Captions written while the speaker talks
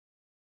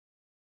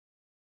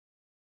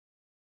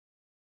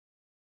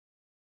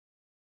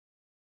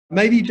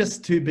maybe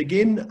just to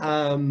begin,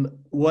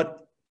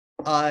 what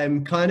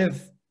I'm kind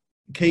of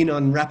keen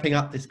on wrapping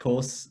up this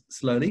course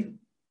slowly.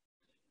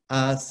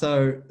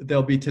 So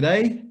there'll be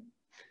today,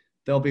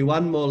 there'll be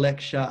one more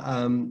lecture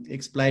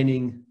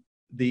explaining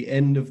the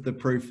end of the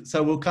proof.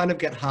 So we'll kind of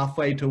get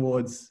halfway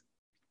towards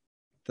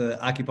the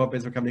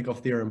Arkhipov-Bezrukavnikov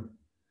theorem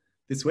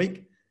this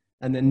week.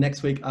 And then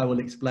next week I will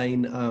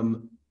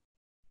explain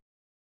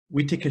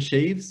Whittaker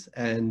sheaves,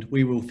 and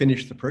we will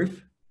finish the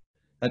proof.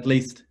 At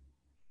least,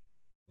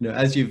 you know,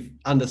 as you've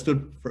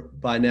understood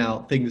by now,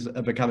 things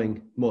are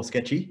becoming more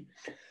sketchy.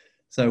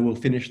 So we'll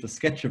finish the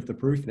sketch of the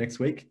proof next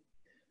week.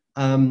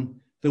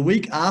 The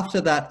week after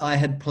that, I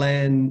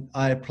plan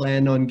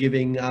on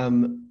giving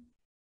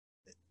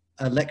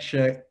a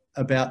lecture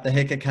about the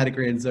Hecke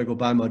category and Zirkel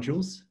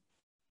bimodules,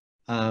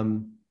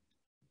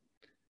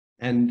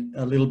 and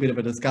a little bit of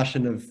a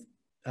discussion of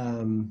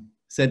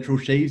central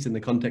sheaves in the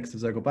context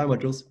of Zirkel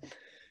bimodules.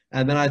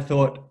 And then I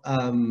thought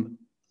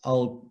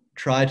I'll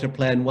try to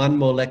plan one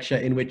more lecture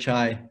in which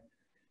I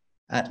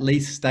at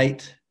least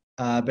state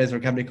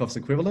Bezrukavnikov's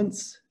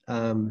equivalence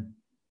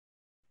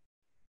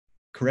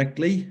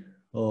correctly,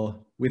 or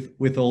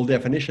with all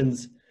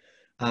definitions,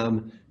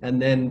 and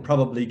then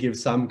probably give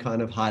some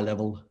kind of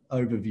high-level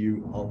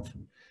overview of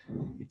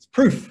its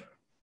proof.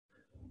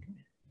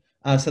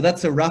 So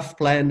that's a rough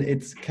plan.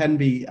 It can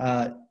be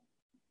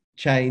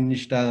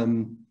changed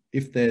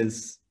if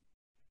there's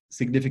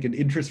significant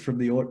interest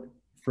from you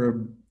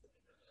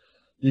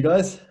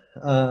guys.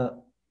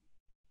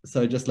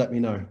 So just let me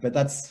know. But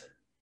that's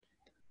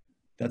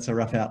a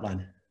rough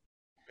outline.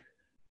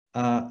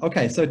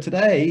 Okay, so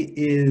today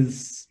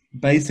is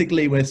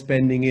basically we're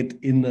spending it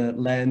in the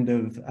land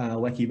of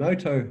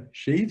Wakimoto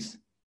sheaves.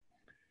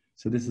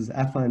 So this is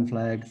affine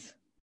flags.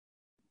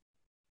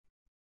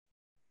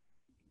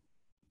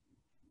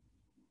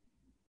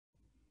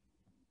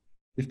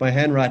 If my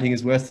handwriting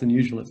is worse than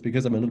usual, it's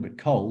because I'm a little bit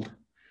cold.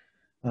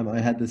 I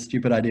had this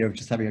stupid idea of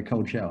just having a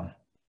cold shower.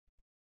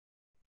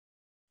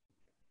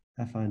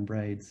 Affine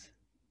braids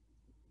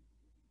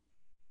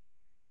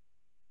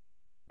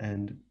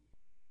and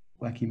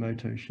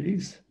Wakimoto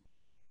sheaves.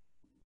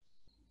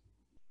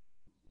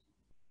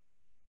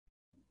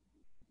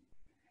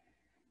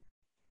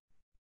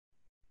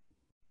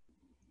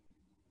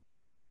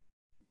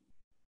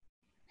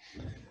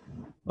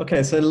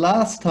 Okay, so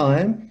last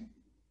time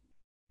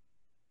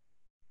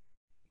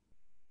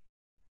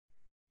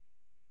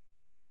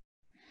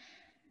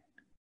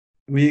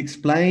we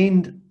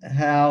explained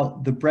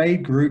how the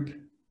braid group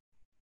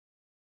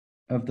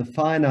of the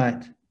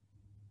finite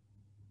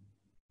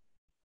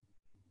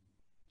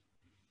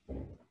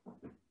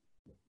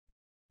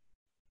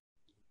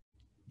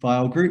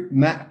file group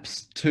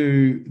maps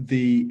to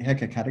the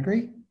Hecke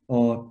category,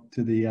 or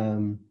to the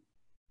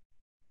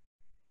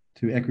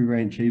to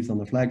equivariant sheaves on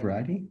the flag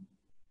variety.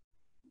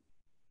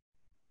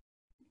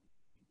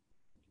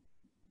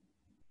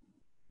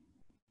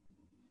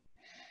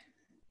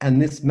 And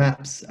this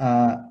maps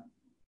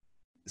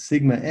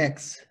sigma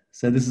x,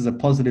 so this is a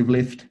positive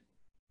lift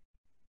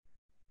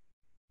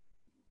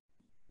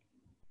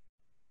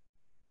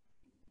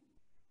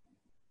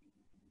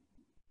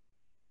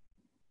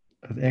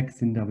of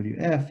x in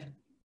WF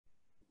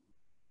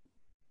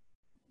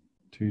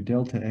to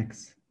delta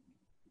x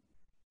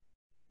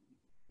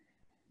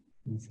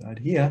inside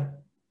here.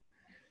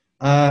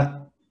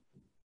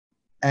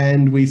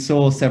 And we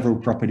saw several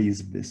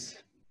properties of this.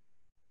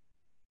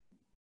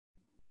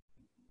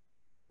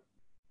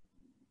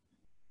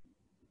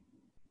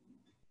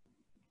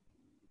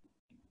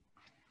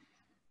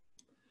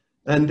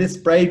 And this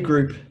braid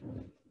group,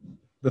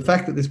 the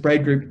fact that this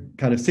braid group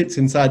kind of sits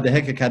inside the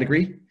Hecke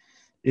category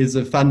is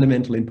of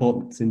fundamental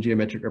importance in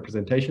geometric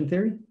representation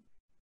theory.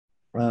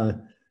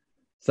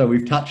 So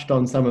we've touched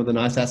on some of the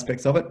nice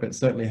aspects of it, but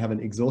certainly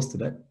haven't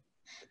exhausted it.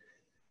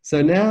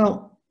 So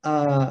now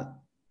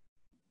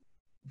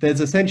there's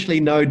essentially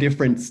no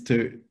difference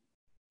to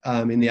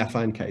in the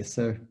affine case.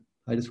 So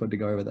I just want to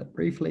go over that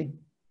briefly.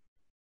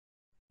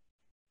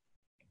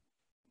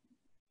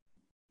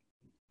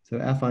 So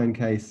affine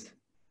case,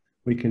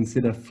 we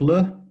consider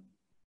FLE,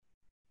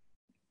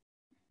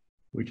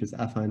 which is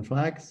affine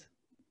flags.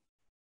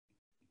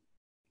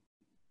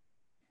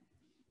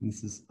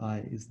 This is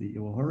I is the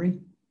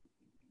Iwahori.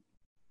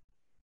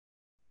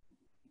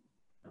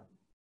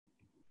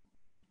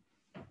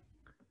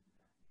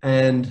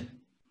 And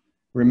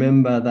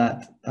remember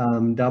that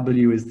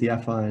W is the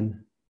affine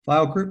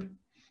file group.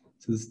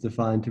 So this is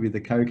defined to be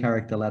the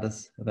co-character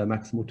lattice of our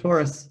maximal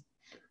torus,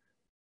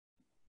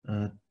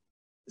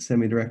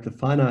 semi-directed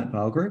finite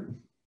file group.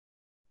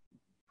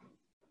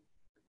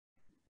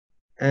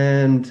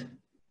 And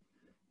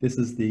this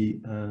is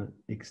the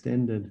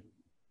extended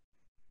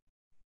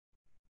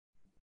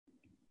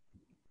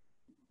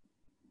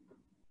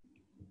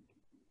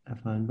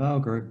affine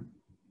file group.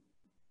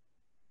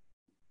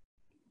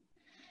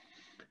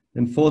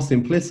 And for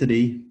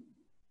simplicity,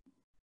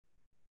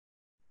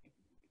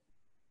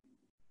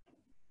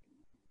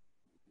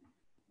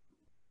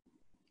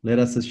 let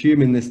us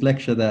assume in this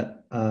lecture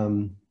that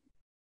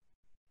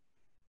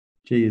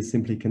G is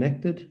simply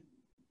connected.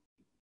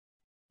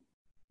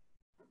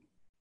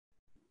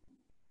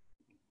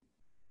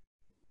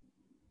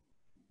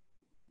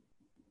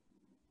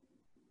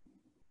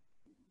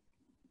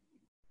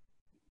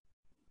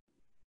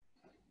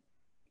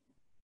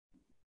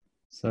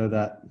 So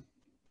that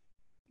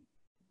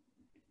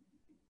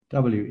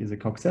W is a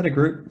Coxeter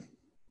group.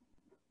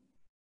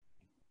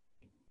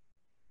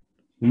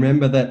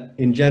 Remember that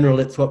in general,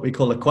 it's what we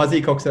call a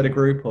quasi-Coxeter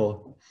group,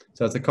 or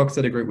so it's a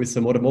Coxeter group with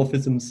some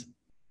automorphisms.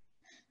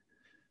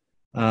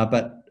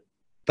 But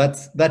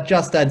that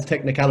just adds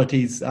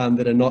technicalities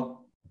that are not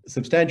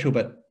substantial,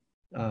 but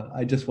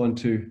I just want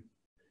to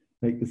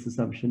make this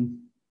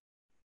assumption.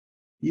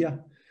 Yeah.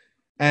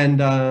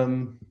 And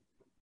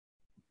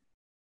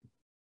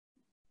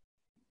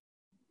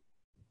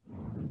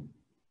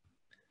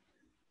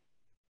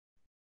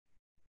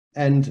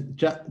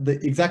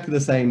exactly the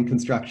same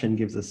construction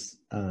gives us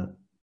that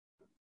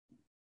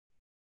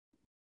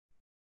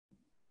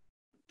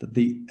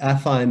the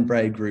affine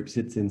braid group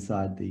sits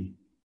inside the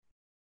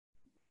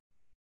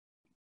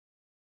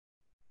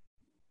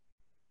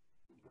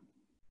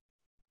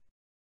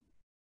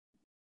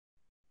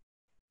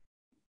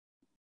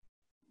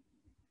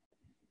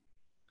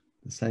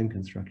same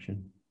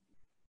construction.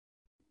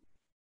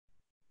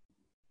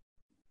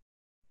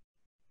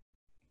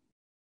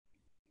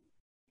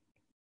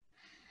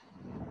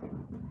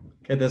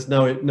 Okay, there's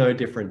no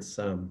difference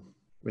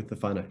with the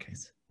finite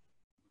case.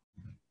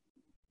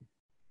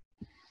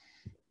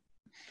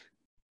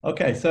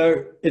 Okay,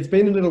 so it's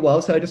been a little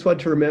while, so I just want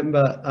to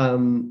remember.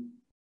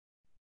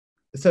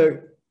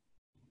 So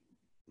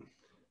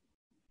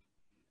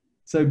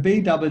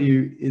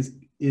BW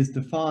is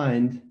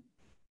defined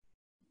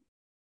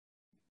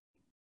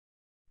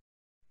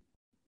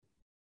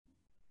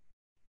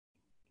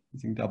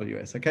using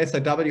WS. Okay, so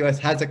WS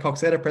has a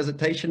Coxeter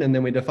presentation, and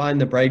then we define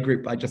the braid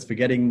group by just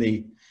forgetting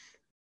the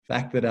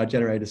fact that our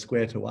generator is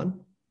square to 1.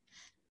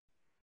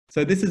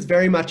 So this is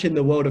very much in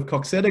the world of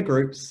Coxeter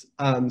groups.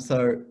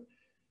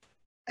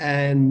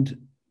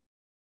 And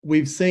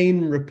we've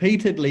seen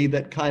repeatedly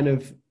that kind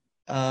of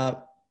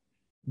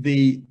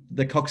the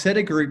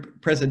Coxeter group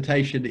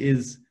presentation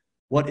is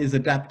what is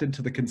adapted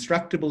to the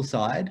constructible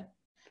side,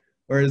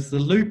 whereas the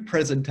loop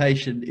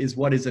presentation is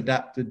what is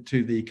adapted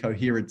to the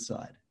coherent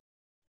side.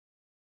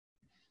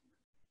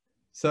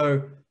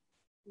 So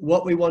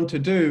what we want to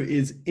do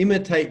is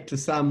imitate to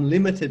some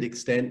limited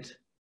extent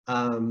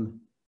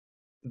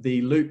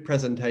the loop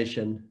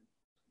presentation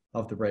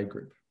of the braid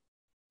group.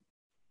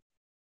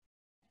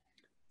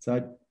 So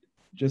I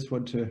just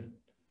want to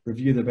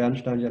review the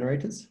Bernstein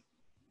generators.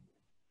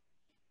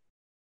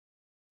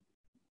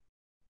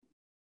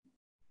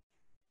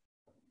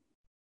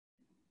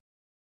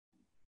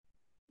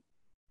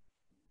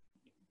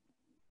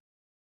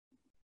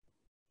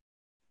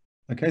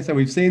 Okay, so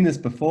we've seen this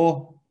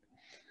before.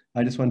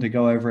 I just want to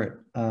go over it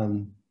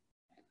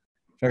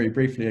very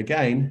briefly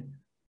again.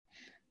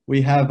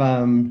 We have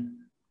lemma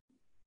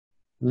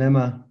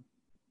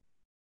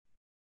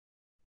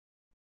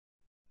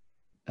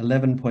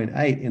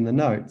 11.8 in the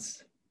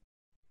notes,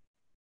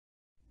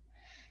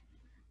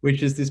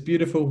 which is this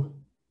beautiful.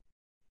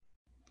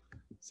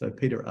 So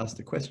Peter asked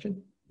a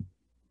question.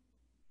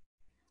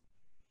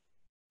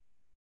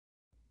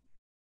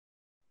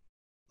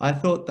 I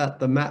thought that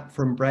the map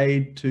from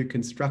braid to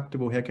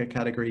constructible Hecke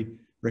category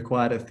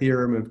required a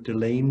theorem of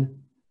Deligne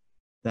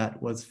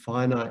that was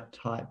finite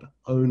type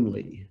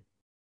only.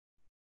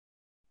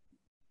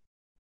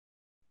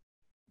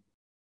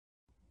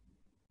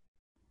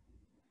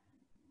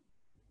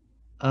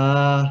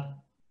 I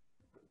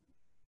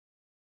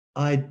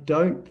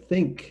don't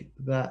think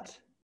that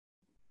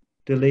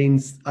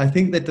I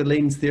think that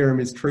Deligne's theorem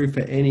is true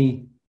for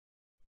any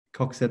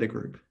Coxeter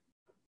group.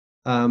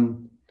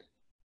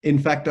 In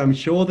fact, I'm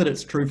sure that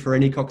it's true for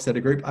any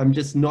Coxeter group. I'm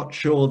just not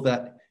sure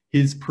that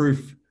his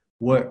proof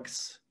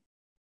works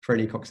for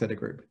any Coxeter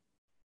group.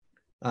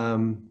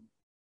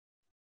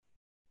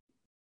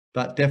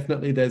 But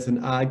definitely there's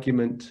an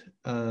argument.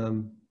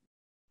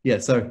 Yeah,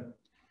 so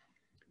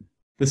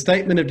the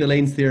statement of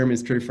Deligne's theorem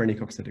is true for any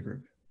Coxeter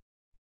group.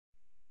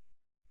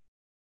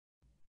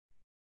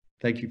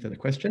 Thank you for the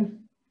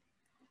question.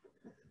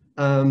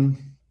 Okay,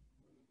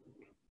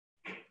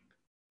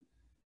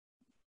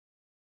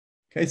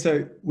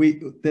 so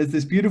there's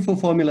this beautiful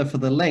formula for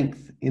the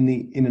length in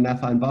an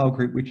affine Weyl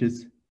group, which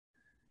is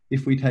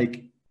if we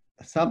take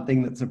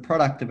something that's a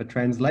product of a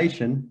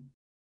translation.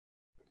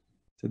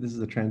 So this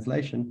is a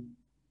translation.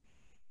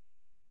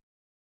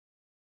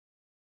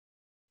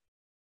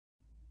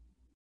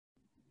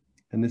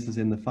 And this is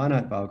in the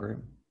finite Weyl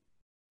group.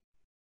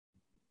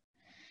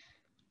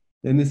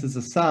 Then this is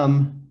a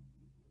sum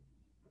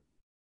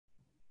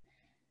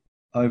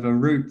over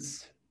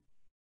roots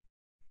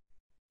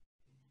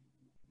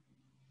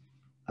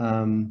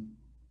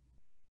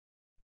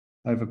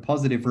over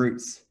positive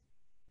roots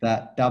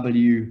that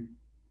W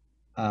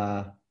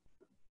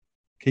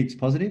keeps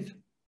positive.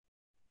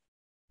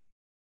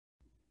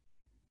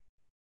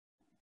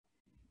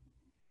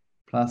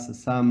 Plus a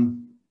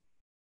sum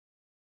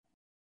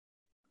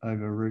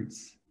over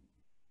roots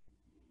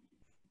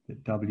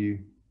that W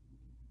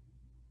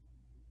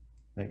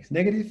makes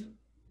negative.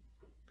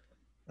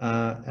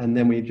 And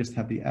then we just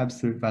have the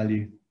absolute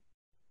value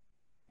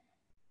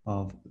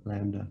of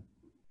lambda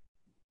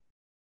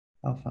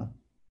alpha.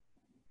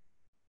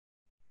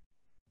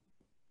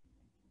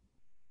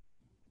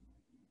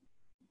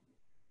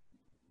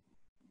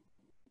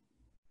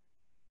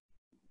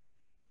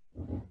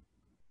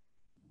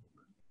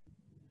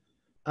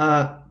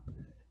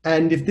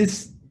 And if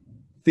this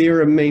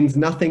theorem means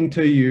nothing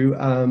to you,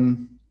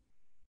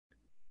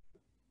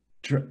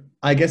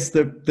 I guess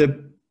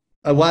the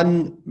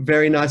one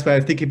very nice way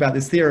of thinking about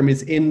this theorem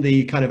is in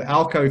the kind of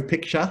alcove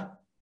picture.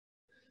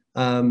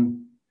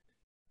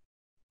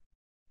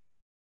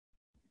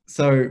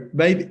 So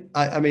maybe,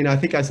 I mean, I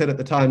think I said at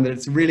the time that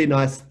it's really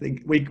nice.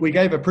 We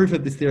gave a proof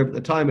of this theorem at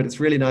the time, but it's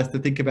really nice to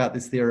think about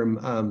this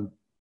theorem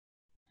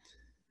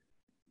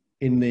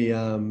in the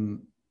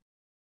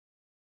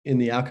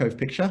alcove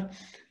picture.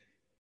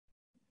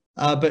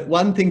 But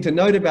one thing to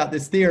note about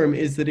this theorem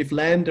is that if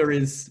lambda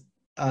is,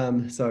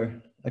 so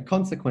a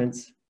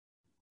consequence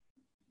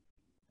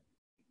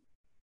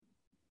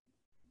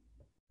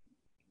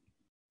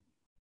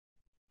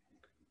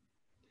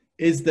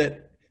is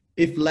that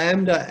if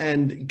lambda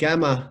and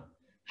gamma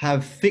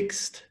have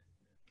fixed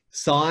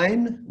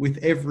sign with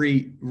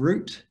every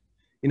root,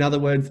 in other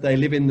words, they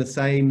live in the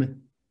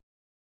same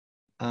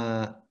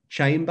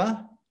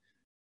chamber,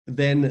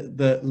 then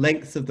the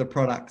lengths of the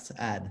products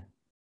add.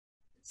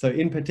 So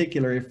in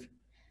particular, if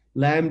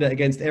lambda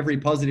against every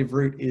positive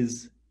root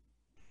is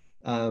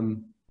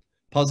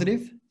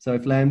positive, so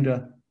if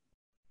lambda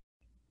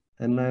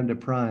and lambda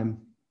prime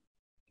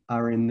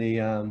are in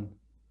the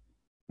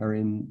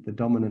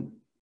dominant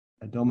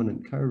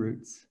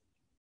co-roots,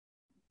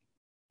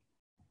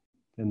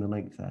 then the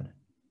lengths add.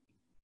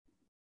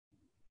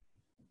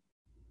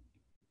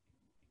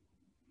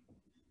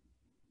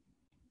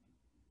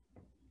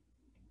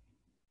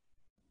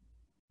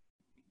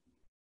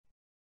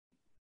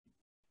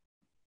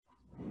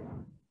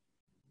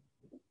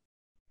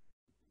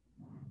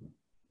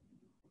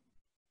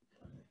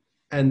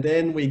 And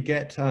then we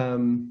get, so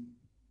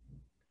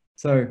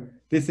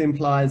this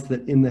implies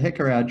that in the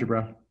Hecke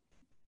algebra,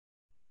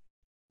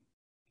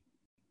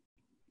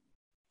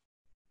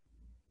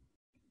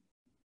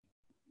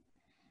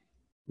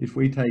 if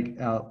we take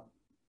our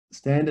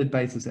standard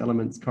basis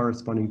elements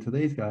corresponding to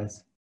these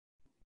guys.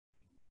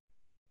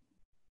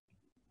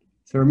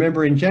 So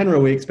remember, in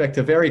general, we expect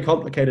a very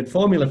complicated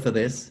formula for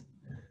this,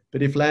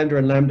 but if lambda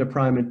and lambda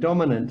prime are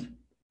dominant,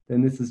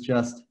 then this is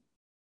just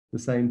the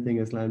same thing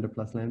as lambda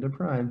plus lambda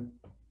prime.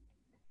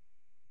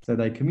 So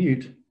they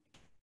commute.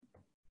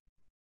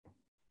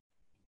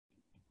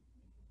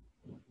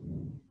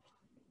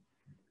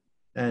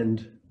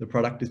 And the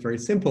product is very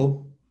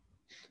simple.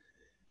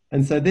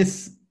 And so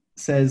this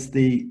says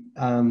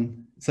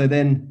so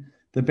then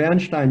the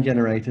Bernstein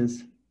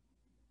generators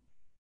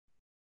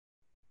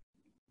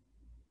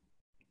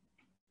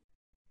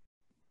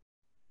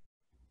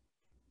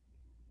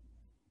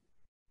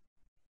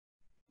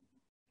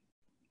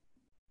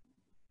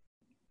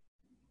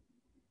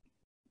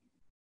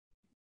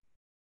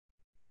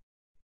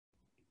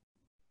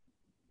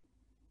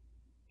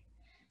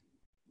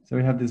so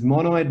we have this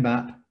monoid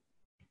map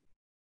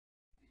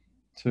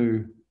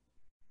to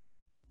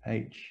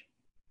H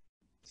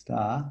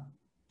star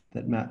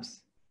that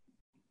maps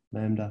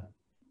lambda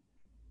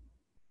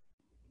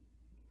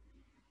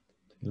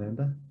to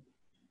lambda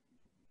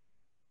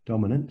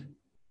dominant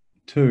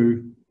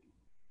to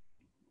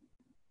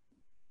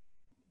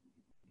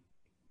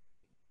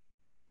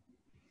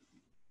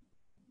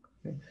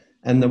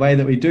and the way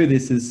that we do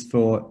this is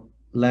for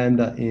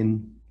lambda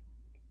in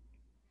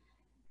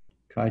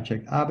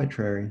chi-check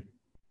arbitrary.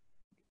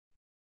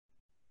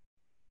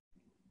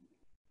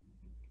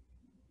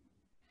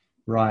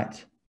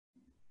 Right.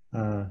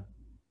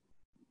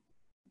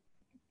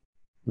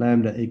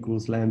 Lambda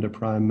equals lambda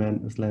prime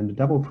minus lambda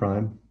double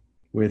prime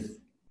with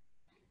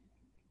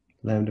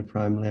lambda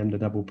prime, lambda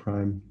double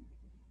prime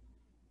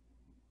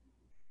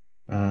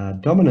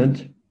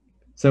dominant.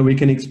 So we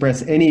can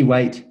express any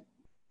weight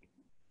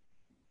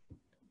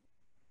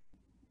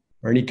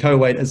or any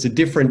co-weight as a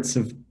difference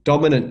of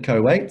dominant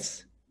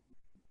co-weights.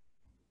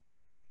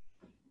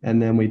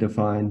 And then we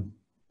define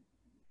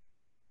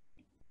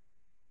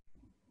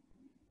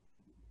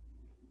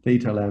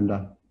theta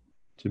lambda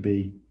to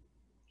be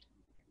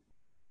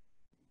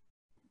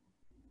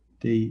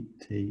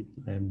dt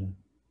lambda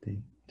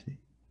dt.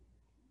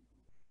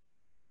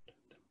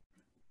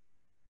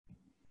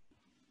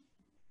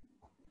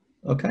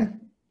 Okay.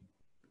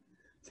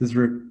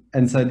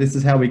 And so this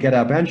is how we get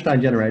our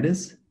Bernstein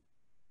generators.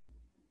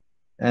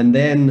 And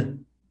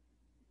then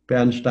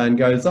Bernstein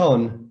goes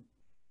on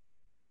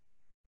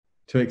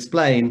to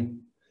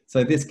explain.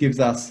 So this gives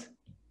us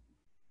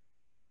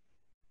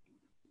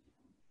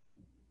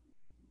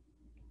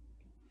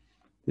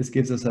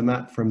a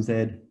map from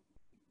Z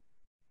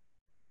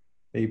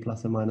B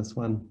plus or minus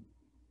 1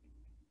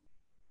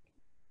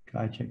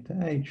 chi-check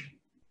to H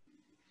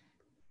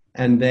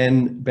And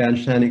then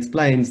Bernstein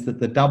explains that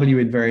the W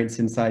invariance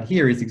inside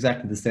here is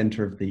exactly the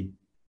center of the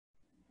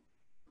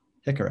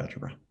Hecke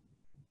algebra.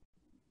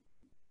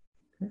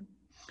 Okay.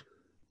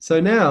 So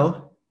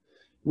now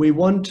we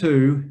want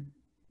to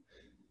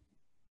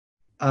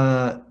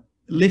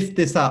lift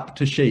this up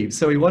to sheaves.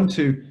 So we want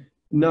to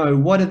know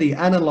what are the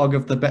analog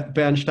of the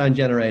Bernstein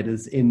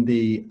generators in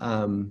the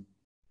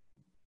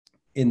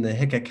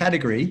Hecke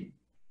category.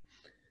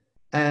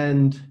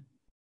 And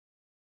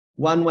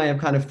one way of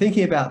kind of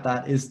thinking about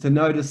that is to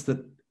notice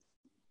that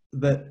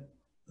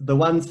the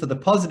ones for the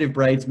positive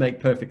braids make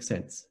perfect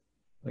sense.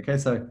 Okay,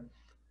 so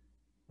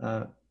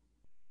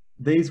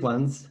these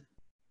ones,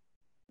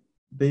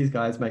 these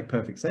guys make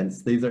perfect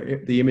sense. These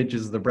are the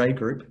images of the braid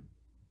group.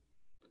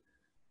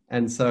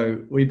 And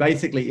so we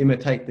basically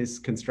imitate this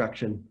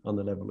construction on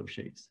the level of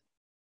sheaves.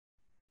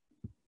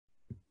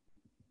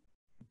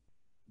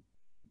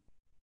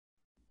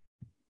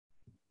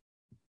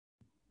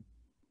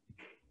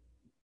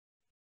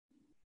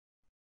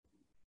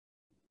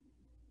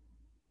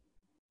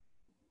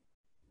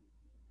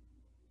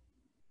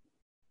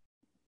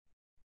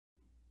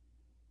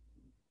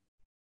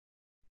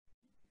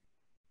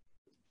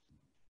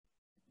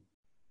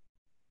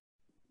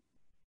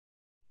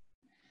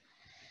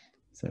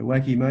 So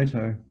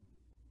Wakimoto.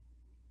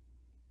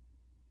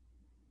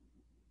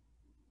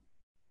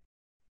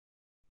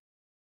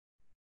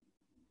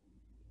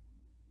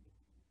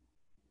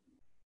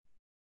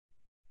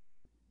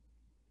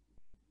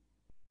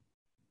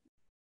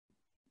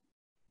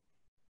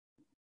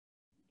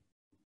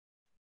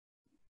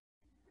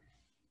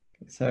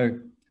 So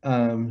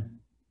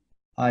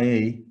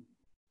i.e.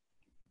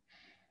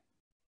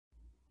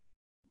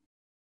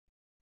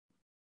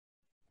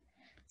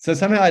 So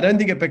somehow I don't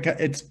think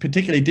it's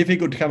particularly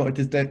difficult to come up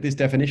with this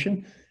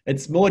definition.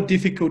 It's more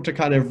difficult to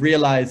kind of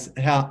realize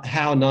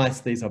how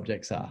nice these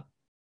objects are.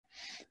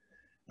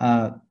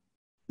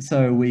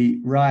 So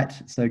we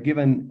write, so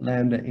given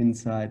lambda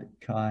inside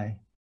chi,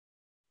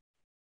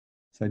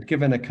 so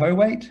given a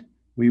co-weight,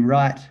 we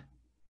write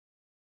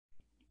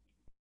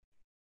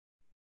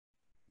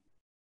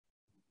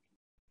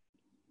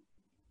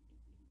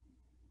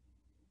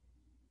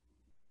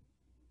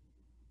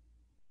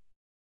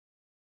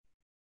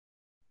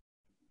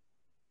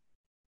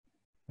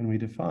and we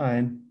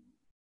define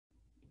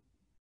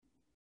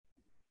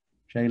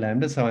J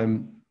lambda. So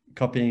I'm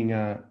copying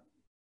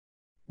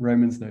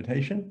Roman's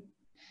notation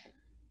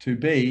to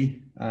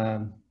be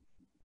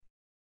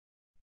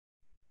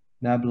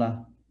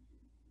nabla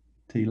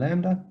T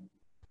lambda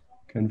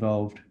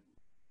convolved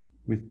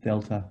with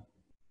delta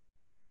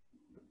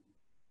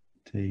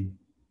T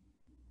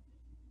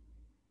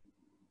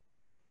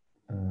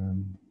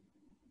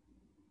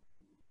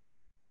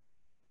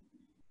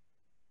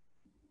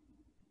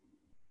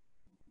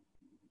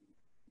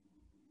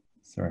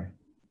sorry.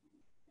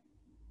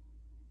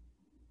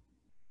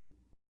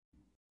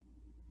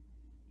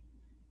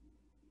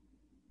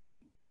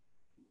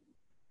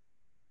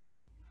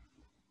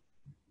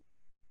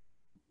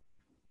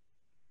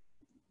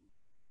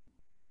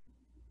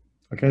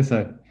 Okay,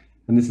 so,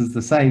 and this is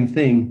the same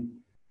thing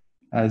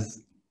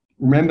as,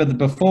 remember that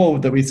before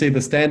that we see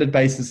the standard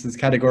basis is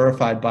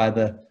categorified by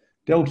the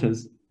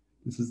deltas.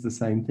 This is the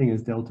same thing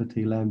as delta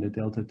T lambda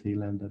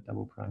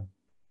double prime.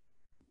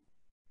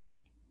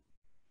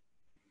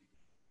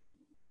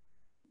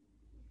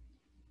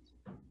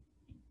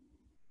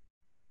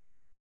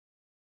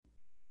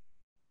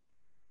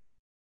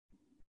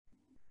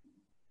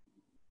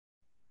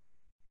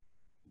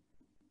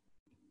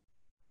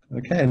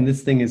 Okay, and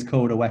this thing is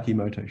called a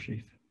Wakimoto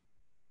sheaf.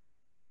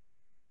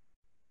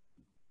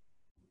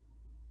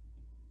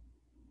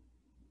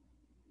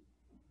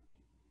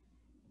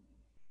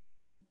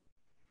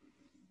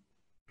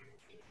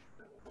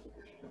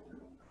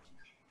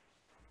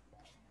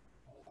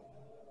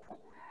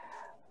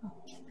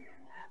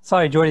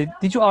 Sorry, Geordie,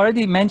 did you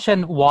already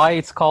mention why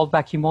it's called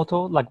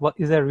Wakimoto? Like, what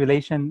is there a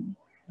relation,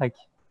 like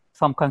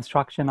some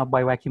construction of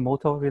by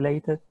Wakimoto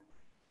related?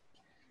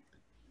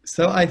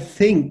 So I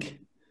think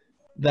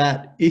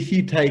that if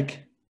you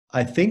take,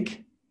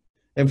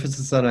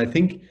 emphasis on I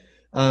think,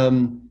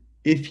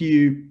 if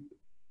you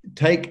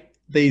take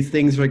these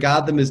things,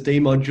 regard them as D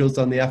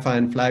modules on the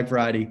affine flag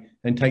variety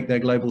and take their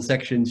global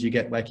sections, you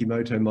get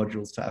Wakimoto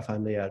modules to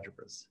affine Lie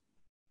algebras.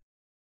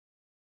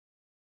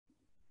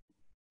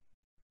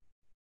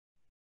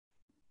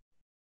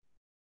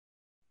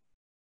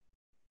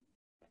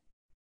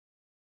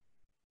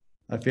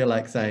 I feel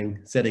like saying,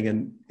 setting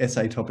an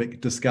essay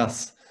topic,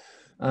 discuss.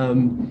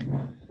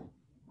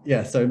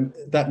 Yeah, so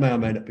that may or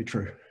may not be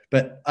true.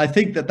 But I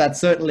think that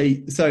that's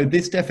certainly, so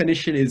this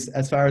definition is,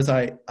 as far as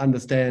I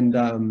understand,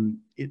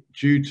 it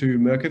due to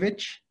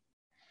Merkovich.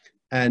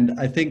 And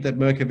I think that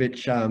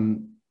Merkovich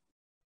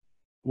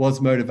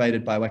was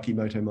motivated by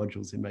Wakimoto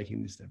modules in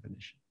making this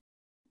definition.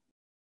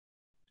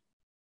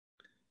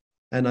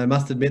 And I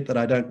must admit that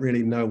I don't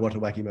really know what a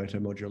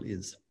Wakimoto module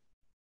is.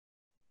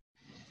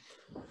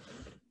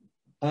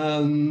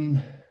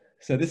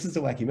 So this is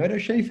a Wakimoto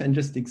sheaf, and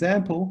just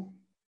example.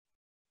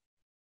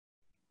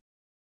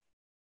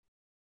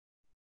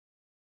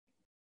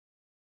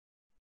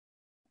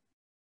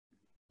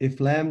 if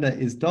lambda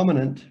is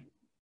dominant,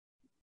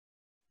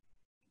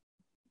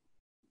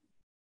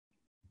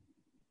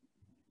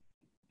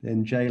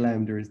 then J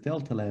lambda is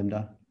delta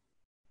lambda.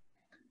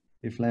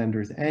 If lambda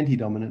is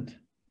anti-dominant,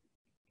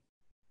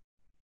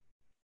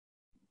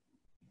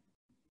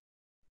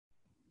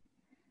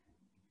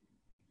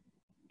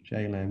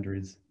 J lambda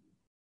is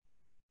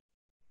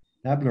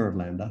nabla of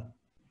lambda.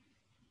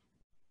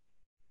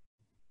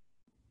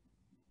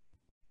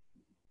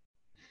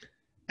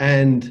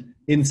 And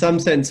in some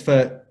sense,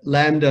 for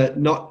lambda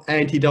not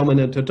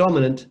anti-dominant or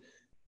dominant,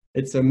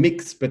 it's a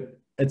mix, but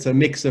it's a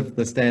mix of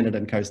the standard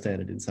and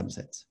co-standard in some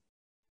sense.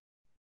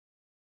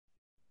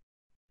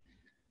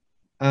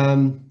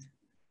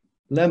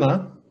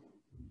 Lemma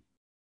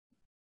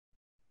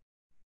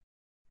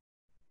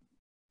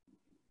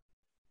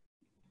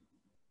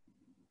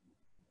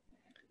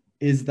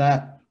is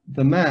that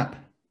the map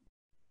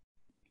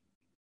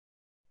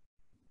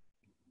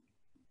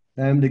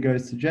lambda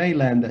goes to J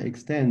lambda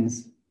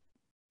extends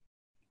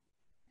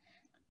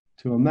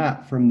to a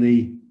map from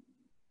the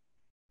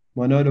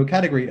monodal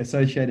category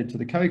associated to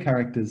the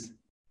co-characters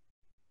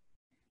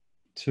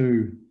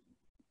to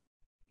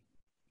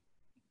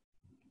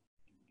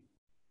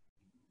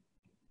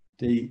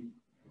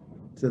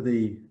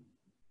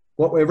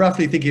what we're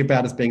roughly thinking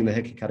about as being the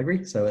Hecke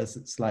category, so as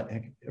a slight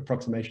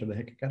approximation of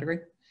the Hecke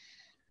category.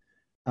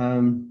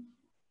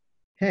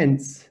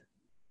 Hence,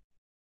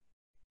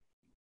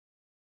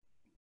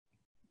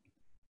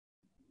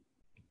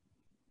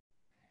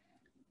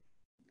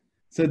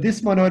 so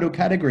this monodal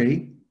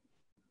category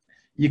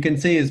you can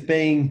see as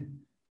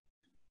being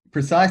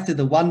precisely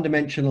the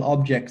one-dimensional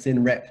objects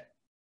in rep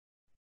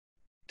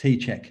T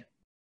check.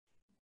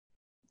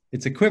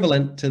 It's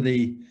equivalent to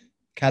the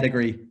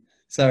category.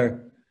 So,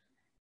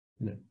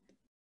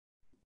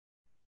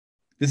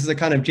 this is a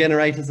kind of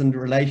generators and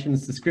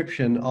relations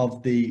description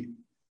of the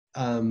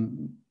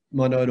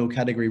monodal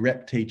category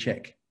rep T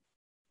check.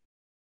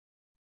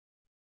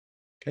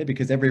 Okay,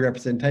 because every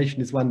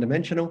representation is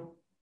one-dimensional.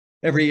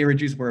 Every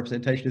irreducible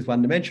representation is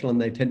one-dimensional,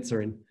 and they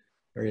tensor in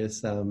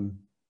various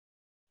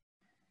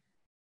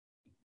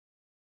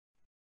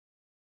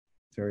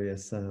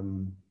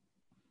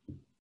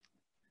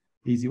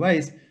easy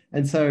ways.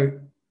 And so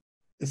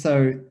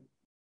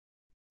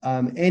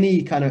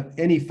any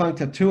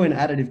functor to an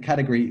additive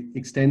category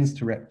extends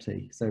to rep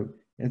T. So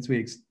as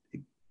we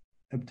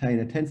obtain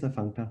a tensor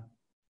functor,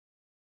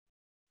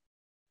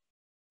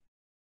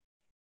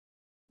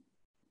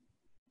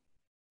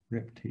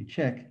 rep T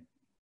check,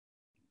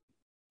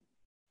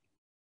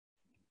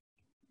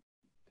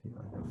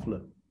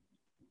 flip.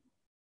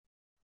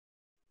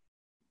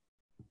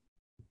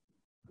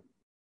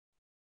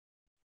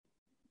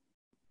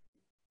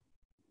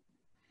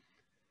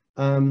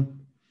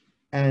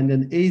 And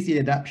an easy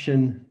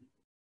adaptation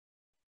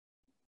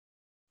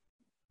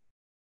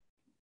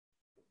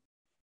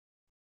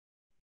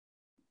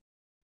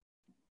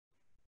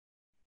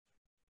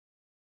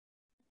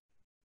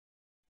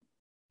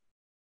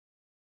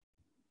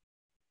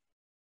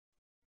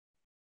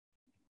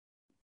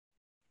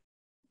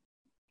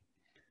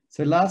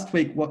so last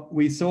week what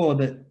we saw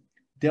that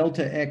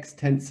delta X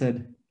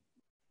tensored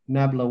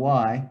nabla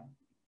Y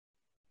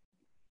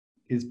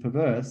is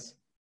perverse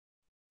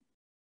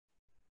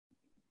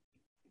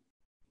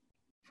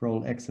for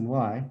all X and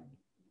Y.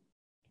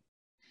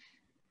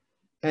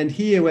 And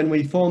here, when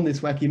we form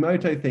this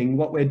Wakimoto thing,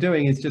 what we're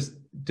doing is just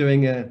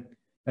doing a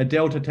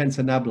delta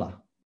tensor nabla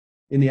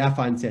in the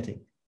affine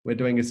setting. We're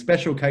doing a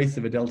special case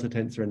of a delta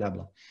tensor and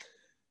nabla.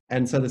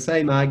 And so the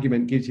same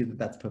argument gives you that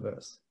that's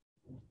perverse.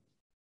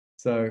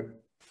 So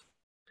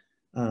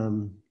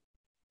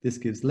this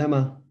gives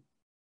lemma.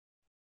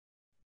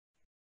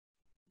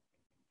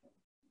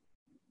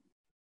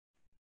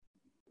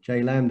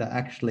 J lambda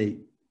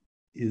actually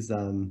is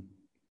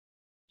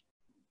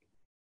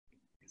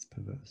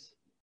perverse.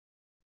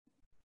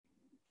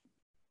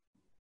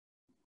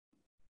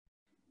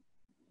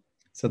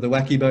 So the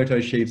Wakimoto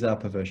sheaves are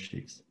perverse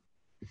sheaves.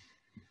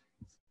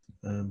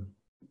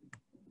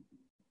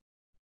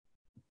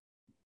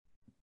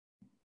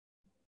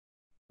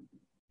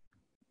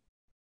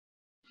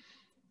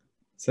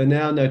 So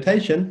now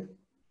notation.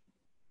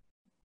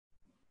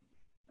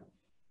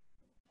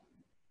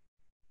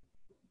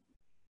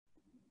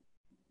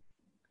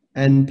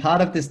 And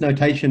part of this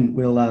notation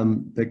will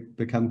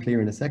become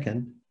clear in a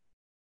second.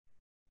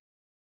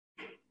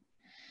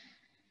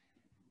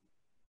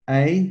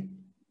 A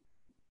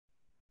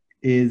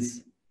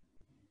is,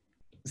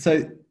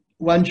 so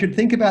one should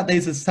think about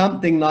these as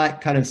something like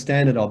kind of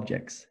standard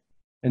objects.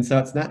 And so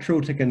it's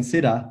natural to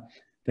consider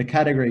the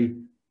category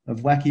of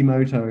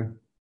Wakimoto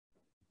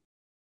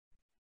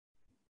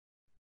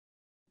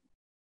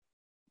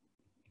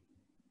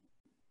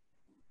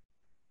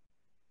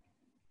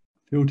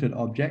filtered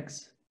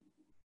objects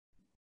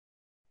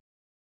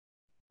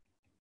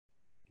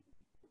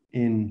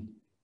in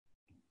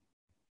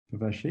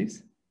perverse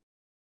sheaves.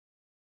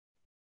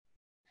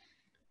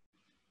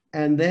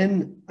 And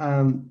then,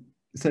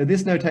 so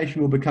this notation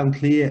will become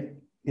clear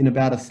in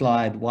about a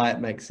slide why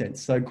it makes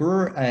sense. So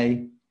Grur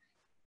A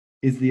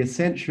is the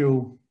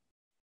essential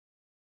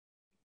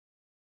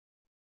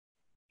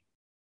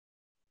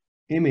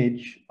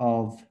image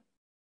of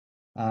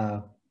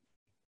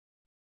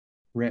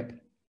rep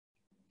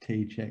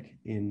T check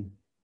in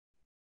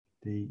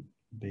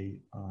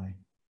DBI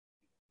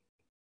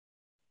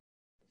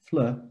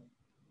FLE.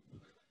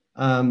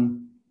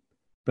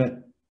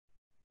 But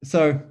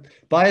so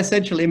by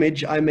essential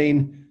image, I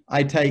mean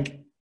I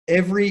take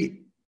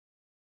every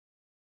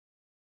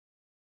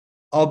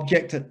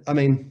object, I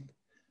mean,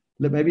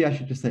 maybe I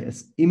should just say an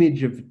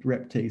image of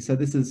rep T. So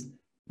this is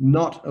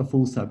not a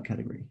full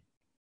subcategory.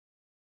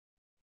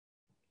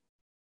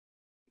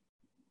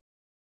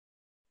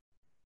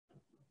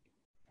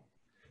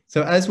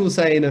 So as we'll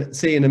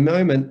see in a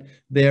moment,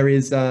 there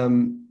is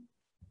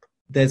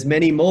there's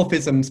many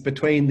morphisms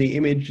between the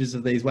images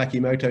of these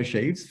Wakimoto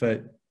sheaves.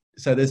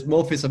 So there's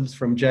morphisms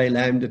from J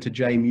lambda to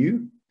J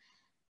mu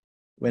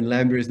when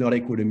lambda is not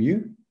equal to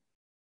mu.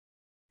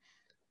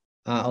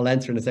 I'll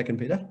answer in a second,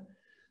 Peter.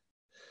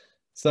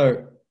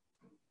 So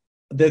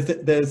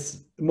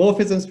there's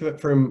morphisms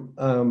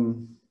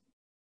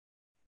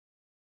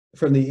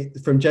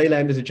from J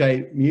lambda to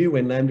J mu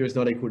when lambda is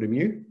not equal to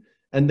mu.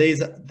 And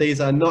these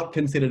are not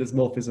considered as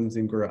morphisms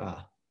in Guru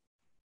R.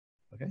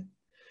 Okay.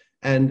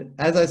 And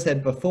as I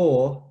said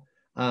before,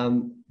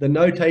 the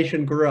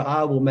notation Guru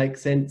R will make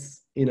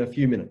sense in a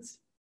few minutes.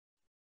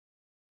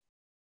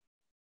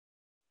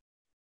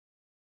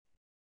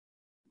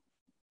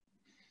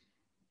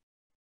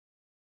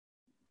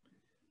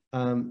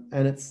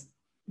 And it's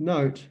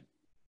note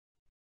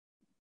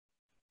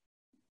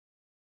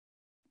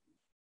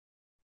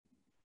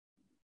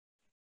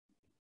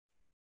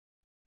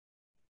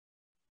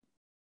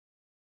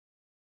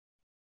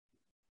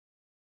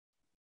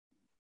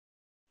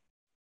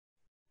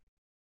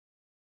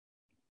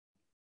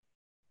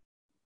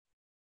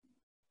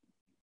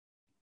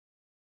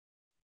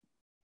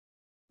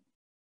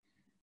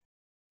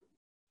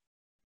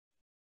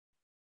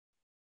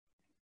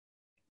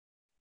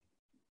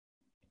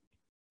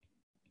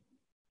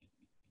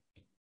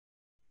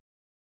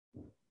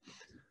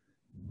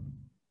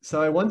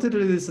so I wanted to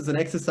do this as an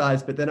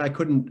exercise, but then I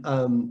couldn't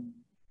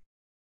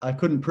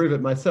prove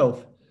it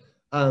myself.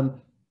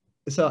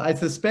 So I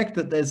suspect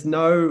that there's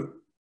no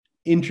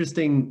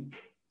interesting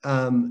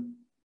monoidal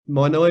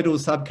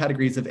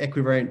subcategories of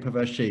equivariant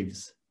perverse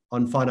sheaves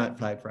on finite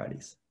flag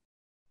varieties.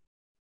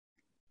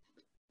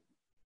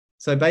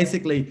 So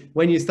basically,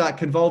 when you start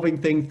convolving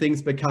things,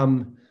 things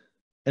become,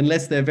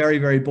 unless they're very,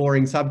 very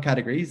boring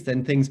subcategories,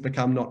 then things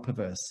become not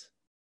perverse.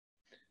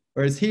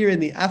 Whereas here in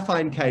the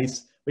affine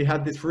case, we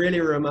have this really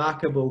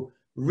remarkable,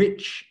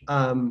 rich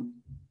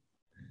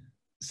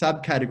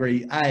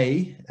subcategory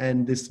A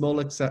and this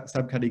smaller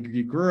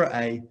subcategory Guru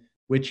A,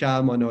 which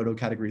are monoidal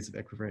categories of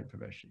equivariant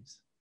perverse sheaves.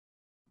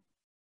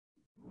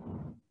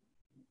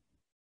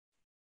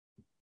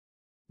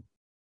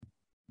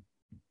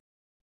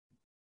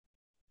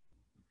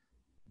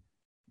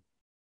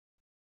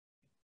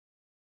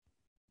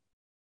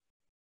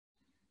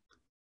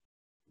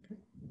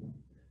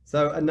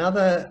 So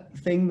another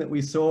thing that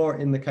we saw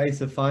in the case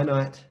of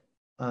finite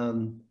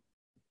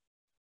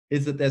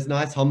is that there's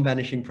nice Hom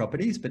vanishing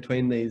properties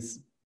between these.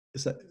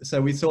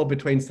 So we saw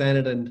between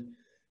standard and,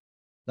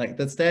 like,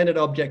 the standard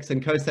objects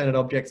and co-standard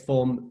objects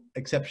form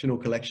exceptional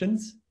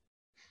collections,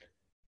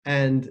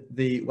 and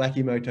the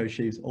Wakimoto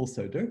sheaves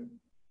also do.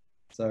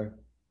 So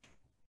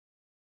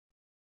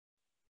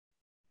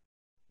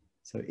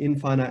in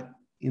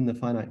the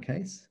finite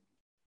case,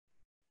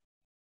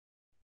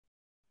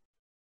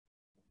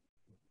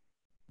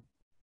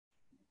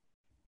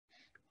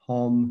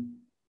 Hom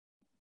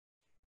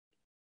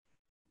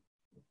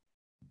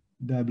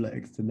nabla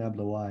x to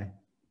nabla y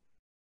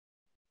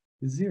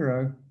is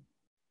 0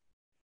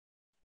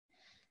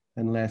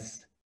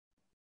 unless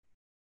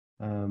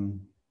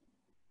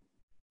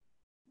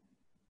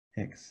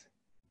x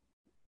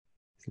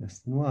is less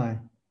than y.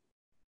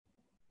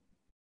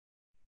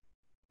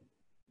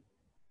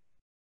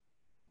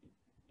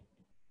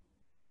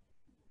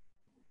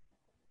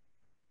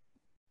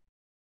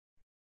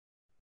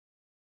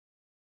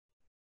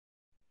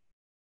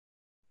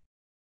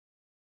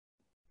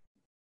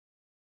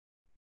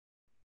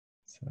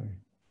 So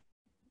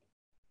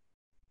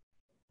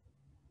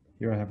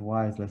here I have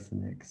y is less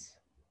than x.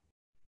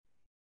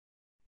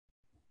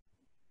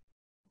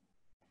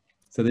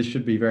 So this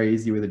should be very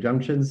easy with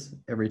adjunctions.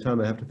 Every time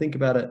I have to think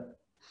about it.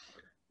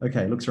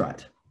 Okay, looks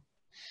right.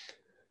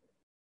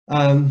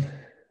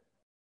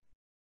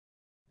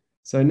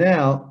 So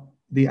now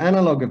the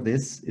analog of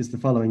this is the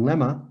following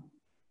lemma,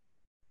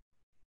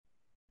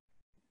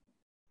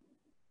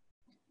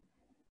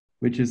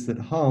 which is that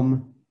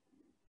Hom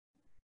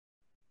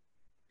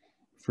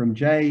from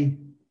J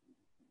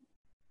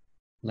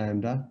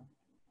lambda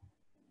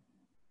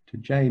to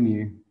J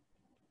mu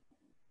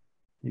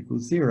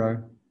equals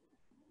 0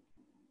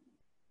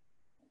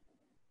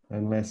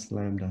 unless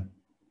lambda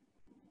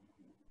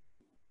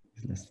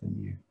is less than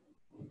mu.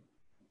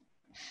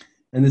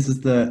 And this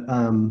is the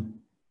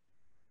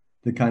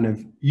kind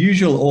of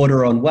usual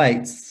order on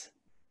weights.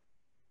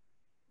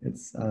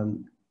 It's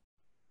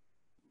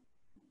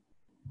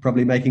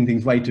probably making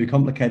things way too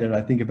complicated.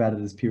 I think about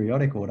it as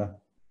periodic order.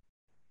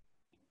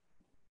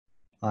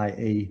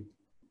 i.e.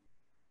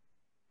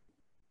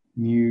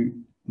 mu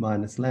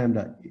minus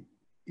lambda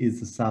is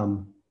the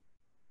sum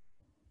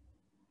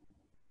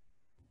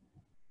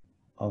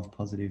of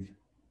positive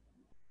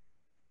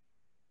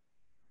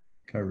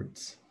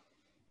co-roots.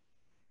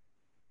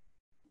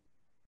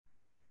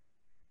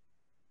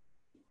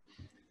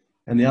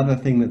 And the other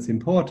thing that's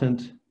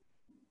important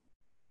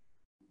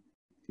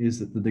is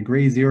that the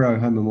degree 0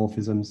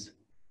 homomorphisms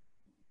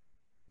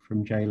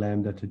from J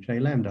lambda to J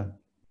lambda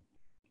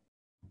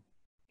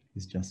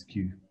is just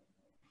Q.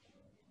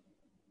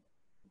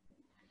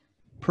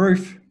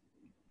 Proof.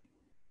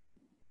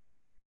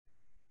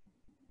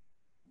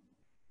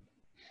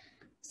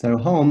 So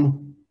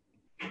hom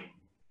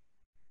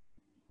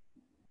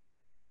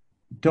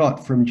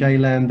dot from J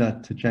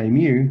lambda to J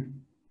mu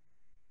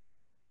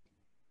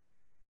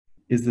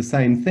is the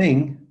same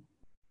thing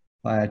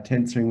by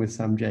tensoring with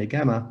some J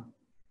gamma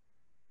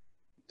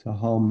to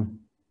hom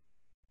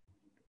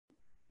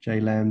J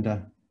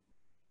lambda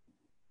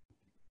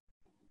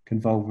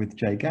convolved with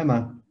J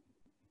gamma,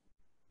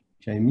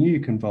 J mu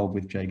convolved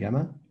with J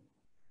gamma,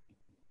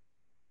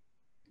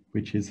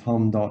 which is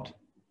hom dot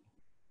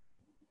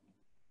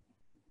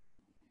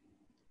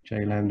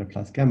J lambda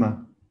plus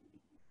gamma,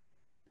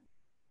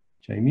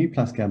 J mu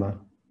plus gamma,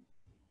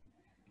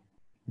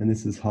 and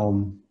this is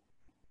hom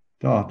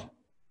dot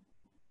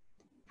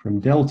from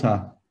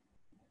delta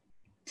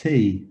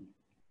T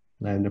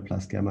lambda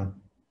plus gamma,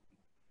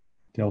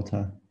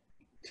 delta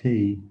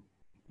T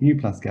mu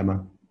plus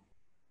gamma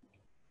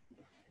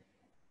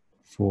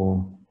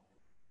for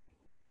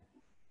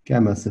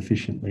gamma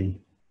sufficiently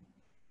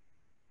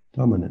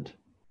dominant.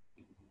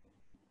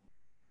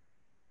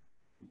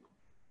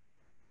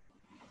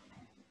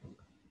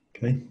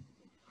 Okay.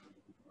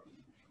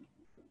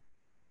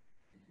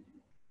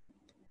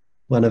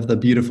 One of the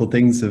beautiful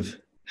things of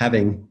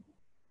having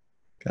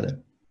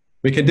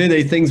we can do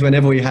these things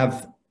whenever we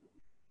have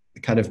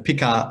kind of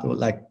Picard, or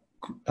like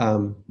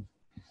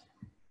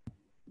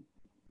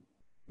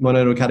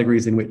monodal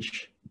categories in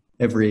which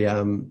every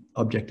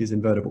object is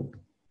invertible.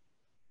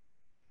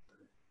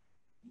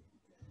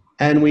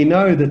 And we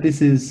know that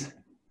this is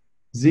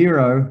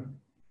 0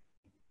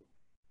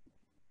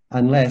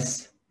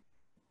 unless,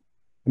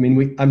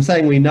 I'm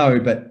saying we know,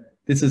 but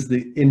this is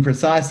the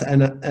imprecise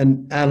and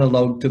an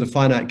analog to the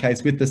finite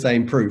case with the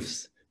same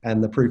proofs,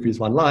 and the proof is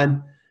one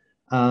line,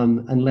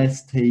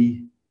 unless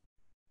T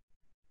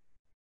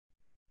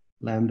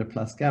lambda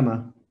plus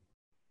gamma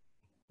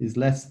is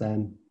less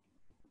than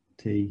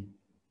T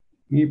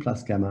mu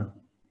plus gamma,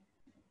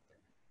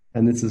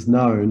 and this is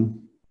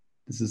known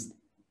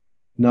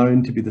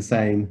to be the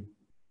same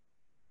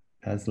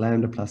as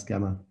lambda plus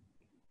gamma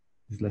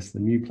is less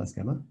than mu plus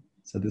gamma.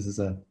 So this is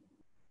a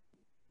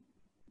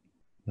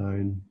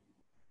known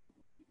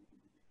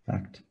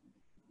fact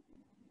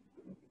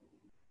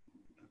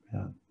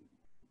about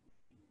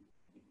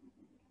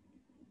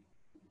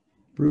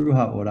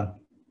Brouwer order.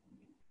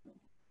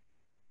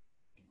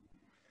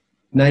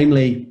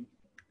 Namely,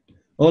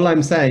 all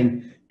I'm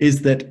saying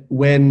is that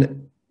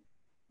when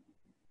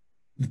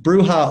the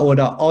Brouwer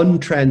order on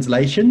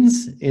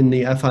translations in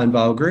the affine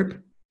vowel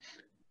group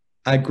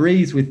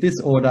agrees with this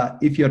order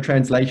if your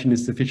translation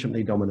is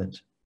sufficiently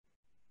dominant.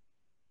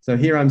 So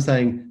here I'm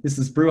saying this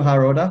is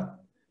Brouwer order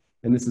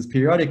and this is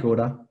periodic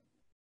order.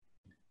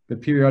 The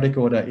periodic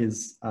order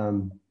is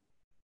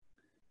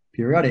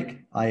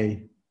periodic,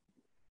 i.e.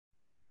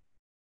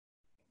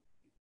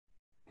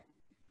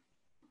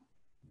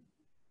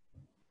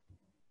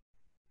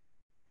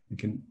 you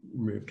can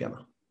remove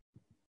gamma.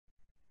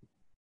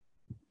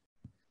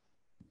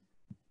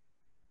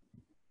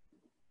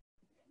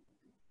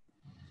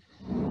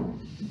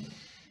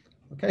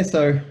 Okay,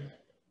 so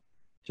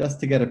just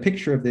to get a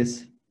picture of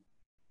this,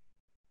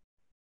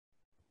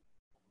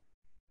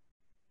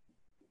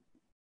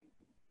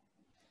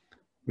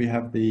 we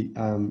have the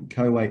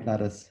co-weight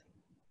lattice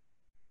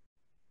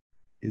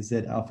is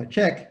Z alpha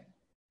check,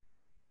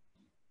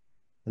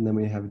 and then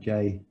we have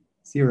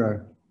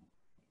J0,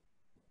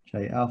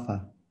 J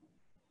alpha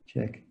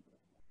check,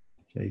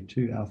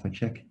 J2 alpha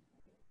check,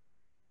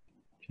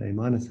 J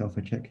minus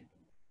alpha check,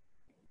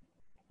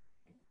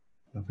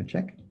 alpha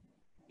check.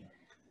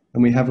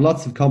 And we have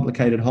lots of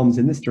complicated homs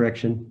in this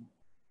direction.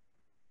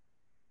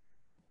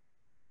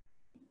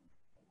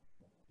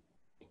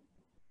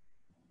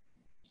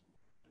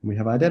 And we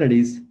have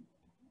identities,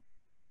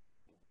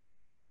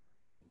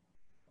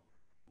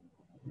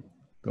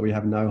 but we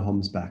have no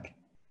homs back.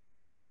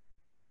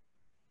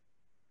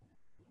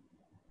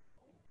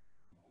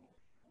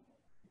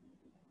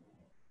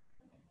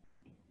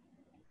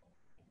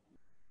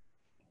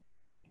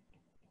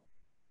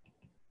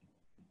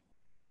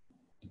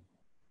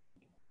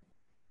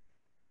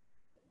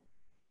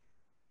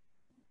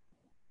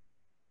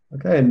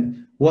 Okay,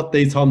 and what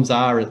these homs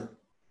are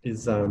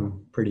is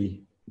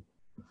pretty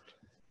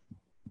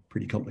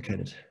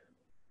complicated.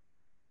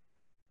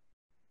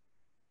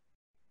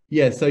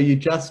 Yeah, so you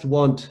just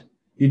want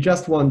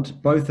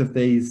both of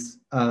these.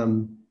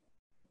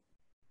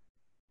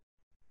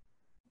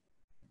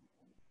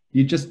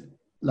 You just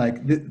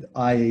like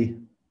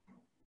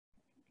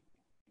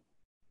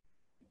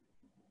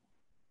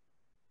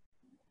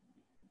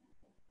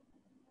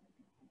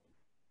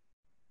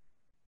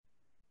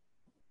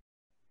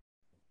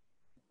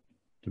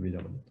to be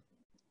dominant.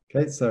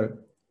 Okay, so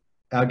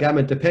our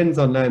gamma depends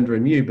on lambda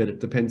and mu, but it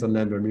depends on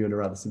lambda and mu in a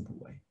rather simple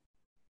way.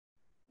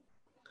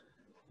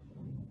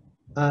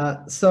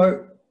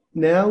 So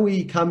now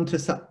we come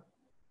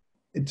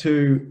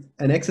to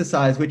an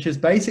exercise, which is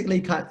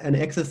basically an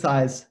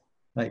exercise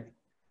like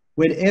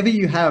whenever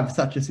you have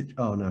such a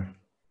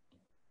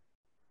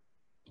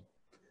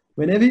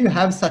whenever you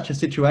have such a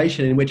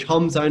situation in which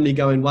HOMs only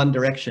go in one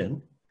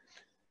direction,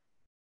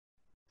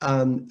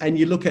 and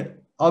you look at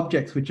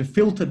objects which are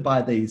filtered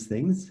by these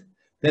things,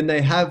 then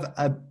they have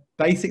a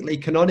basically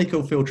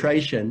canonical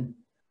filtration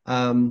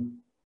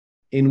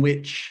in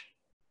which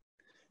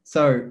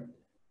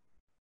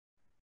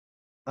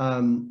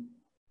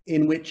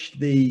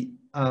the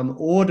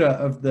order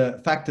of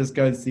the factors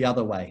goes the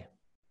other way.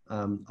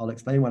 I'll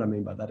explain what I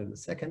mean by that in a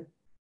second.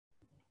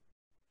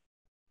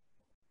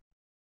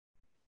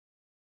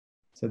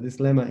 So this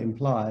lemma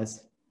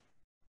implies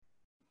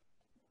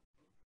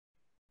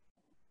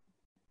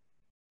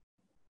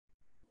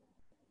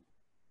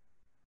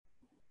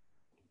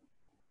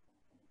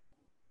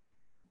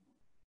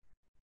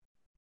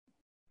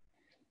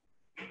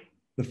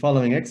the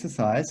following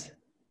exercise.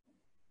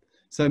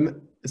 So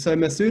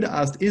Masuda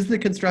asked, is the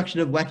construction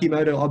of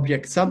Wakimoto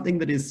objects something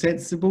that is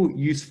sensible,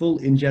 useful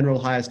in general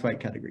highest weight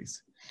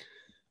categories?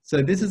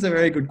 So this is a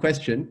very good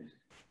question.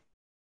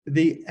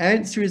 The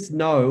answer is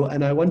no,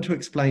 and I want to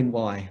explain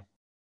why.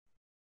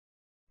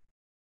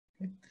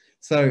 Okay.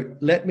 So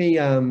let me,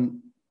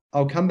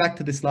 I'll come back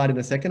to this slide in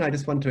a second. I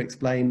just want to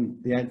explain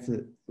the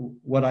answer,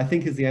 what I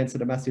think is the answer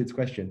to Masuda's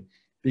question,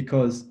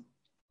 because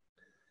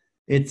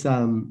it's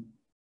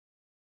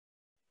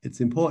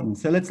important.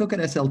 So let's look at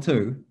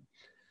SL2.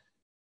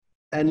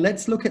 And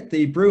let's look at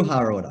the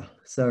Bruhar order.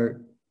 So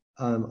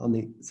I'm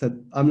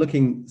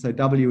looking, so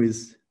W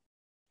is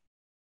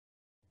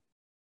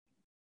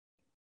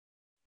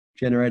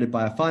generated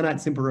by a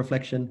finite simple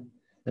reflection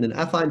and an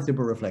affine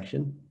simple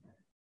reflection.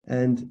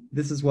 And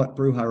this is what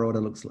Bruhar order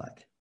looks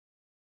like.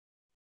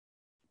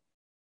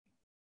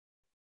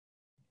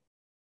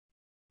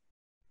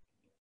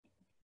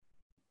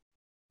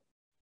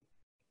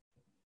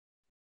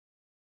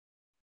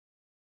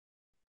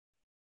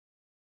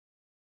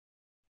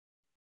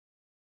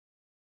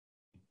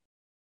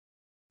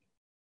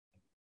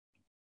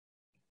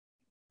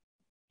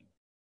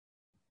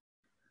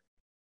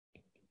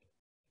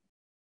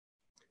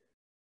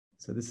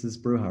 So this is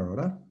Bruhar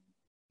order.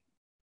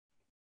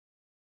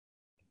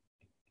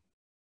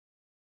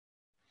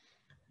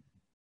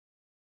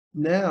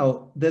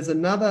 Now, there's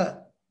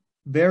another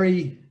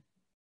very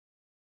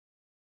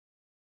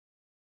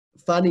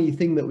funny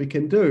thing that we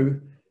can do,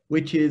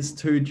 which is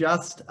to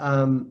just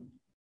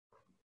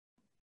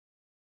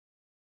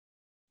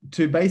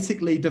to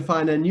basically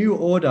define a new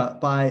order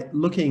by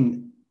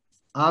looking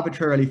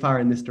arbitrarily far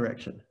in this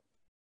direction.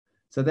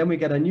 So then we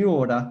get a new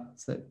order,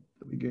 so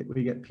we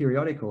get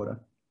periodic order.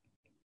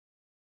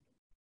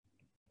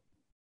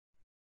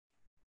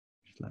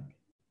 Like.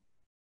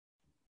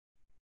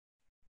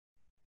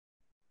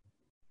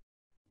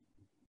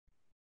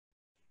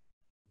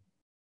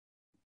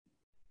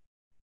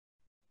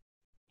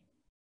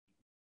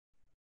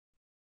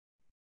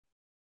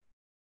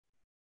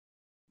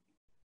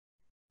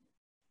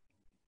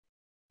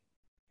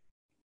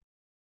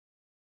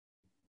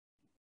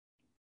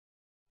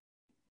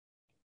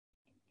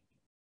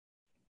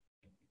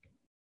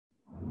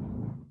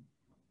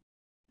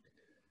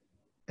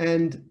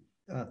 And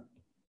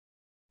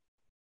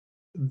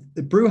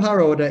the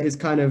Bruhar order is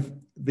kind of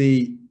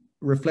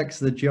reflects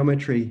the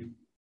geometry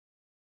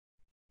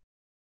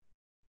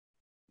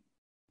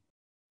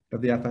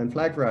of the affine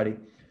flag variety,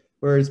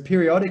 whereas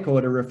periodic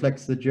order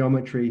reflects the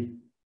geometry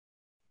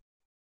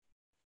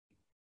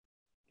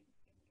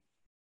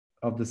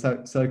of the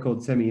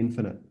so-called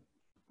semi-infinite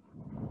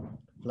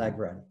flag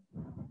variety.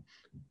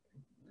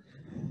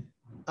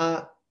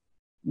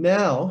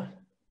 Now,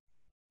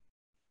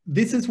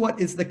 this is what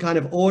is the kind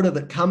of order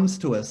that comes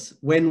to us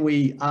when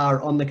we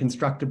are on the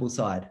constructible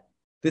side.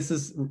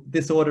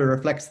 This order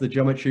reflects the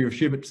geometry of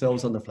Schubert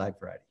cells on the flag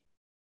variety.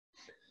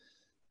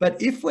 But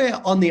if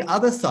we're on the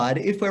other side,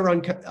 if we're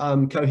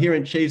on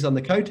coherent sheaves on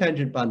the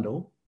cotangent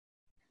bundle,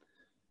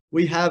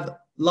 we have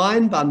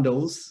line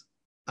bundles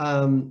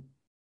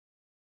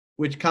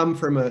which come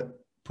from via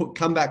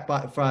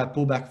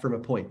pullback from a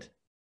point.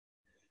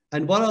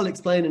 And what I'll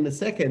explain in a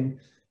second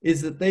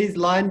is that these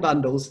line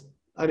bundles,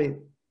 I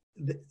mean,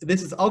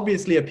 this is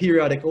obviously a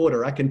periodic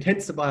order. I can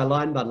tensor by a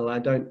line bundle. I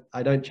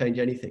don't change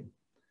anything.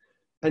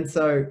 And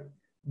so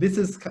this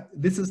is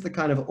the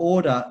kind of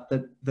order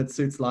that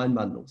suits line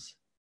bundles.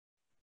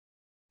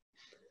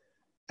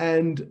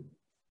 And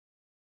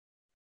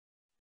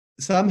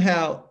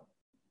somehow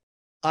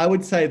I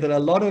would say that a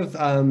lot of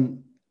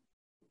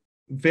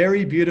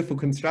very beautiful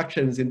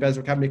constructions in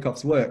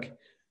Bezrukavnikov's work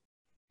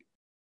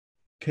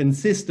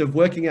consist of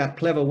working out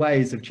clever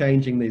ways of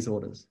changing these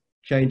orders,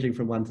 changing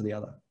from one to the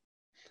other.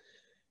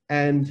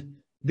 And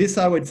this,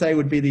 I would say,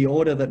 would be the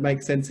order that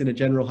makes sense in a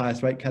general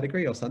highest weight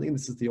category or something.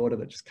 This is the order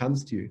that just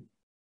comes to you.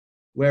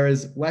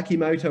 Whereas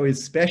Wakimoto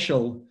is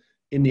special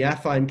in the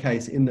affine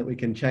case in that we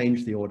can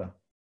change the order,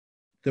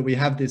 that we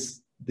have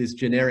this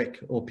generic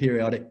or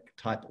periodic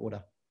type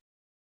order.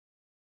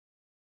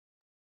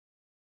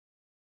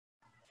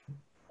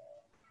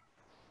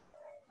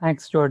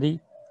 Thanks, Geordie.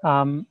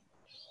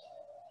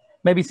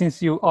 Maybe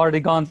since you already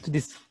gone to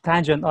this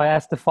tangent, I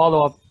asked the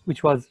follow-up,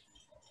 which was,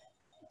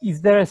 is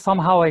there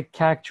somehow a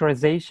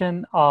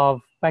characterization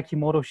of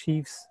Wakimoto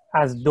sheaves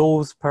as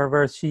those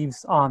perverse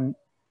sheaves on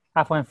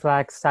affine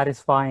flags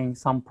satisfying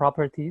some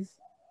properties?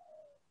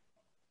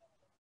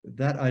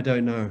 That I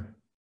don't know.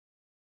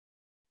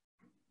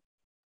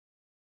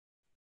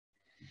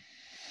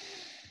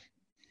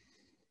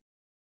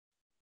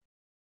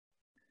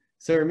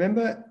 So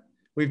remember,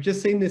 we've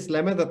just seen this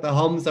lemma that the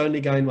HOMs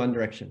only go in one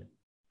direction.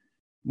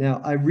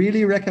 Now, I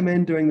really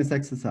recommend doing this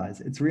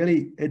exercise.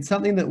 It's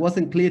something that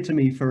wasn't clear to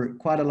me for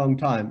quite a long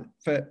time.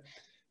 For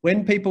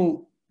when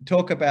people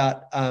talk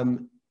about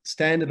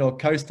standard or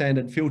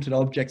co-standard filtered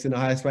objects in the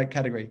highest weight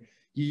category,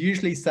 you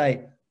usually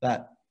say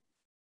that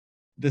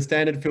the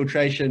standard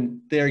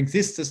filtration, there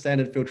exists a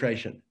standard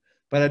filtration,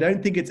 but I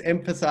don't think it's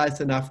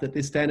emphasized enough that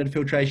this standard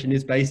filtration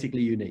is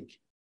basically unique.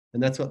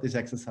 And that's what this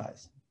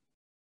exercise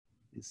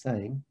is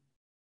saying.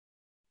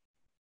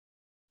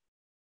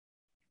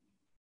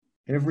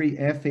 Every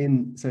F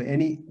in, so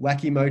any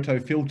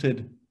Wakimoto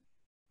filtered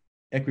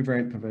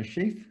equivariant perverse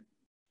sheaf,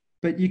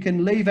 but you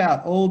can leave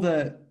out all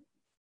the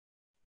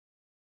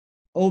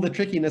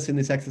trickiness in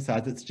this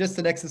exercise. It's just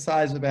an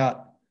exercise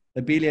about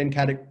abelian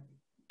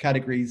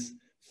categories.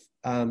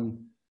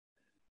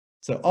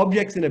 So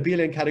objects in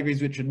abelian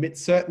categories which admit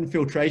certain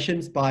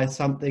filtrations by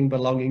something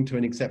belonging to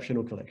an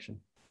exceptional collection.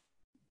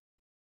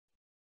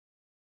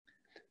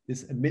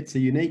 This admits a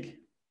unique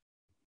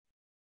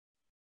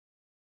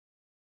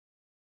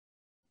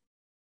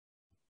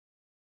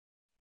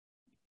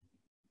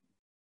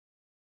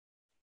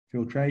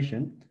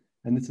filtration,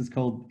 and this is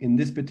called, in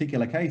this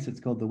particular case,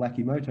 it's called the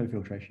Wakimoto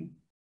filtration.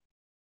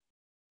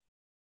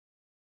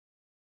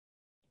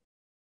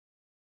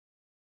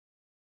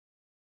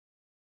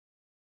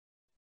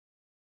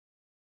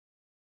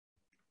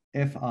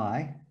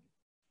 Fi.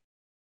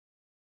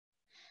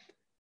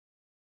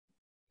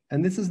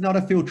 And this is not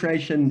a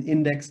filtration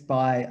indexed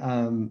by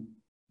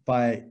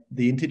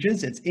the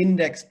integers. It's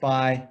indexed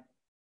by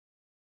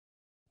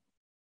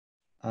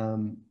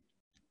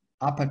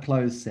upper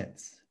closed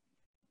sets.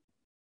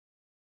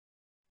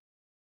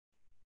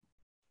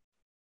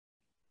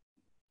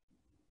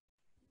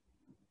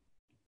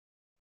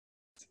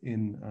 It's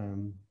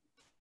in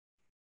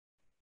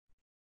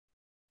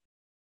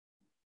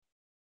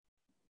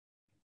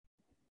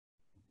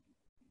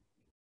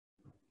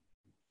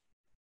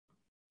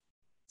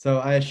so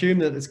I assume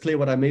that it's clear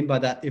what I mean by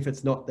that. If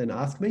it's not, then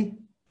ask me.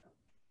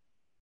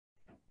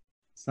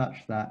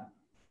 Such that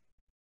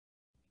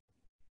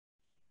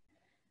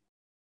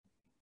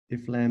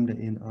if lambda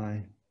in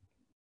I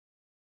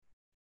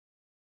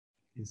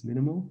is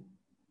minimal,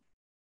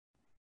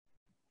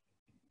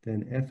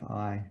 then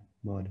Fi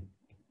mod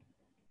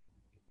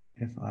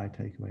Fi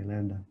take away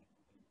lambda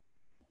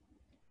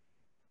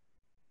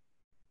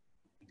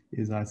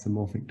is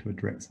isomorphic to a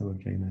direct sum of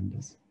J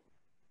lambdas.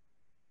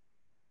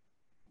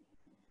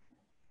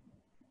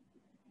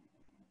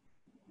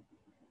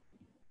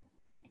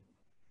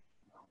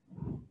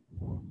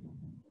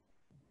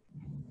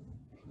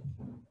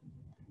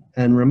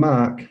 And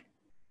remark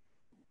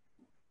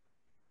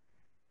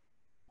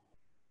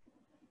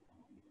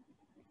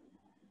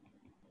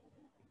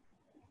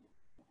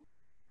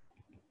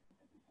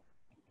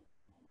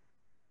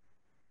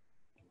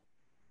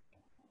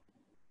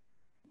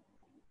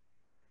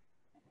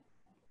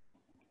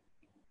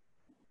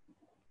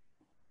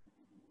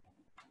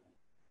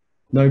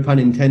no pun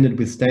intended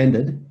with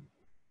standard,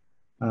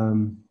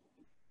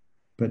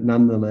 but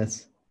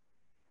nonetheless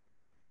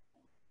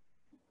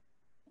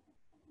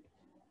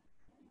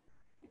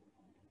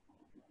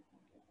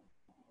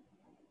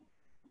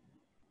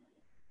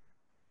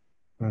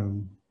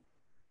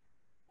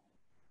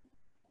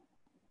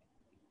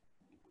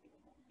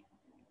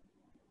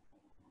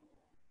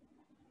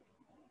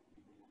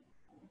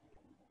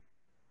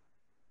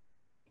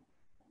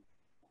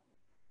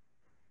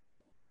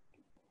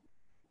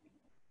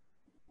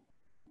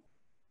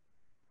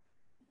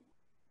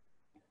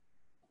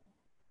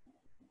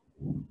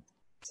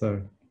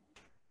so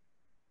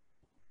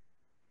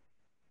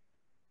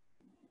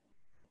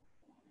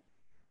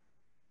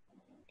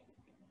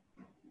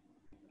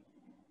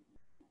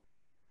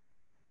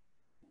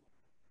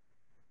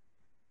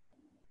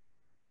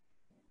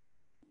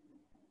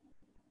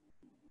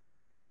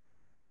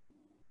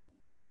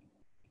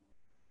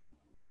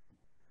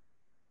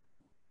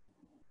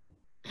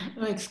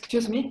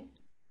excuse me.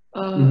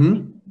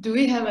 Do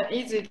we have an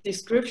easy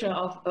description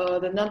of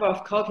the number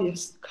of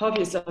copies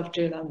of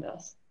J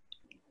lambdas?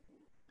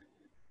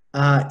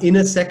 In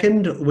a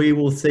second, we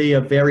will see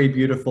a very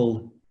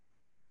beautiful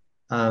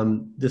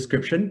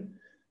description,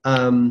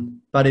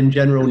 but in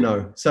general,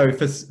 no. So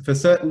for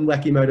certain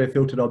Wakimoto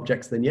filtered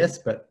objects, then yes,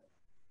 but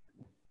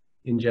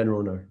in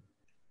general, no.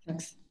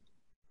 Thanks.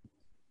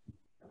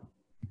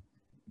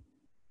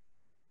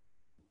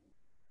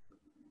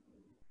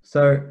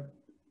 So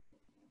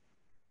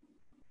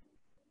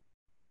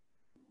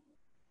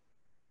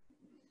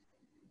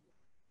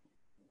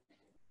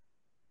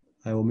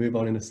I will move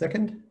on in a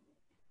second.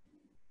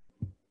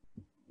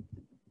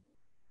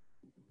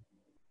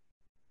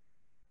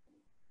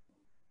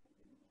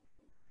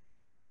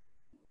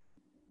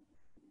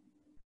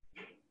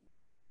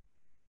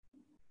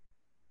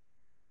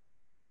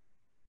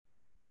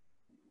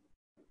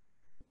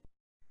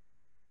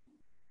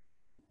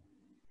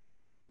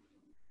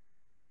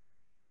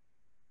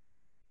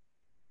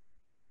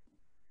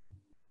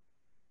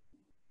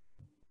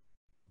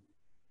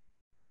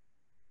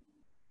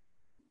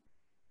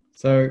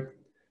 So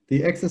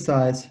the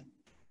exercise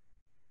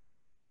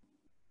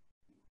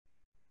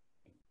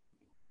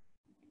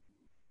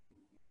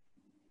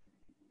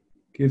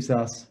gives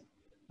us,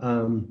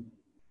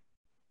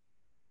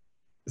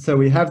 so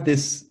we have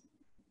this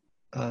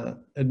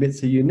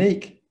admits a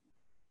unique,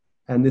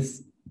 and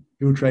this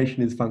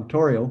filtration is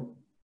functorial.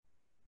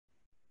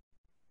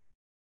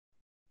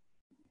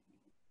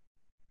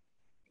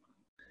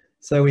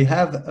 So we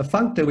have a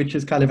functor which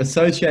is kind of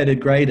associated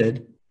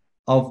graded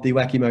of the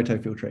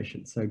Wakimoto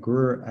filtration. So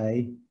GR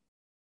A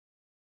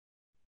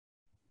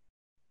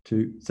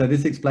to, so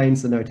this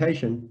explains the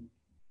notation,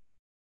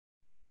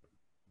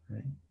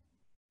 right,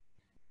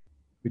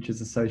 which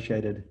is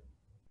associated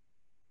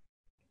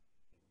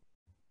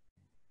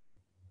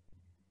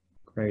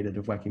graded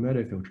of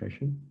Wakimoto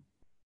filtration.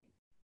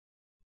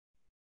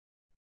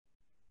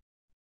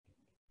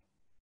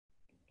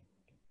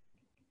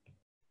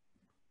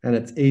 And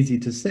it's easy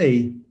to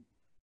see,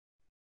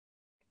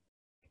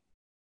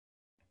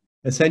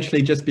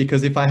 essentially just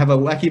because if I have a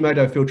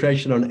Wakimoto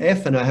filtration on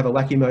F and I have a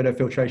Wakimoto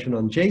filtration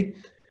on G,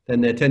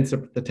 then the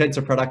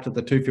tensor product of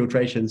the two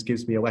filtrations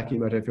gives me a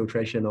Wakimoto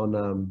filtration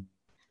on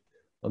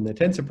their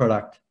tensor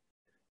product,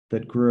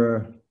 that GR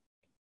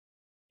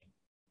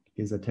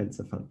is a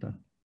tensor functor.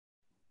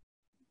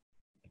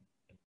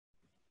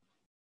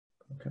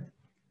 Okay.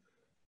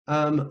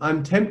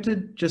 I'm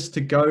tempted just to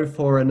go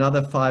for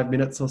another 5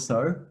 minutes or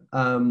so,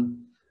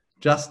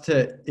 just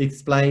to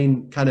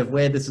explain kind of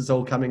where this is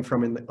all coming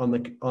from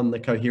on the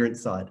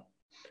coherence side.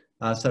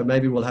 So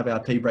maybe we'll have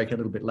our tea break a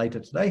little bit later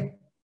today.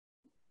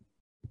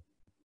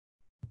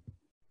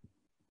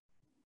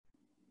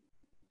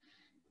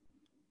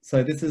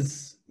 So this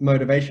is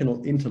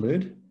motivational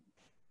interlude.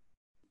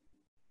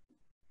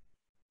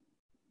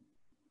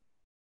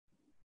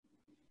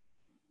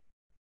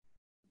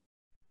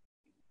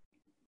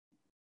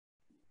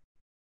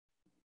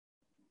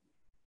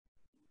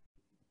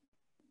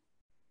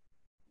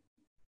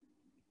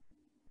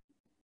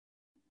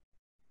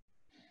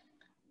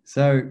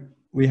 So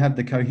we have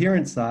the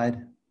coherent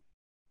side.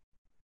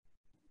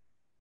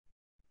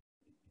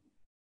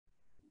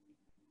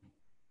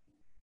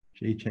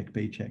 G check,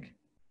 B check,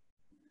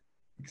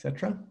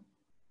 etc.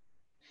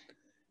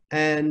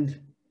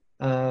 And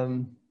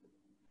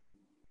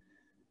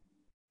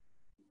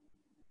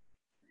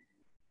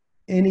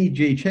any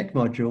G check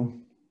module,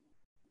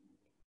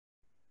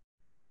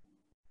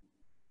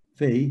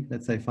 V,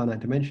 let's say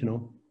finite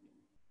dimensional,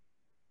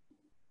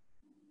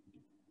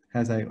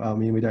 has a, well, I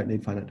mean, we don't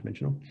need finite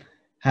dimensional,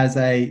 has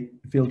a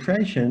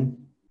filtration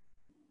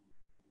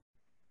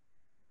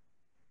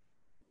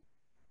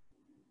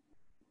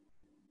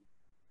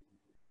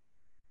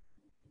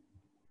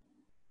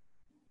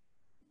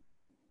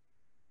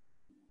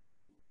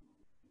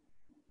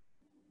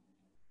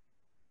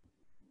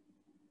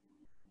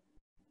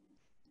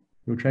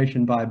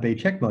by B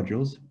check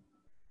modules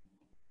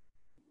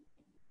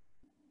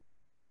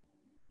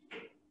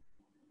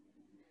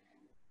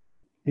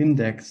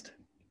indexed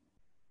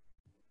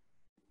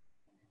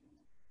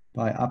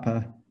by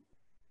upper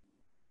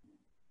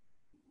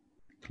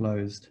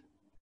closed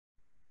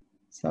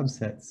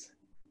subsets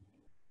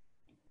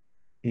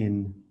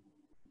in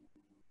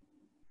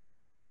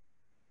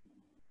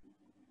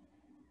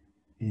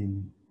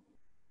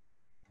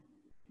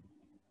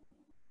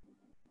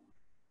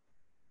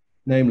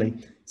namely.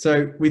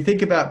 So we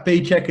think about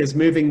B check as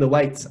moving the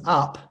weights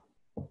up,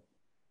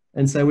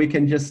 and so we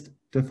can just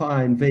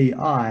define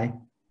VI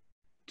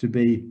to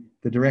be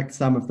the direct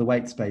sum of the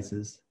weight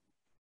spaces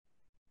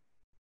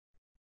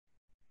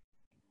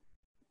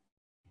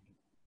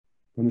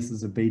when this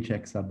is a B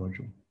check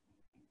submodule.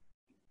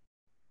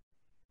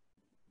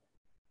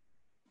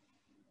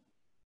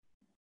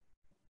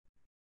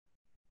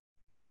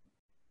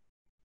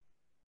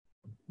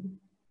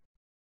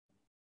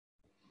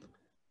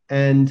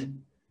 And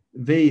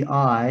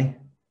VI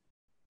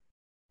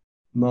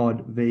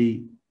mod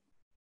VI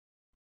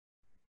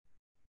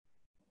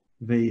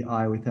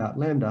without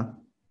lambda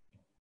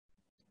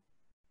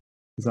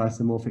is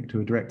isomorphic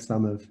to a direct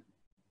sum of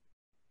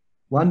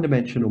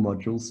one-dimensional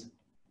modules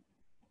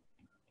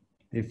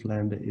if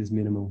lambda is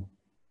minimal.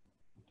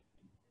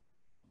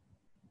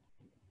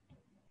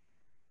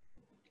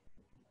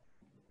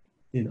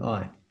 In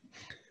I.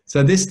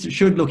 So this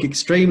should look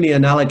extremely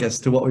analogous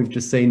to what we've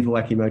just seen for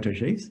Wakimoto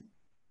sheaves.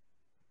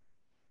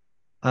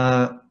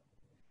 And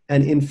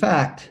in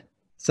fact,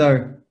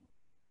 so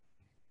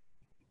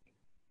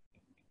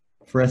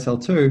for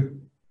SL2,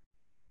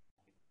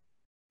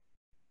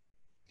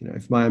 you know,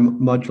 if my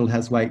module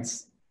has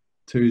weights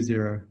 2,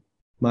 0,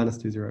 minus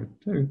 2, 0,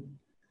 2,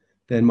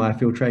 then my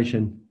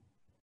filtration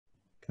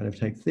kind of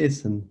takes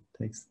this and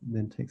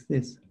then takes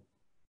this.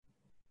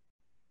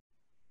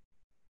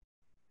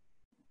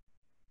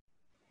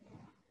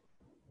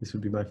 This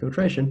would be my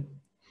filtration.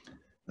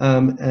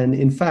 And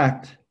in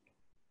fact,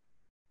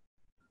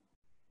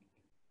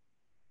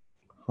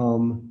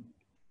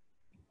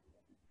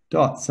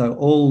 dot, so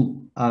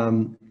all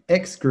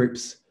X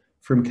groups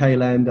from K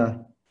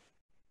lambda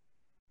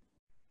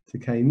to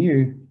K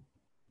mu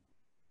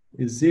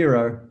is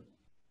 0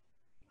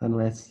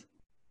 unless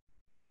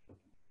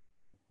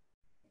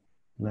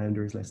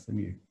lambda is less than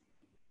mu.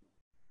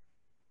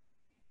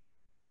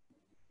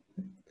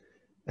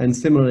 And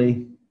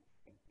similarly,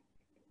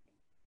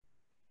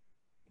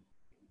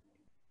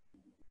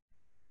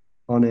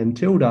 on n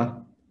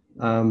tilde,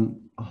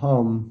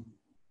 hom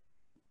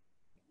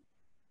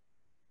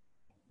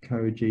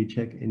co g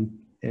check in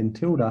n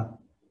tilde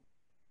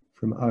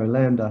from O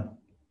lambda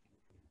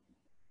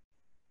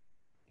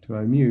to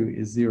O mu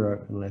is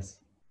 0 unless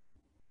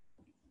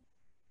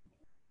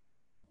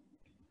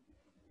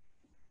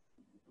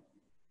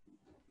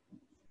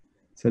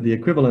so the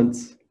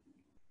equivalence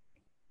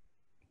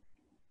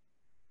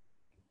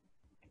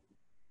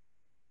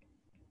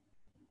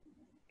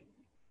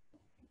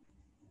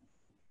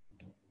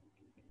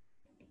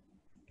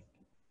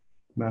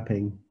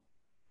mapping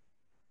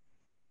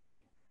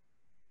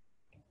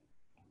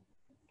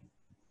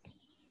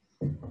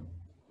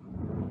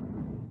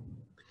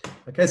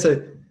okay,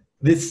 so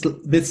this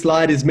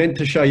slide is meant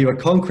to show you a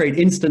concrete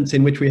instance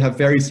in which we have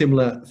very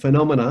similar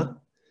phenomena,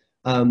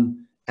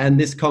 and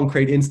this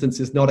concrete instance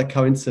is not a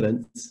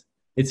coincidence.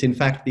 It's in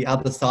fact the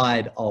other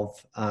side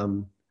of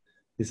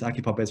this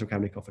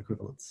Archipov-Bezrukavnikov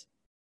equivalence.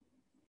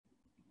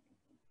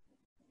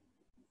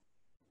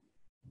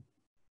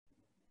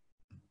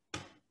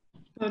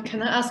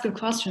 Can I ask a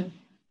question?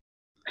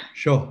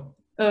 Sure.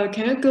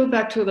 Can you go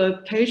back to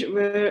the page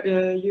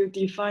where you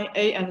define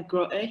A and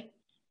grow A?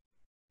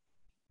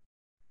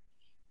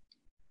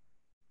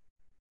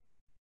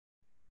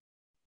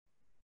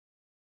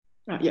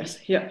 Yes,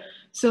 here.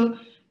 So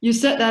you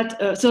said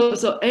that so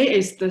A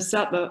is the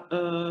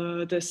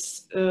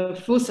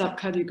full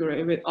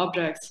subcategory with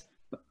objects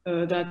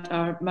that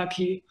are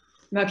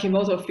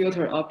Makimoto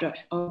filter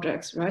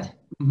objects, right?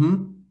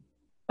 Mm-hmm.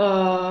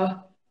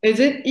 Is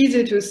it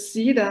easy to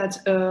see that?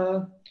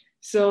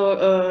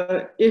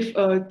 If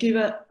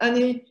given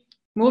any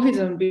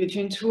morphism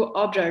between two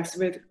objects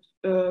with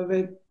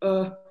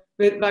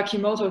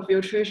Makimoto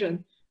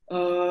filtration,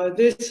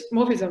 this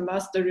morphism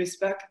must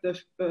respect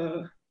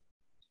the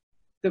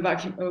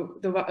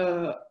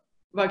Makimoto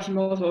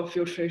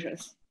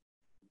filtrations.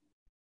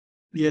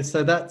 Yeah,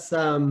 so that's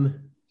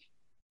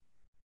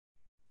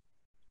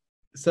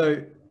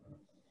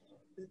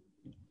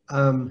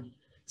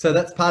so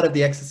that's part of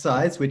the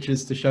exercise, which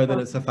is to show that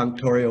it's a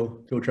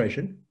functorial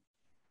filtration.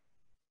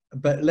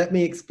 But let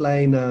me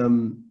explain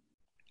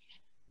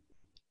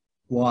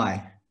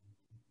why.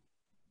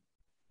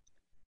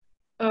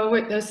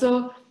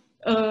 So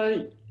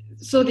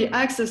the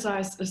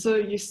exercise. So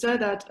you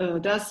said that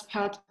that's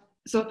part.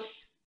 So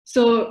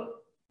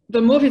the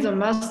morphism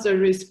must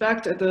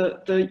respect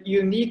the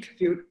unique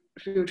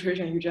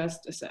filtration you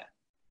just said.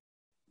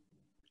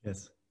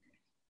 Yes.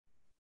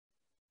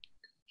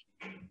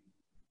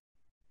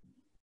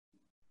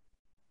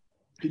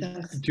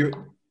 Do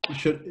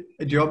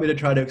you want me to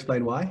try to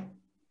explain why?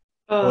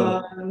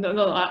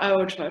 No, I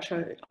will try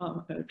Okay.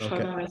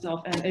 by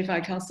myself, and if I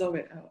can't solve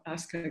it, I'll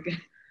ask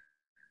again.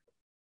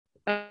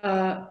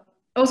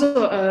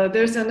 Also,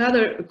 there's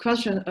another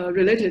question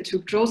related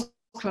to Joe's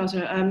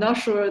question. I'm not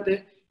sure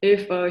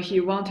if he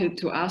wanted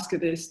to ask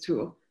this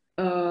too.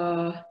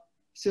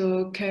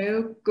 So can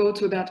you go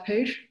to that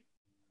page?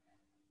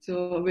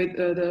 So with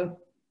the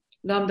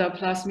lambda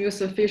plus mu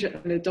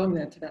sufficiently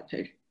dominant, that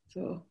page.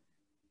 So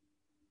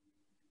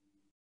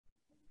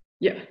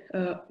yeah,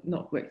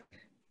 no, wait.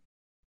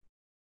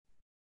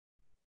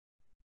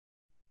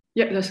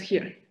 Yeah, that's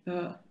here.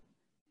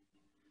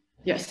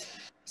 Yes.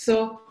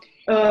 So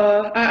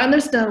I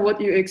understand what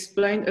you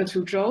explained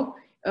to Joe,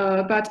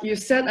 but you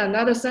said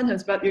another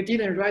sentence, but you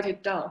didn't write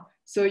it down.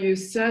 So you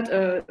said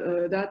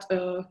that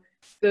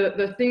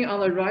the thing on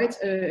the right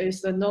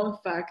is the known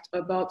fact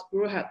about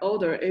Broughette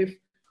order if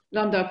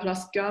lambda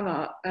plus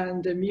gamma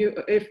and mu,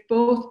 if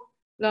both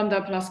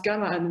lambda plus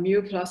gamma and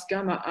mu plus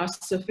gamma are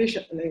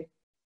sufficiently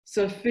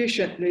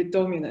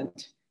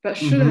dominant. But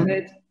shouldn't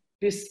it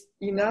be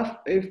enough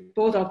if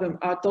both of them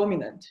are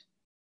dominant?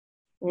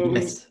 Or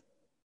yes.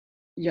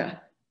 Yeah.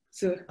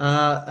 So.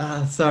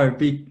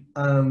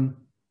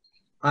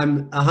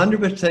 I'm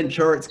 100%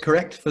 sure it's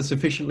correct for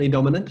sufficiently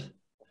dominant.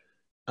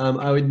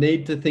 I would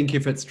need to think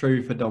if it's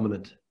true for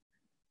dominant.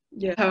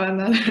 Yeah, I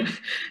have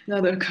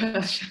another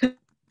question.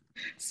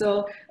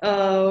 So,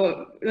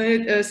 so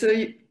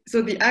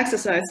the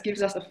exercise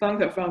gives us a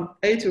function from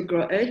A to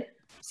grow A.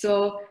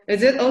 So,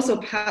 is it also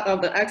part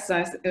of the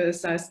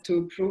exercise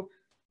to prove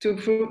to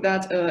prove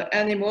that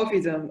any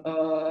morphism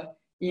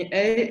in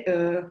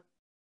A,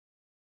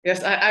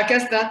 yes, I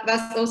guess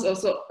that's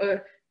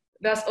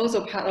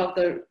also part of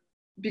the,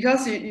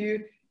 because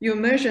you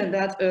mentioned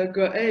that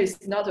grade A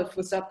is not a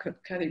full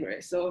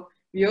subcategory, so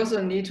we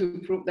also need to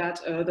prove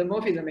that the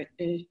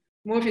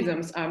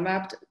morphisms are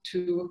mapped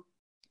to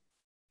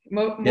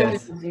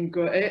morphisms in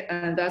grade A,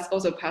 and that's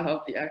also part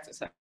of the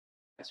exercise,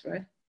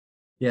 right?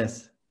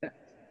 Yes. Yeah.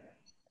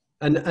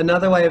 And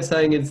another way of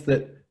saying is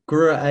that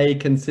Gura A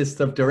consists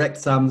of direct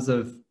sums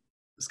of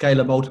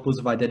scalar multiples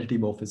of identity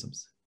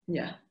morphisms.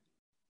 Yeah.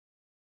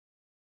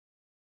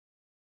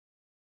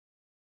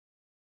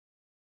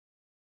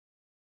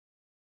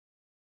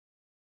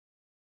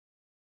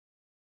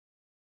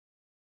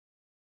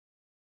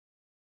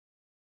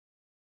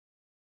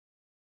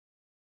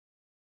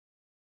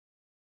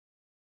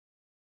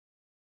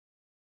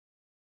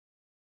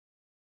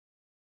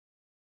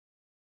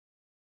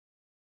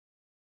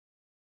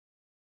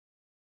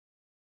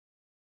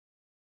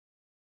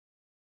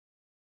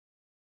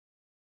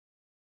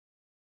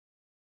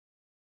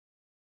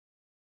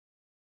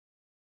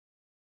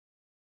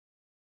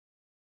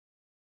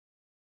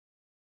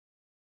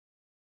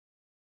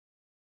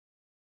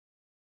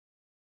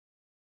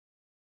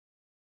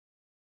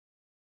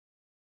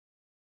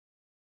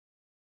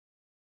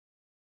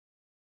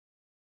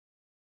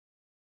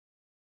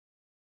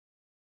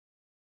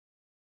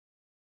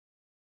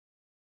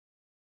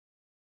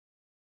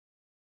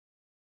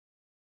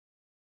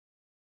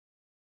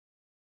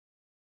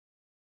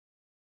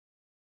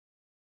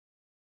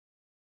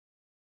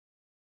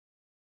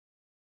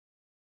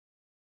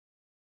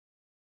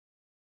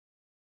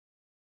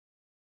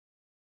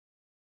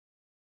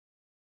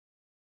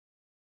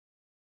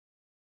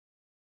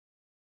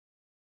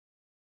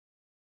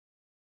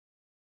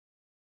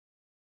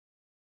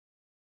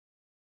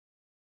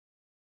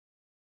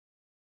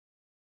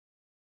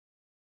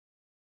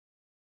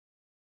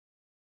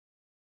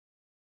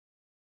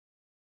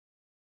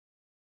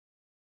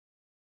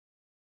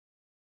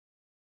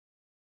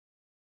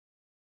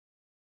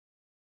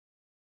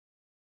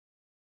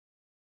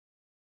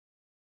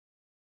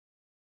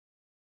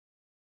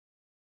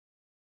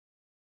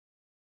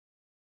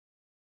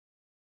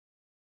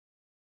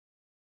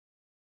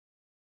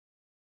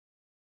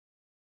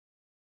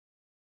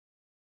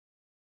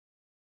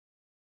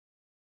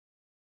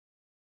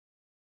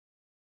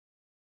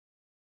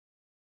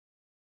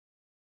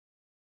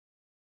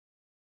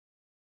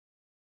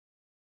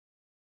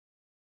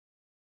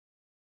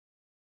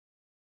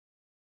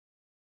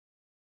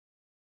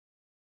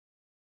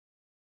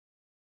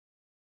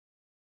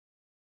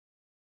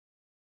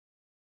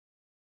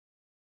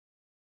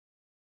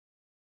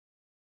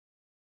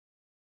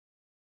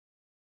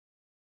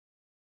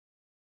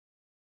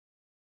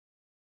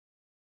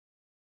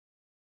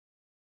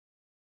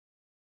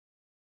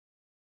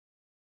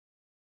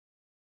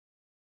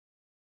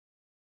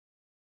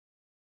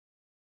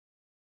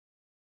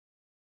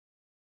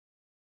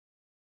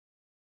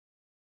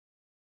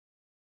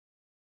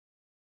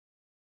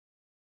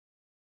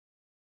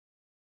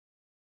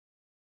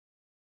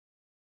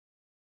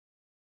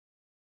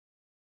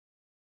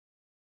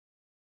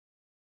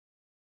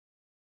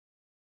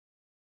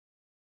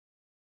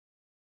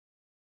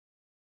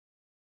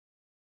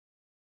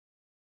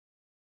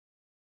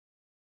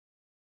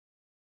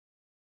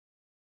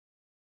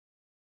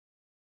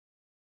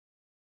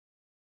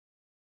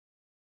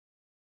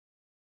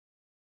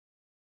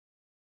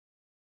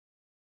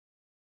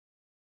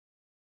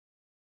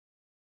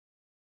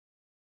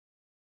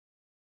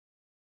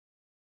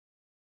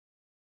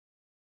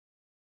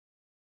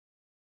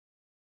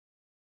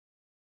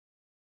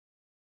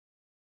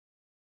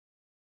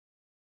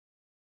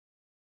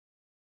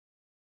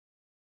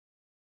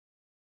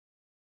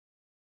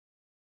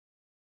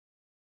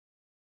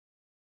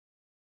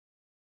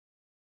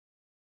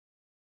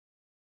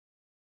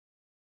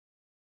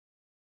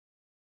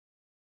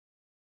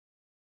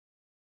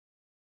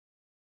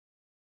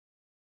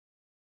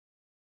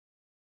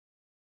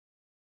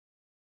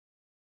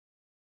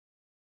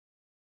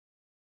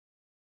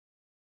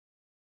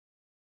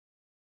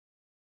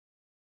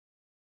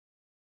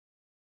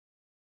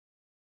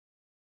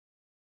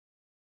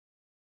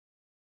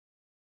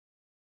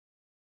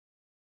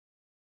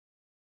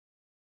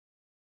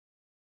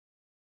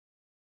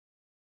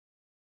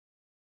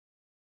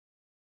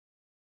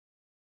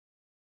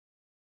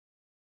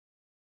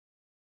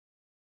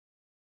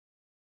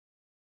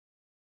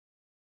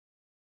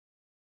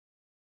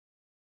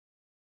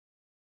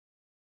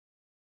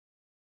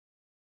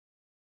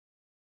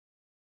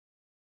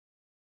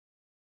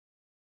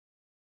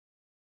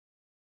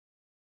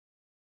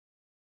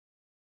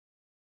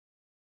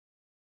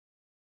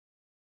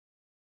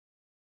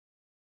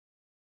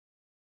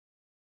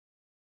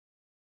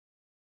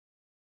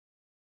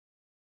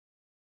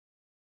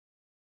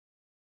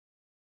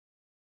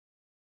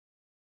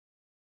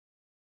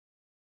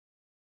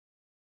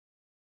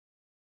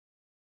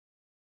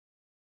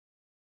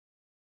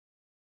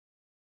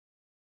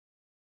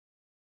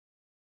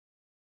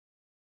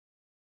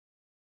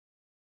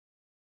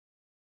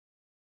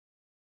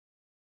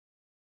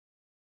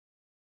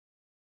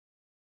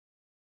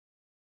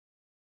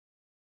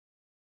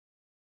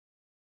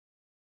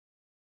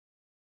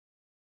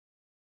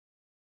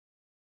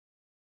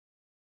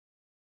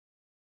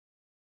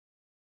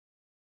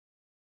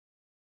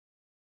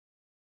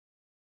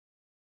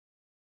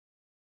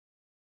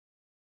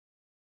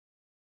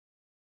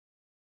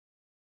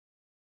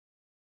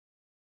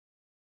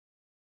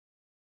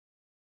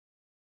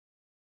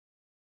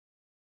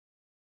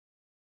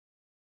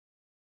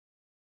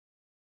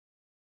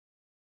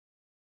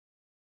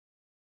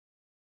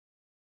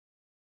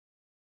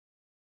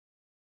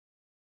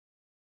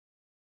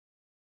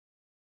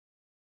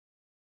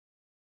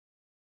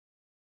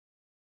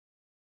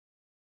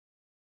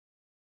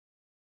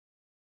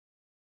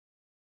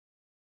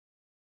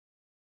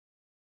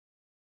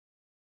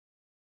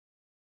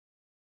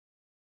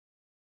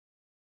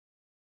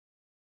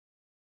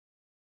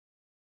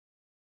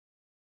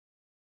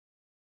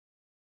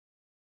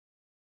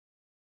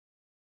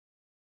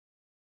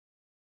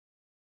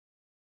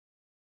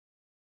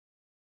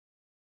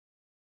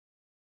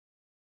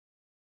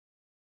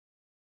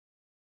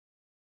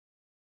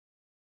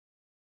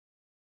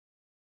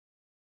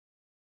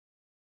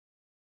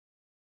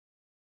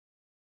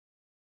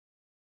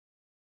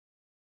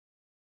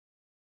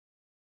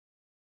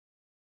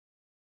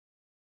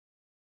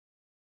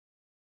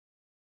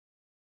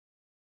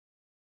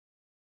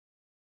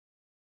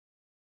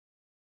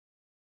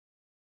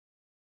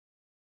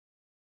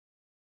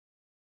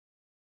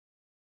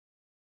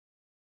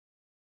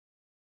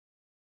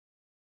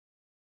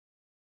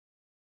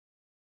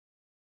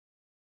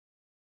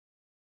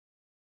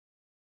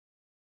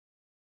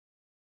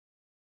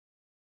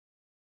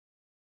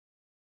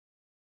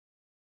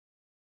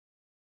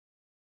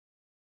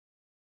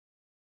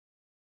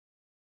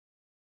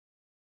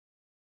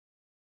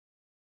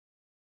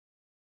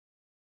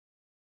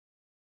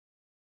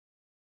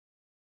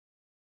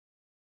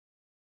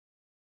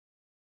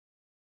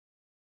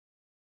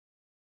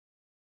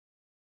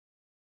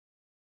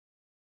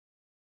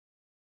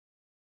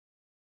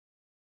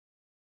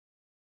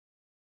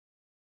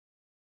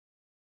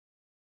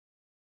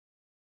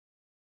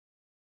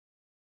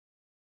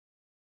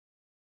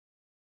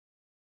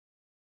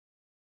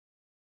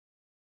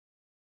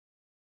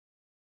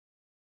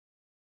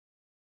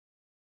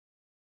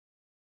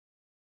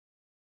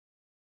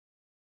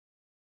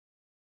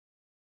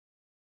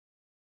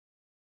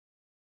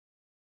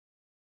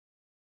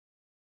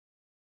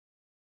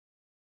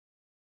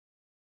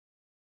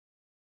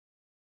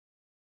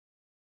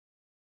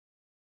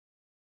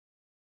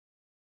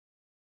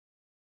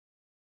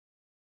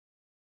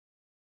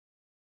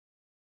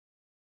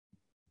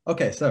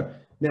 Okay, so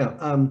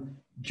now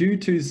due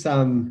to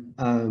some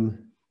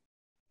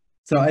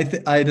so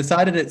I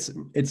decided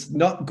it's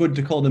not good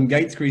to call them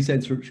Gates-Cree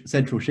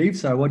central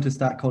sheaves, so I want to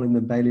start calling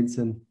them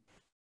Beilinson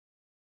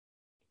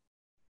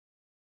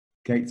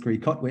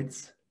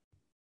Gates-Cree-Kottwitz.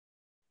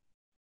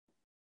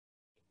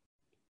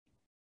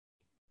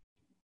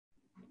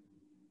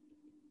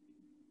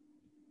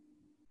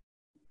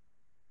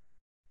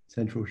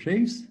 Central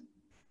sheaves.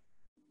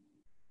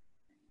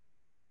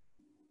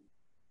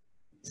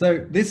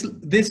 So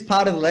this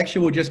part of the lecture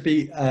will just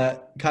be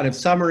a kind of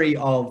summary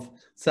of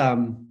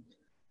some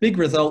big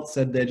results,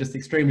 and they're just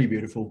extremely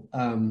beautiful.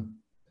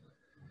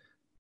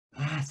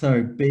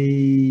 So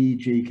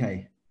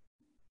BGK.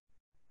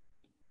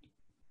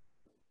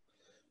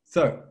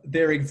 So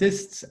there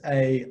exists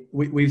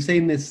we've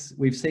seen this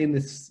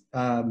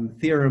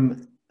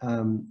theorem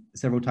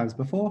several times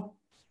before.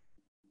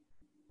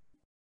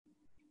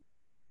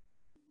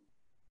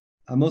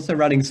 I'm also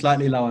running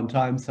slightly low on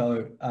time,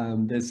 so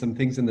there's some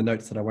things in the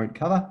notes that I won't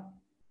cover.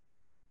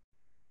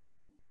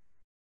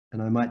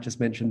 And I might just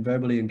mention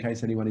verbally in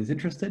case anyone is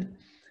interested.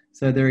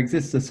 So there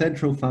exists a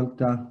central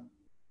functor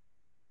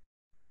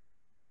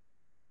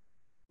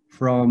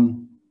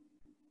from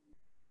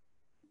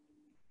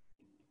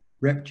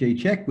rep G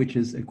check, which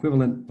is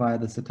equivalent via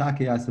the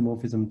Satake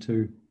isomorphism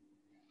to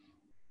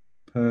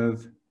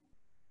perv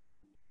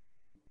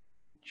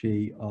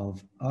G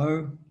of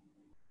O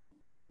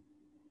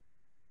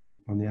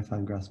on the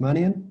affine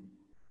Grassmannian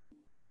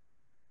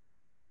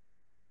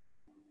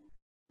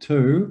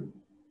to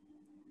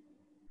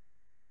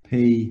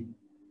P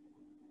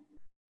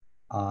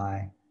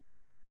I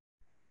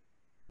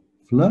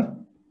fl.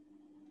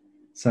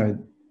 So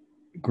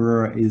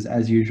Grura is,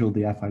 as usual,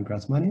 the affine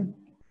Grassmannian.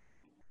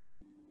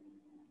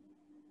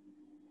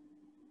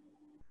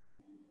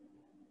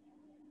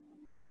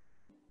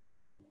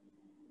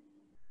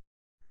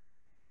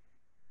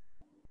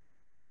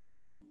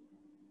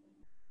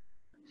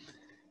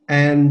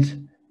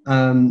 And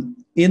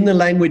in the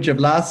language of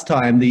last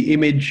time, the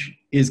image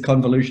is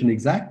convolution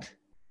exact.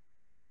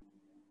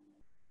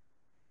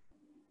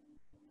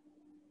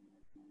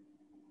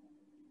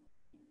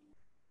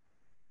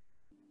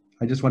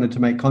 I just wanted to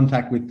make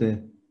contact with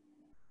the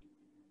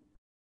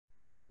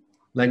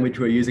language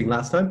we were using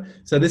last time.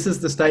 So this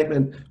is the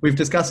statement. We've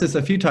discussed this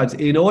a few times.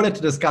 In order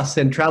to discuss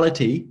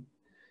centrality,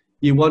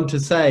 you want to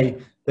say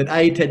that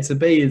A tensor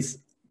B is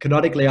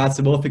canonically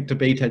isomorphic to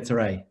B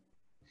tensor A.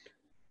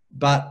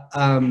 But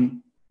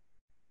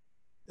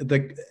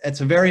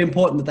it's very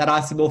important that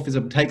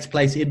isomorphism takes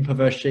place in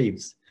perverse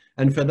sheaves.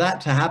 And for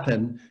that to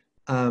happen,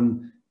 A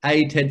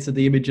tensor,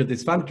 the image of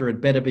this functor, had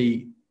better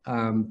be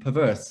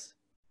perverse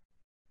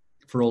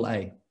for all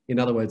A. In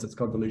other words, it's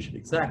convolution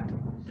exact.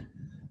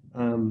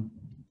 And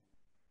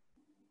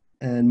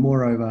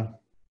moreover,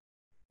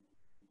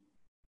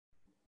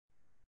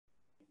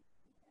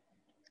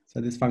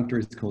 so this functor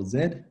is called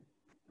Z.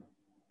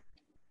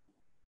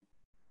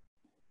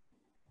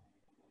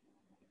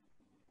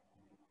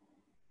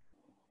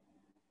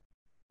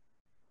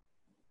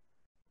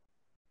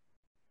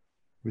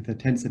 With a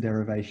tensor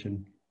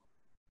derivation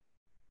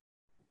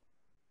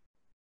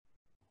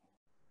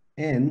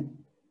N,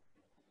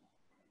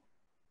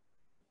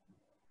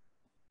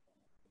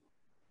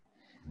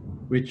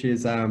 which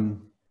is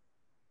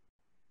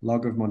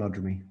log of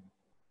monodromy.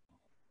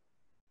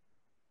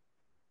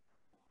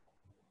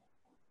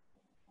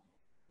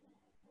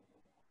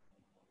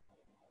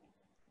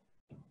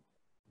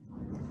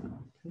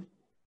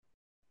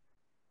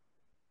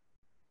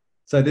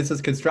 So this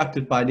is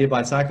constructed by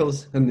nearby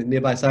cycles, and the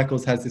nearby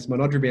cycles has this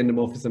monodromy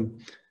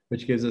endomorphism,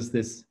 which gives us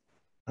this,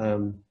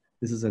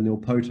 this is a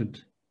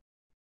nilpotent.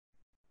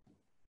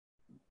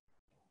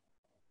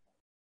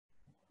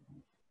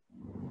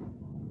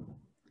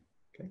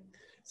 Okay.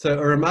 So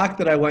a remark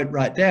that I won't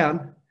write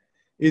down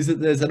is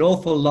that there's an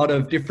awful lot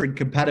of different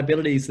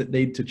compatibilities that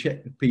need to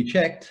be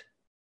checked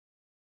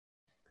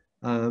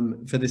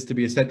for this to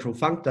be a central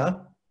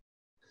functor.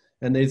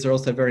 And these are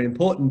also very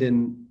important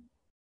in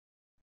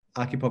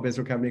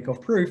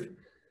Archipov-Bezrukavnikov proof,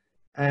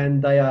 and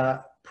they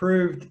are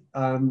proved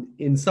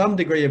in some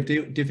degree of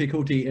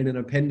difficulty in an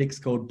appendix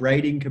called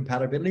Braiding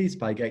Compatibilities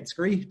by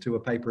Gates-Cree to a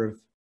paper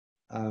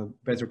of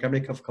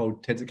Bezrukavnikov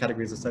called Tensor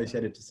Categories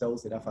Associated to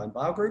Cells in Affine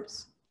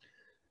Biogroups.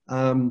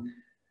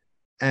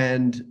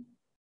 And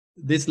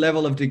this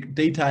level of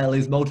detail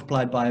is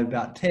multiplied by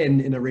about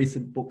 10 in a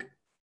recent book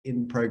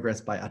in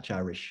progress by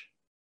Acharish.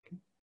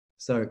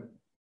 So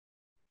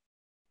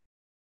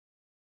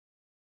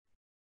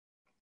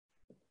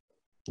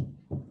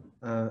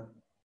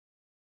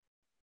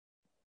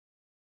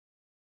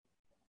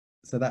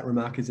so that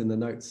remark is in the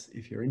notes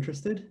if you're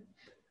interested.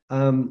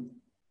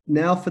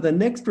 Now for the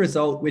next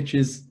result, which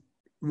is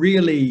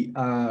really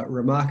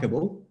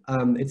remarkable.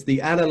 It's the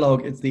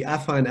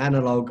affine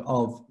analog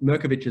of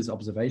Merkovich's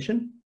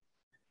observation.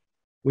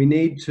 We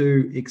need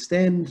to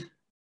extend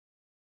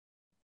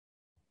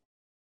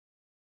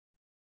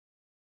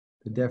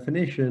the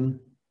definition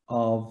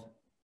of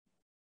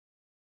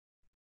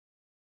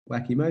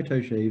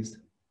Wakimoto sheaves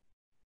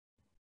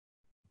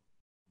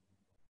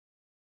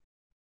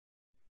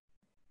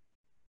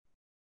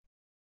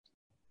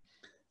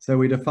So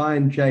we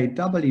define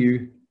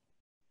JW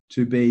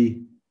to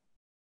be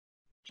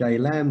J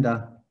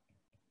lambda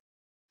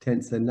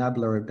tensor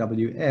nabla of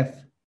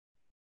WF,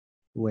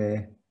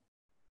 where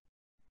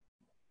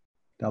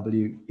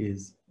W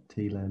is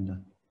T lambda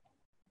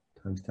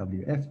times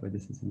WF, where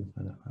this is in the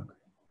finite arc.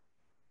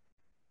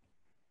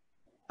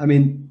 I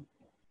mean,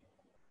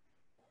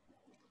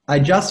 I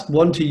just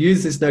want to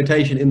use this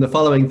notation in the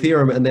following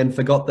theorem and then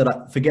forget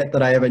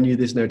that I ever knew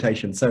this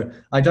notation. So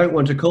I don't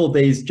want to call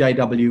these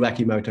JW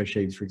Akimoto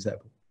sheaves, for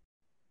example.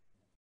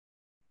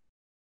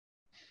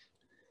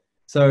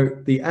 So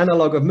the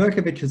analog of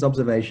Merkovich's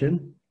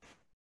observation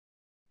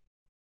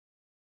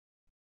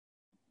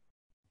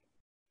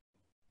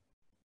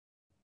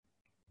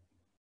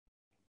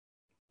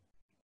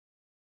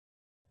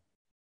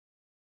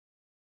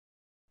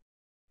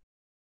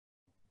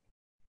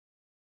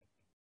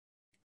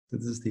so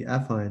this is the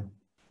affine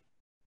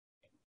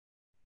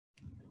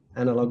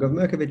analog of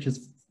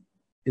Merkovich's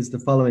is the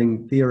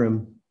following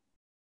theorem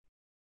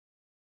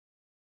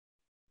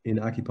in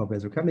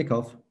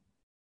Arkhipov-Bezrukavnikov,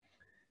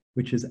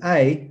 which is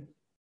A,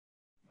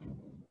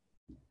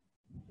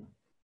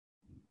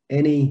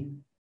 any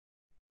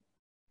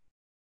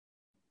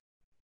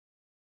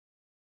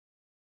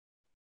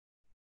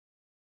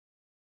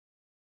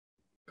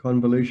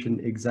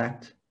convolution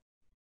exact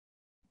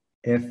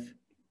F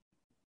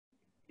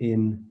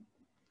in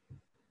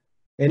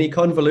any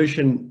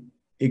convolution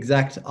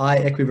exact I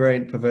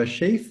equivariant perverse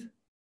sheaf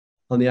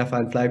on the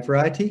affine flag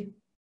variety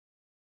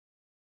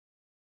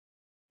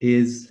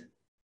is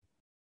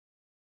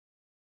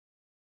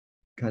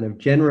kind of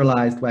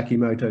generalized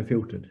Wakimoto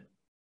filtered.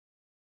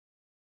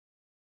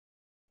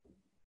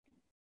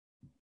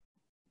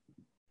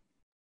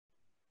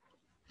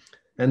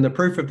 And the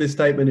proof of this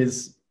statement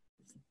is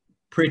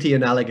pretty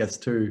analogous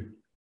to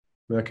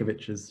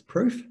Merkovich's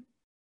proof.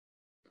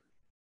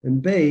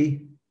 And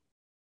B,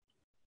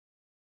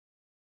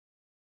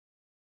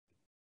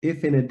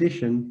 if in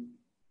addition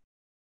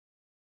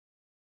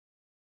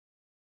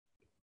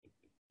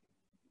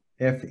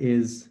F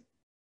is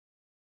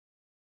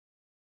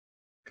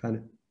kind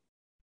of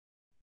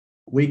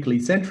weakly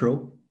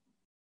central,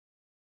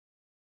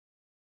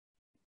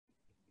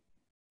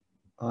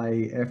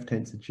 i.e. F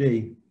tensor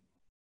G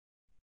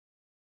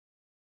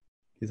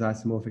is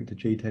isomorphic to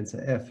G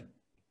tensor F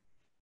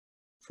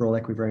for all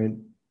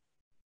equivariant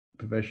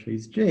perverse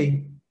sheaves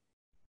G,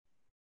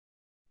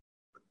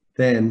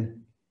 then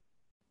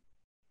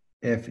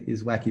F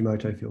is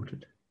Wakimoto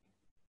filtered.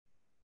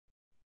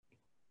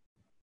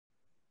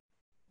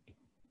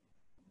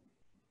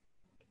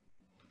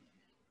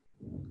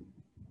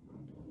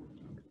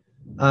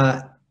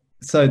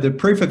 So the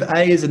proof of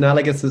A is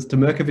analogous to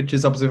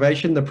Merkovich's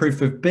observation. The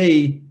proof of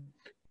B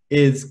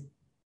is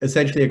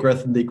essentially a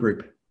Grothendieck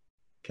group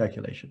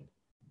calculation,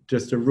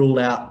 just to rule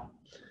out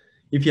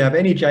if you have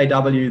any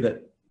JW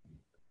that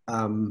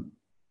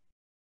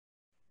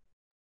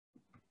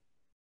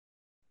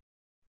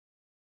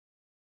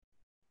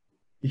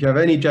if you have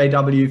any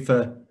JW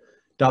for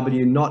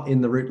W not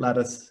in the root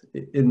lattice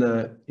in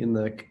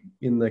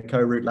the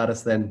co-root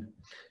lattice, then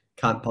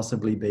can't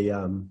possibly be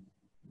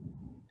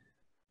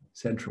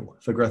central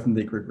for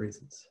Grothendieck group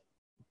reasons.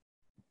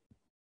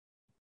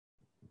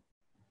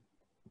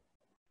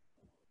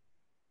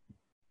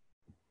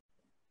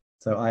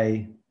 So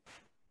I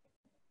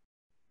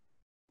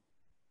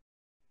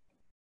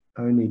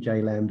only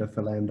J lambda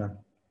for lambda.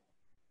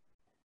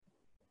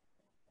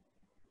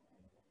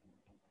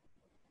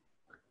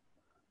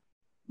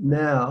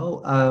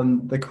 Now,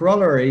 the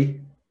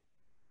corollary,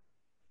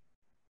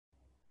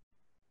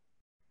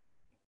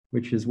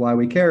 which is why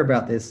we care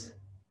about this,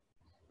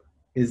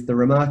 is the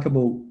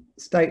remarkable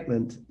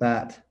statement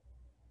that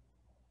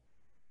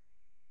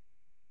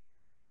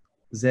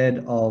Z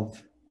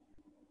of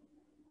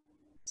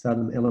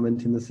some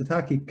element in the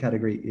Satake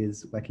category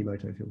is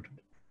Wakimoto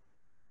filtered.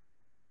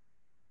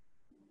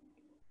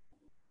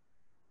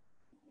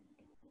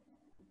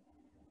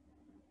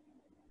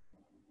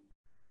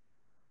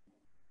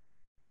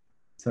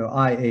 So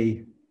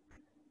i.e.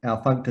 our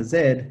functor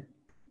Z,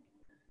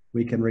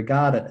 we can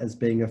regard it as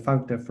being a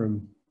functor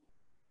from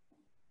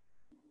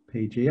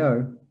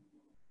PGO,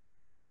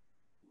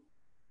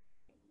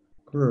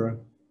 Grura,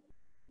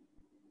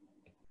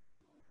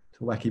 to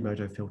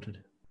Wakimoto filtered.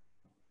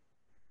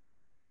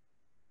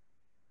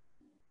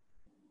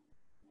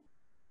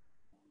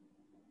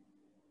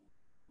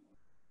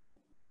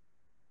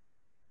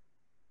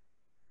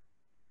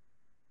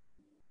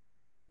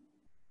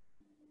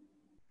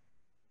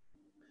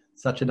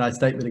 Such a nice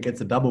statement, it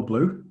gets a double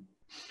blue.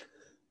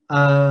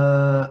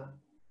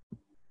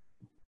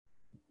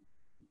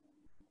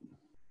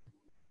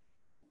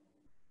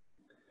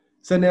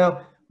 So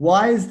now,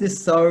 why is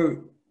this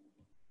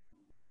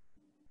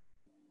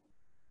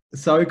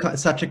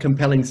such a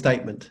compelling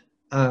statement?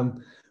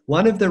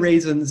 One of the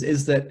reasons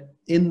is that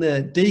in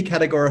the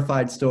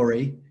decategorified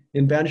story,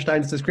 in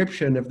Bernstein's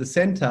description of the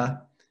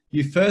center,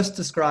 you first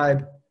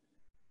describe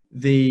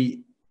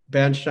the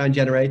Bernstein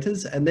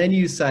generators, and then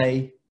you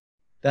say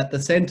that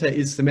the center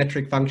is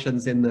symmetric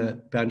functions in the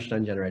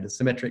Bernstein generators,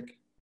 symmetric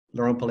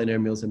Laurent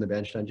polynomials in the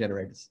Bernstein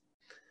generators.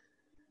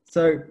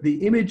 So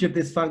the image of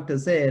this functor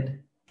Z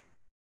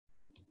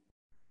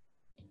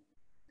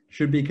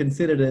should be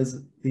considered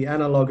as the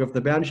analog of the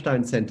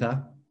Bernstein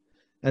center.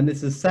 And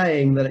this is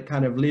saying that it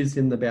kind of lives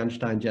in the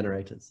Bernstein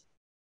generators.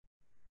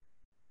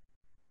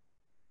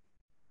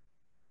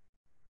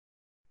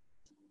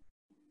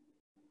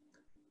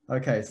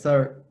 Okay,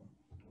 so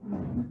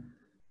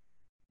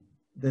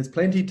there's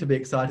plenty to be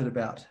excited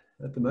about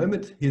at the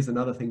moment. Here's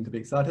another thing to be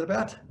excited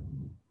about.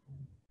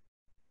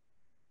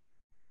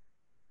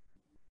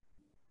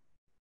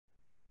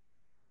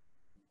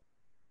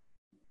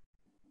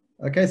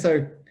 Okay,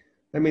 so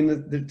I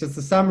mean, just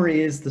the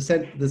summary is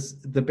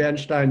the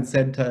Bernstein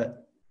center,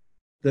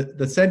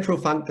 the central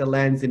functor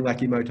lands in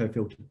Wakimoto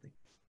filtered.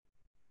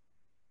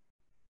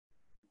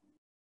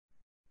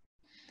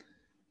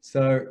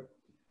 So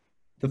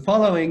the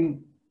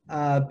following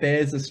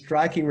bears a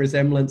striking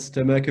resemblance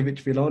to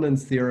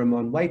Merkovich-Vilonen's theorem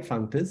on weight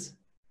functors.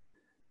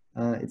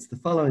 It's the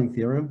following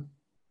theorem.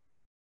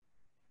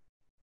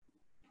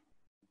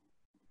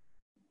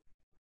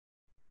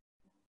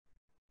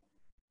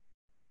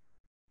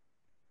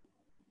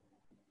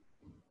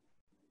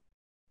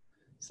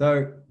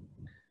 So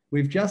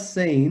we've just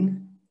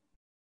seen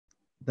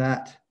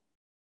that,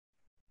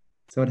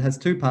 so it has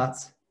two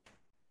parts.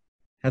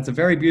 It has a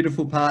very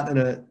beautiful part and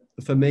a,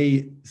 for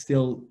me,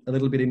 still a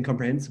little bit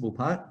incomprehensible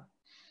part.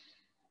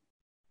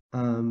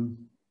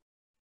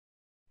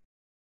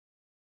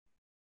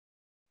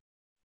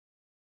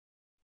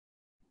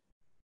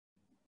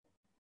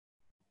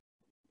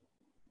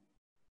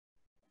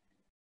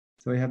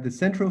 So we have the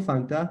central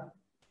functor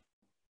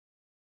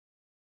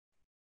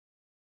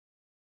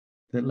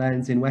that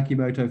lands in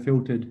Wakimoto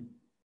filtered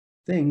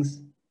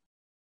things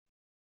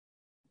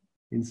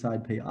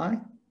inside PI.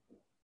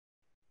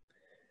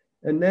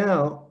 And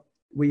now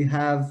we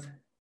have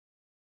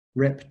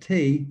rep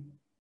T,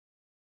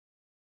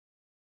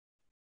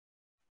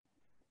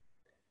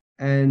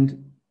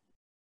 and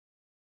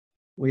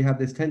we have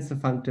this tensor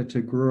functor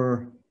to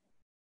Grur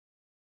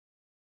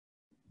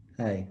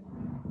A.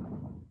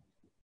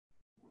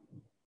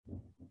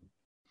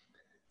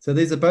 So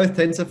these are both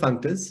tensor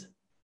functors.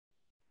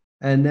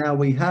 And now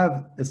we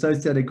have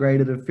associated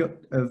gradient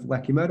of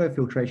Wakimoto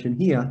filtration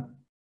here.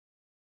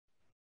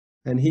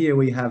 And here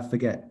we have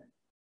forget,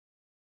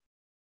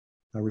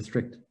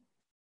 restrict.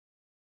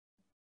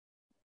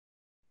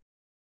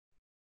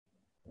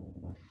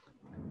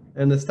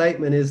 And the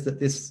statement is that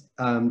this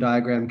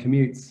diagram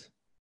commutes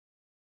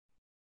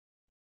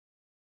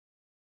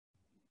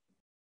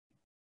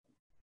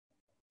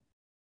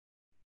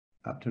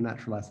up to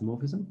natural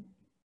isomorphism.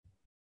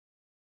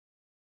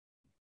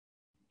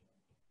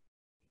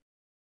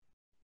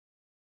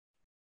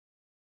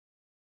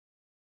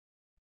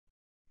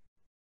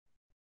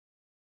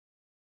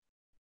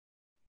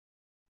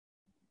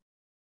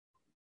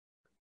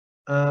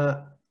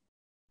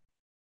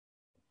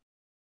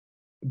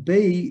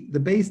 The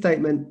B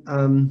statement,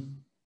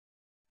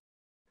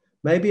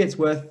 maybe it's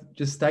worth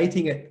just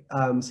stating it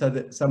so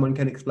that someone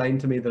can explain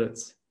to me that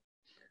it's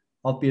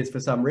obvious for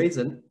some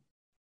reason.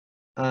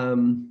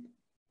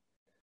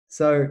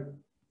 So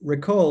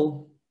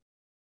recall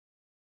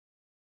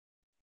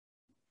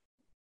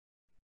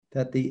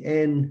that the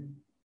N-K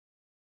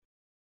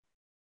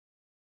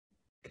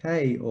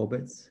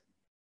orbits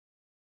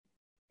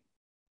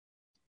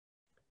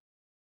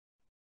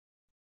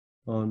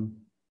on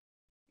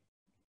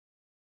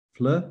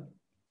Fleur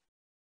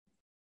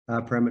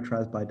are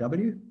parameterized by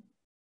W.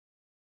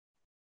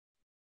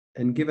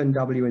 And given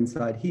W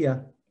inside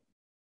here,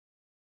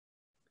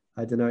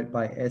 I denote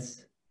by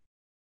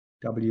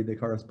SW the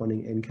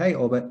corresponding NK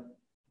orbit,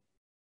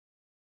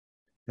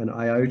 and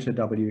iota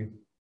W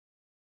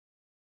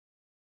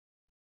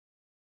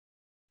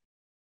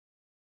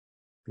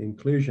the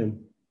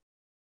inclusion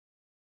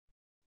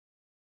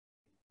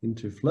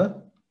into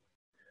Fleur.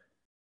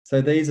 So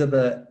these are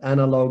the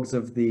analogues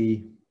of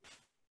the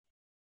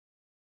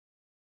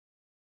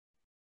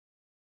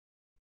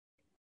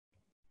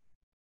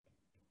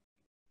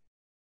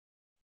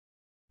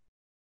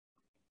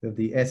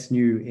S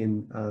nu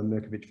in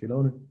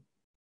Merkovich-Vilonen.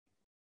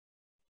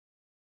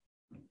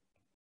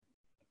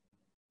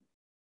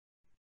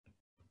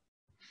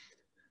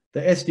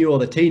 The S nu or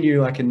the T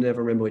nu, I can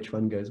never remember which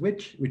one goes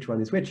which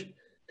one is which.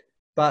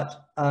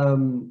 But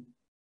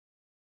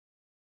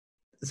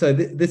so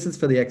this is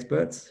for the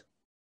experts.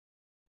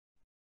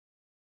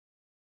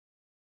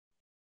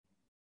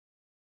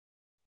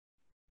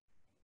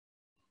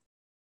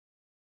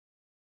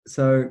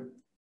 So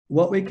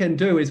what we can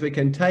do is we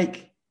can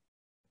take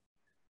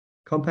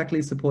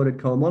compactly supported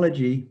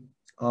cohomology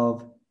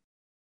of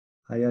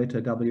iota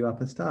W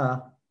upper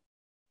star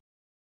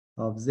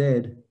of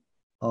Z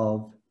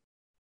of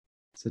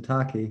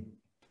Satake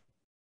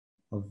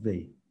of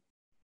V.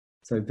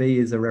 So V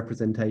is a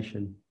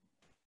representation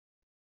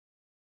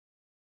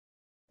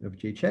of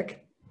G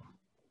check.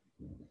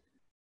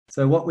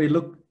 So what we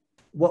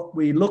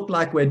look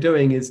like we're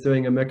doing is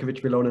doing a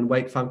Merkovich-Vilonen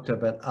weight functor,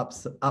 but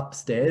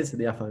upstairs in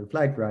the affine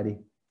flag variety.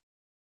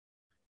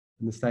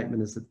 And the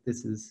statement is that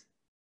this is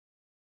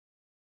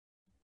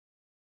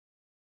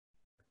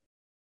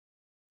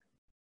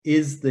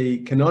is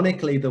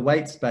canonically the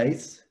weight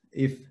space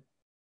if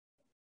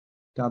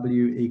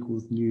W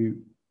equals nu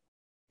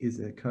is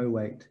a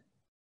co-weight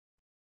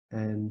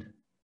and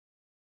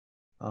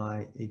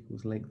I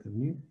equals length of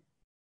nu,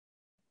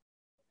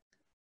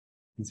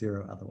 and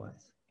 0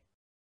 otherwise.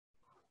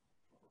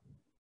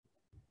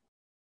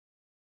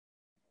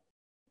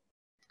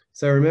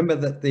 So remember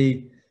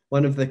that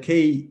one of the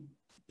key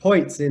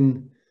points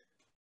in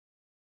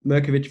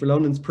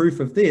Merkovich-Villonen's proof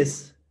of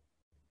this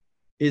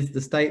is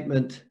the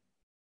statement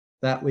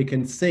that we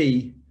can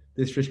see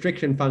this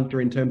restriction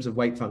functor in terms of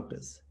weight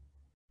functors.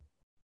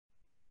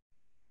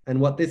 And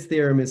what this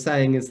theorem is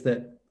saying is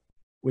that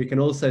we can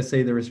also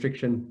see the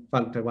restriction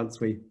functor once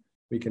we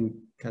can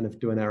kind of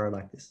do an arrow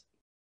like this.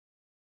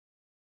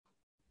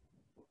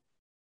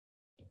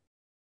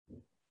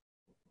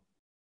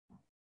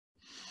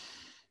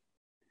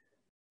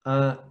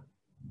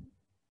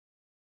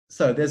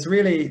 So there's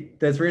really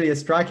a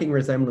striking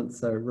resemblance.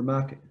 So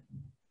remark it.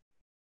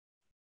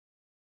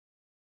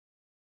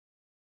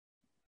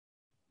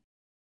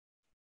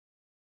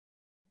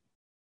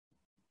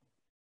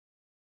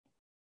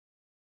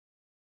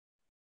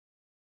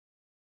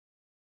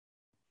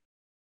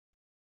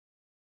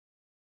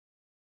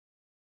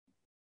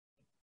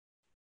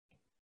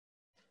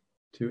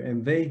 To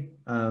MV.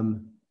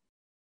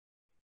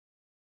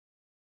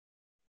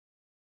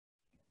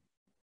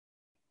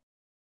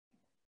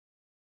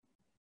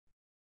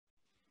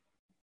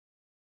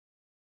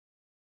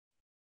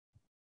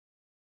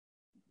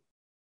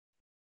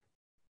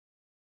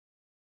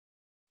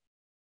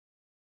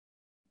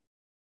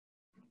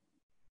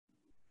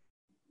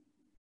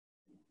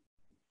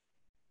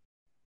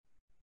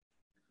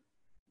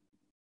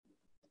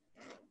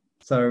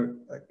 So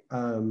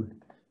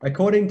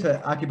according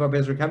to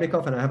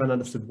Bezrukavnikov, and I haven't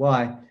understood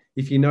why,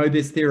 if you know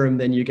this theorem,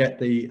 then you get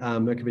the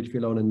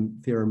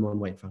Merkovich-Villonen theorem on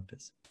weight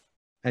functors,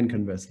 and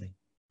conversely.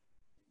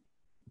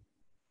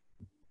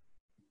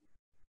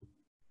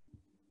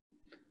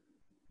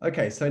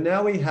 Okay, so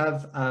now we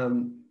have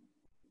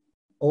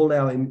all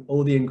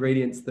the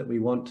ingredients that we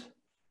want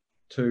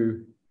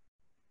to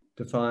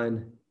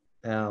define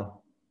our.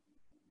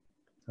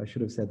 I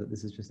should have said that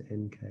this is just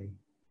NK.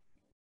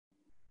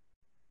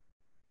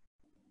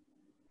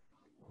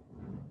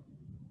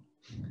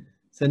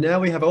 So now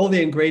we have all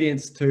the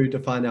ingredients to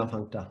define our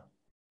functor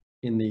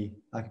in the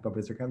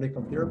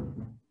Bezrukavnikov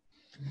theorem.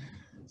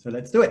 So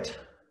let's do it,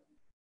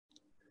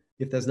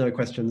 if there's no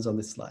questions on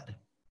this slide.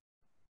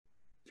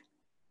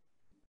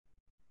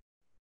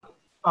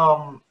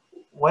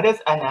 What is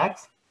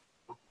NX?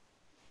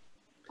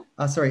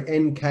 Sorry,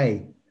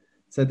 NK.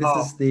 So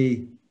this is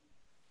the,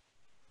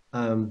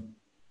 yeah,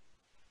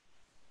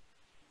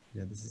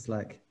 this is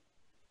like,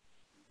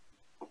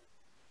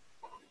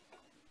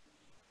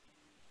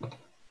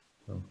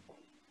 well,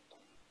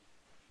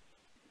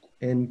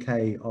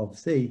 NK of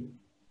C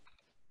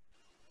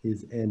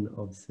is N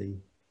of C.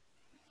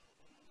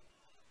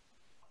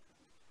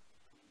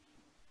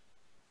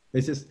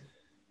 It's just,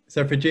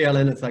 so for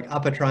GLN, it's like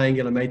upper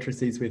triangular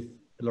matrices with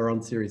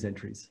Laurent series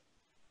entries.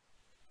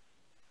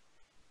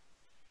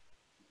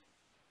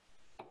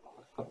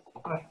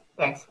 Okay,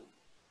 thanks.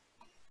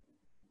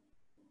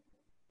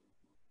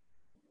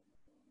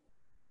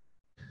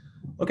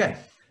 Okay,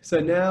 so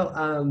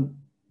now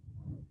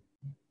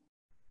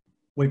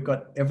we've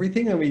got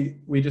everything, and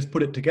we just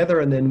put it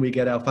together, and then we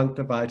get our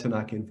functor via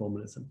Tanakian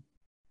formalism.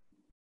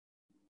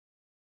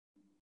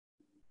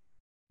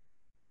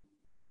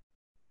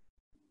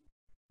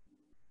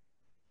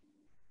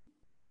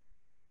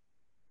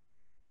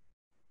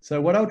 So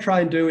what I'll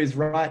try and do is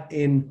write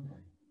in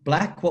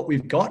black what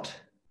we've got,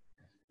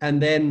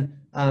 and then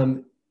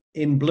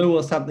in blue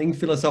or something,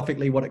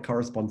 philosophically, what it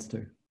corresponds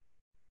to.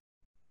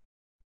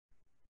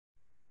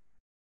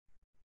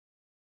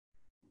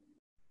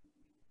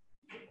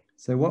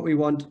 So what we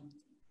want,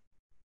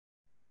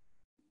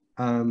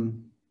 so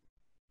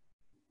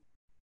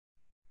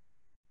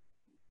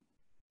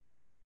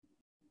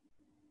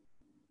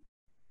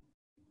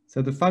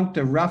the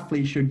functor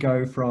roughly should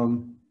go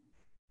from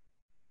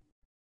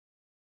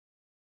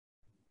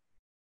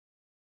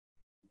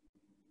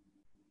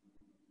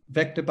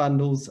vector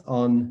bundles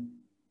on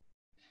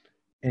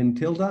n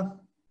tilde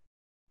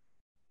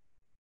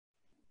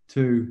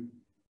to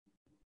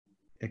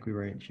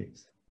equivariant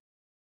sheaves.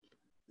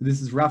 This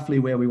is roughly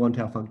where we want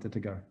our functor to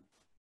go.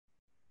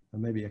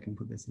 And maybe I can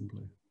put this in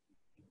blue.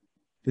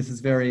 This is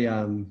very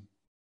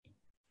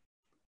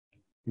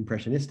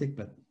impressionistic,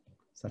 but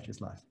such is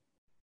life.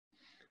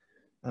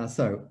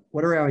 So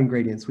what are our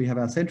ingredients? We have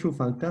our central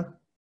functor.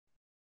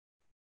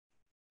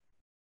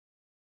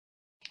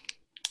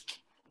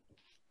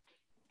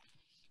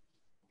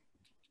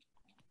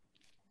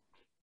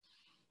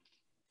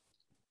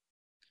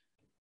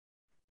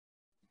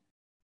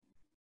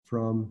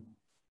 From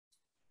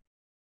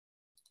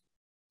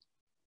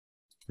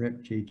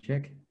rep G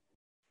check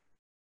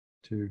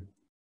to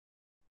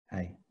A.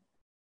 And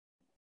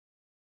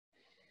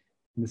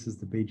this is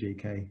the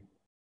BGK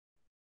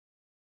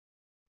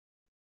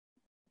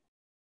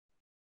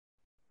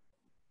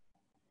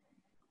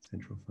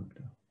central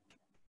functor.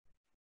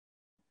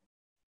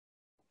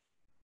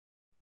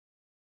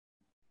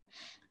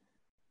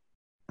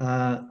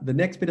 the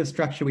next bit of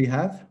structure we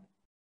have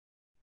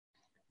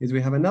is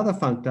we have another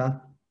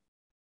functor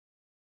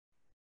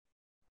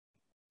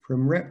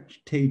from rep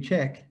t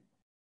check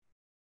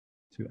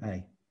to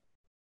A.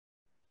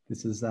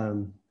 This is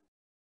to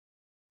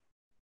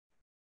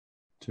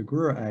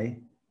Grur A,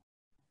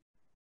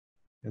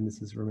 and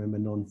this is, remember,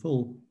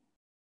 non-full.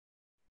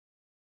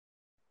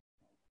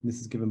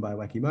 This is given by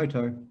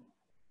Wakimoto.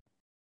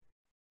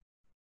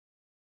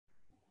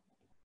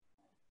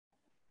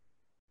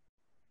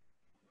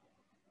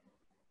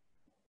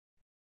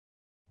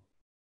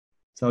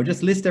 So I'll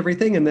just list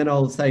everything and then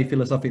I'll say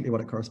philosophically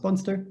what it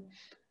corresponds to.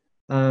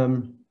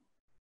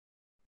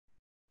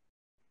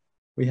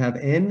 We have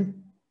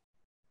n,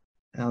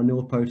 our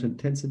nilpotent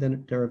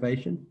tensor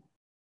derivation.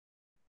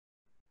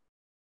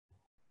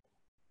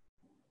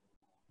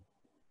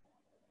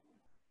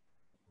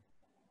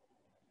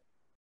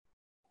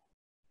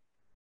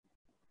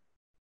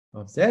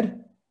 Of z.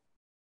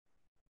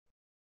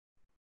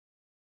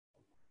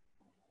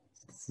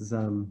 This is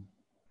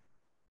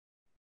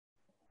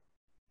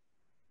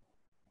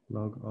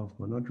log of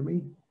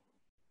monodromy.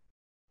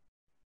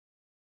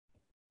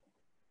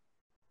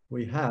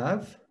 We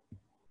have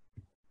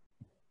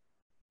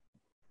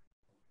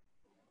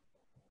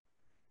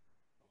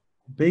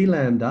b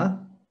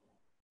lambda.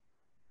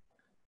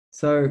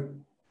 So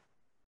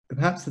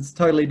perhaps it's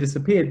totally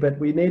disappeared, but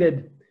we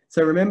needed,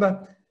 so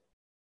remember,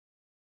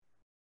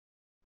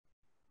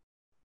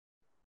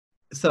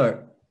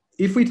 so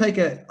if we take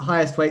a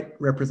highest weight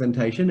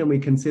representation and we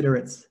consider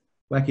its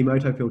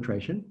Wakimoto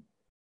filtration,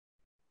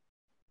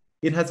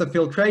 it has a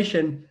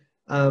filtration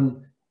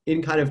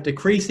in kind of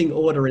decreasing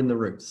order in the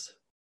roots.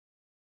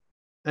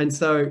 And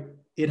so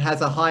it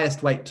has a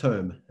highest weight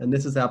term. And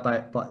this is our,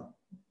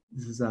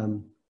 this is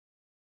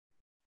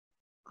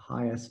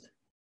highest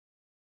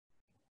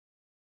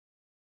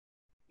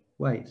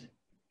weight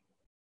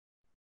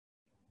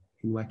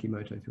in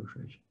Wakimoto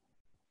filtration.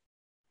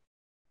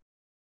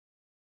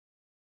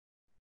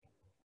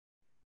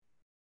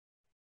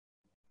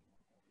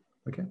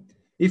 Okay.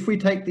 If we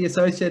take the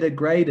associated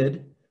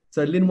graded,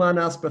 so Lin Wan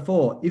asked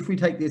before, if we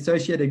take the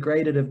associated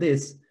graded of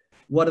this,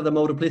 what are the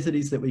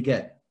multiplicities that we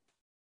get?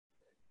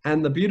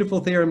 And the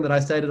beautiful theorem that I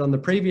stated on the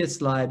previous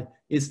slide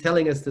is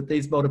telling us that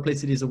these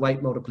multiplicities are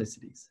weight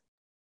multiplicities.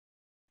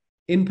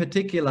 In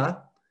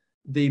particular,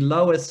 the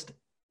lowest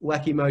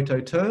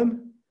Wakimoto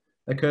term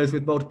occurs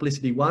with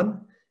multiplicity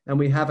 1, and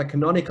we have a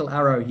canonical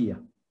arrow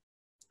here,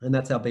 and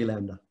that's our b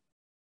lambda.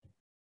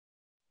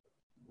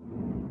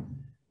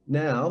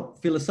 Now,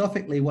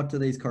 philosophically, what do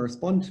these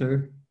correspond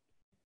to?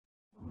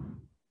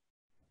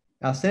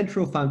 Our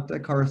central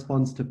functor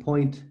corresponds to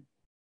point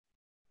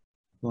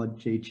mod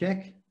g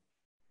check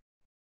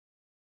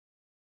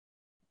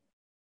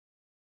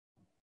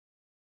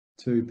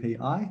to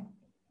pi.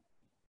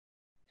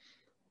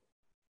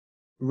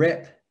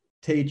 Rep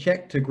t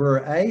check to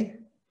Grur A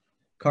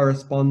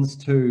corresponds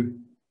to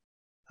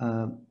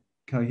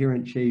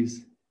coherent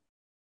sheaves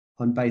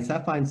on base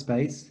affine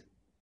space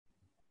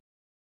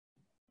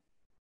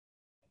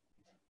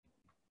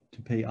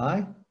to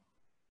pi.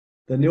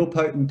 The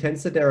nilpotent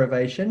tensor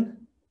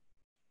derivation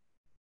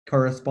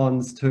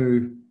corresponds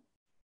to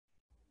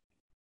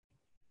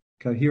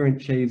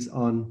coherent sheaves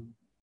on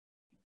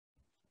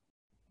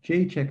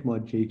g check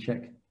mod g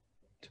check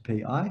to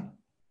pi.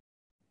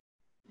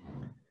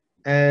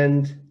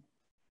 And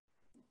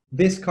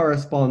this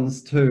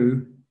corresponds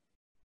to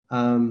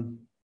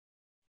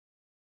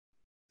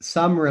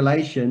some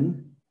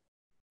relation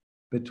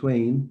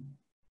between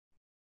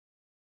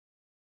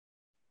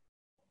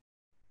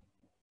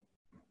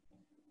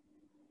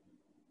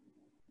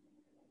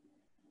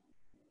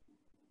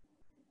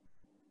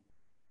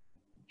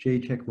g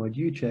check mod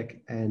u check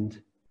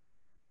and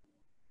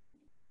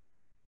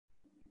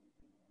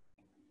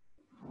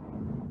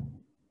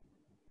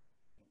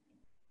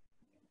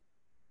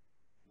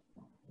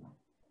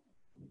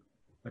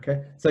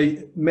okay, so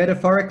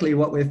metaphorically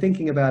what we're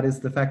thinking about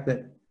is the fact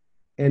that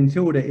n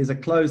tilde is a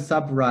closed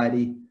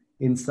subvariety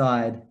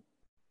inside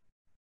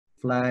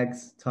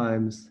flags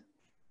times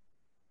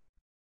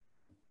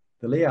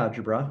the Lie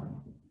algebra,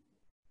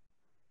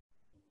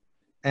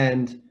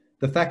 and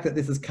the fact that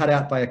this is cut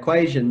out by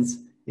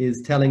equations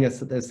is telling us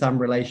that there's some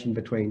relation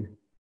between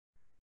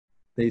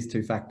these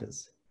two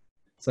factors.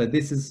 So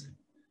this is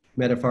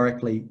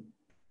metaphorically,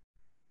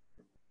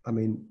 I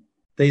mean,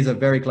 these are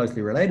very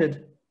closely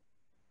related,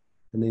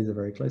 and these are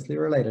very closely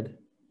related.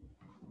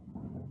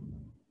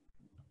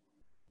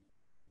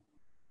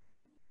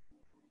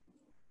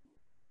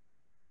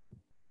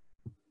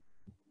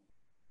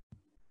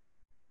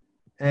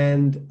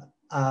 And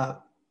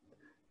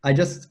I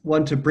just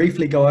want to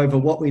briefly go over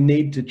what we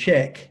need to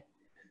check.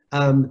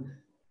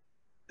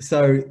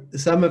 So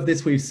some of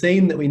this we've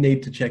seen that we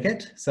need to check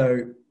it. So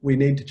we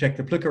need to check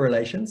the Plücke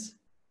relations.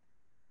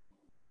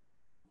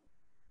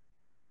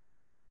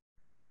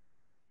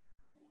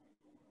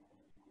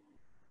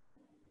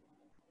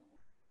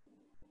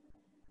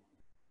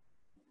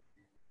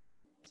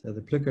 So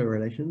the Plücke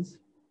relations.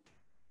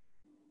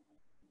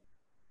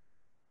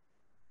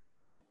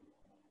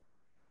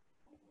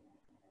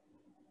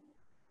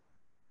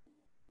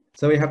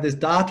 So we have this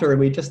data and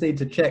we just need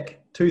to check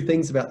two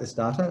things about this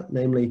data,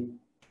 namely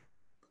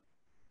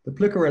the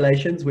Plücke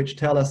relations, which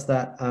tell us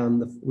that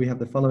we have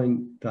the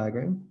following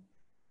diagram.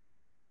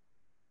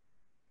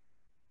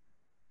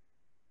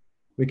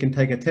 We can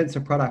take a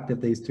tensor product of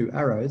these two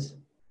arrows.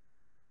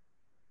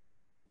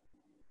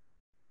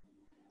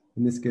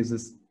 And this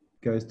goes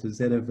to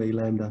Z of V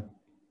lambda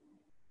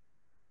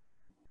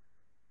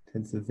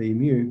tensor V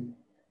mu,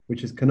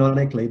 which is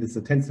canonically, this is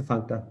a tensor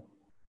functor.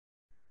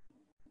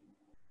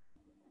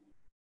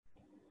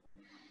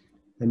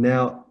 And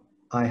now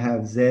I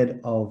have Z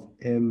of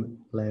M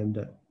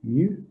lambda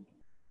mu,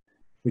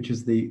 which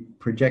is the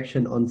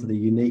projection onto the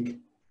unique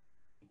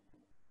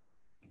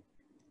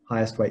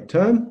highest weight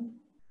term.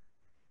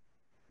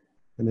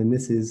 And then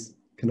this is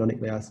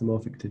canonically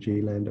isomorphic to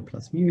G lambda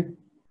plus mu.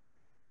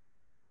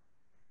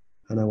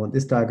 And I want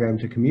this diagram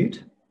to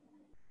commute.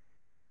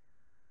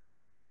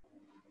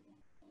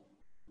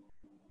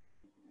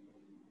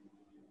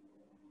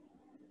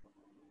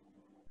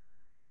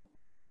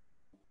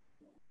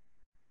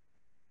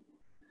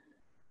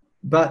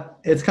 But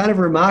it's kind of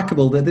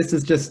remarkable that this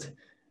is just,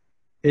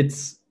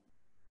 it's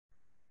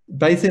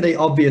basically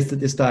obvious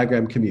that this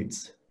diagram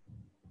commutes.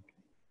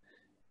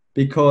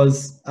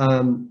 Because,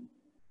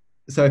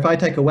 so if I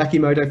take a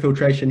Wakimoto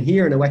filtration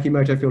here and a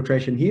Wakimoto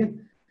filtration here,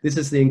 this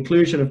is the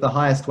inclusion of the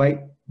highest weight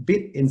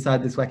bit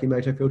inside this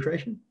Wakimoto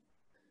filtration.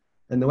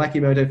 And the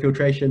Wakimoto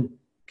filtration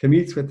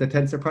commutes with the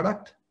tensor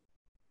product.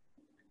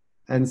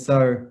 And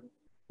so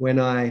when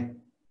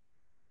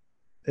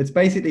it's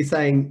basically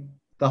saying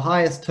the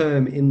highest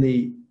term in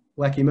the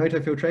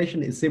Wakimoto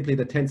filtration is simply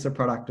the tensor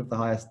product of the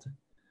highest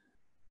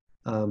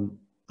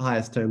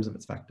terms of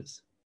its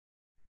factors.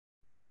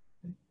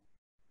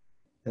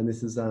 And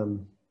this is, so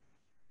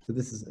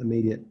this is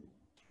immediate.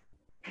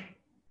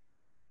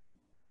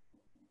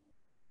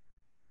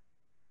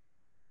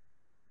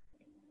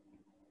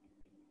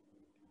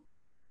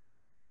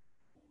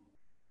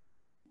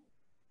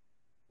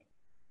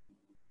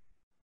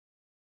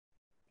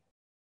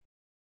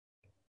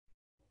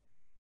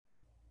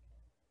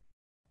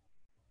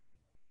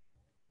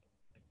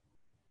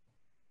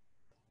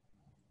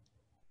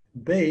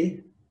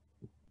 B,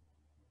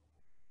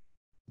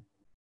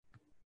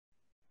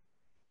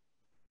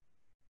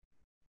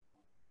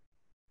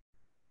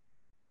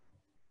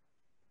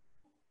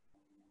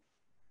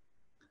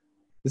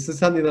 this is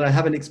something that I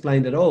haven't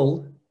explained at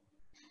all.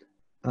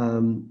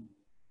 So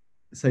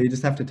you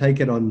just have to take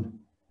it on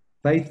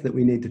faith that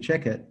we need to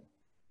check it.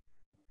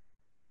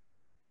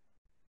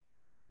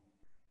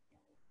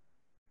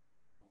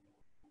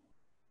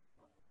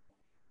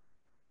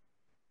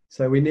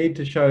 So we need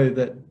to show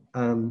that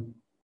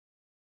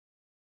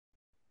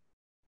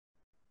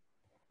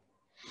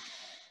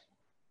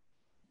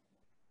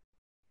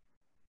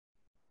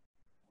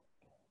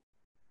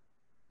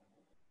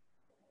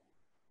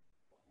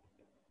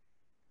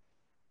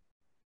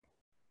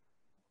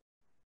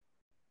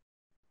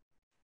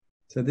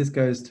so this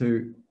goes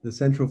to the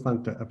central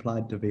functor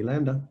applied to V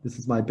lambda. This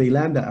is my B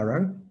lambda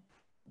arrow.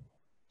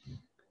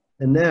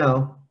 And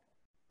now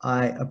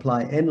I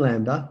apply N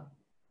lambda.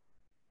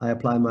 I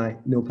apply my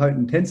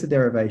nilpotent tensor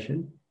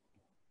derivation.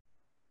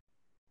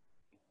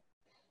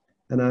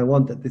 And I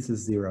want that this is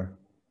 0.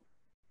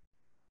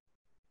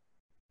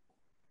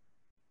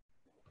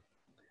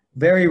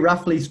 Very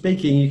roughly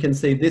speaking, you can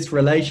see this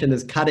relation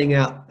is cutting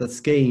out the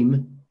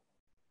scheme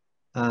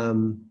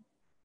N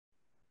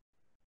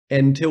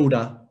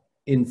tilde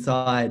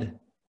inside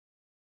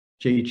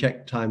G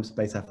check times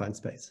space affine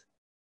space.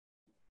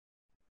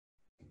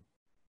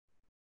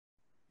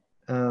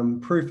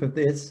 Proof of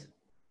this.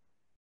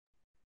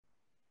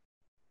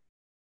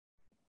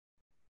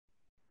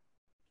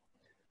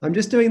 I'm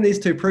just doing these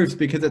two proofs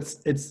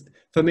because it's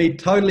for me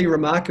totally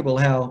remarkable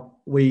how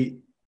we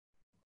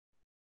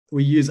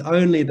use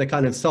only the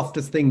kind of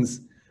softest things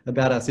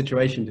about our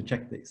situation to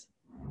check these.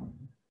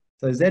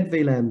 So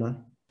ZV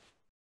lambda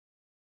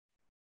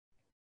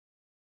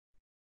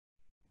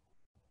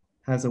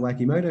has a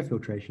Wakimoto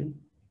filtration.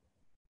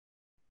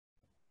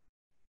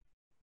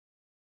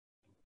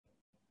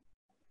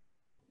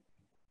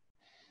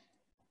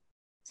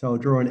 So I'll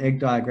draw an egg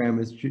diagram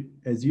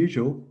as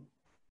usual.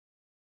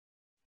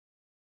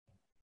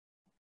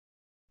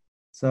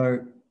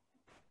 So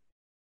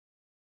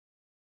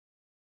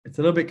it's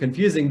a little bit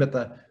confusing, but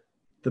the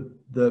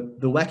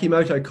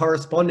Wakimoto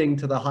corresponding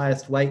to the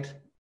highest weight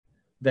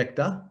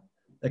vector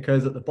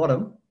occurs at the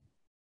bottom.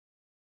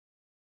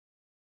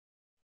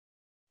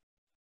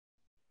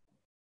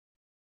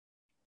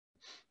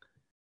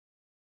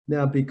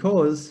 Now,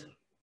 because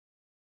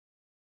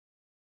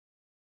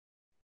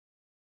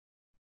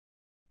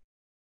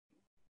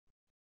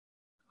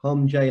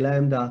Hom J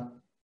lambda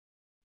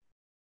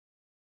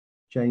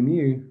J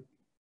mu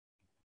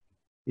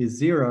is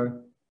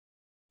 0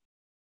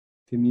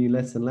 for mu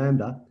less than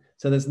lambda,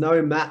 so there's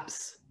no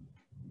maps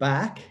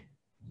back.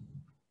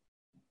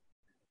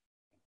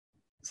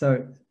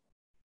 So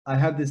I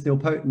have this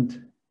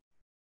nilpotent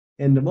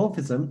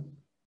endomorphism.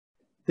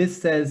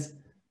 This says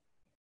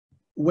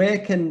where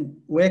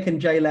can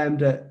J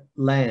lambda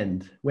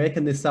land? Where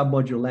can this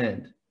submodule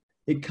land?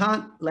 It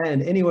can't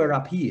land anywhere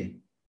up here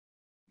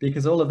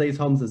because all of these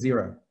HOMs are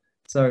 0.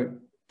 So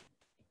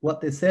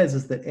what this says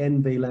is that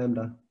n v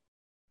lambda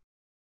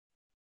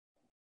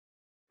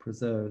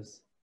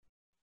preserves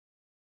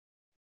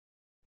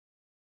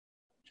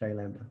j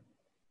lambda.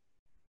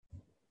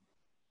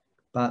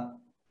 But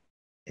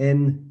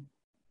n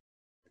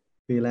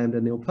v lambda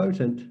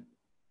nilpotent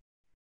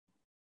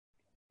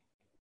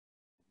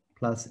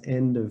plus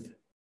end of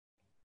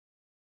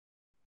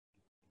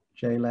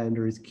j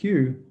lambda is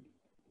q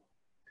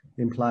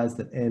implies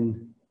that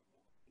n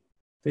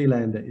v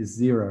lambda is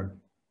 0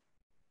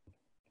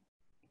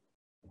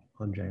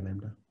 on j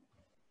lambda.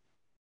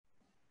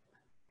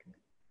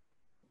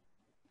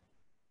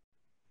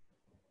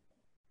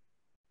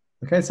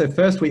 Okay, so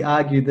first we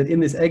argued that in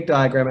this egg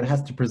diagram it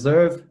has to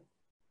preserve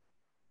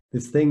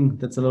this thing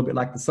that's a little bit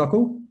like the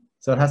sockle,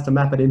 so it has to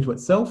map it into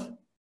itself.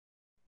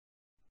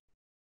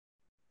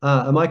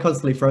 Am I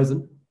constantly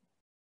frozen?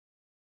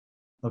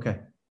 Okay.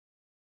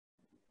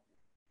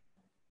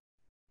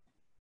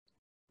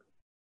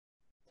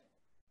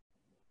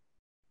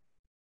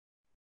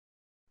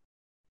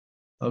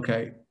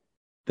 Okay,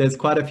 there's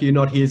quite a few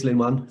not here's in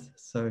one,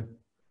 so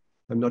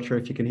I'm not sure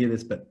if you can hear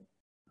this, but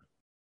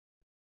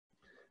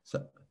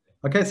so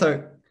okay,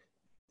 so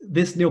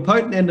this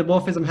nilpotent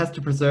endomorphism has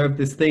to preserve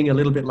this thing a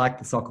little bit like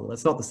the sockle.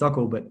 It's not the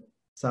sockle, but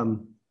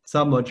some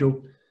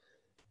submodule,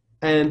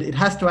 and it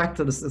has to act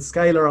as a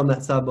scalar on that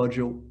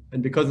submodule,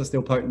 and because it's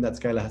nilpotent, that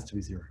scalar has to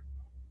be 0.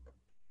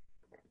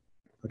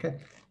 Okay,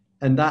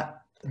 and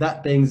that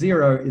being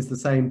 0 is the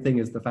same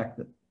thing as the fact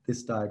that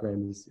this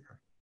diagram is 0.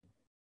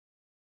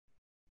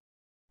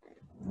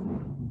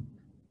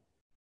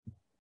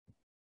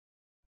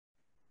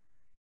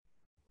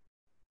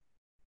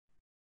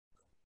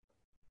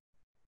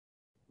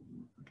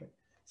 Okay,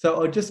 so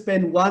I'll just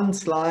spend one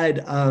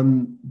slide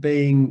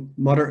being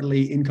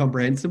moderately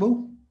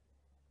incomprehensible,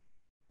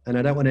 and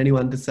I don't want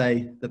anyone to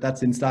say that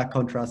that's in stark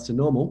contrast to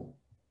normal.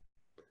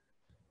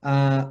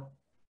 And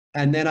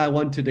then I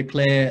want to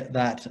declare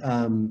that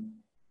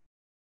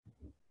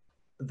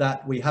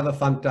that we have a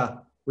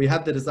functor, we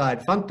have the desired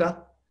functor,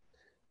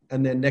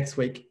 and then next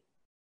week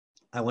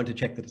I want to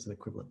check that it's an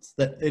equivalence,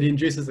 that it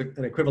induces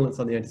an equivalence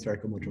on the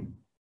antispherical module.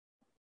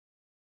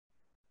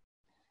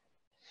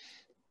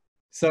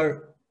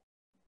 So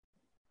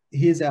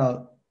here's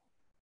our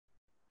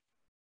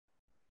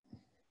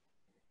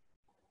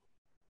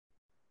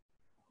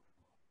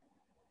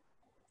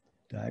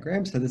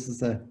diagram. So this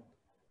is a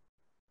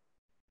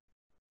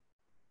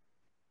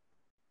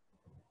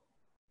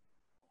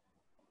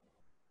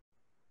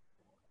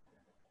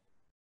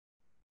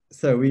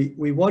so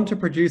we want to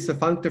produce a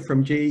functor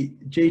from G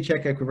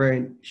check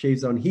equivariant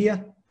sheaves on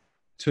here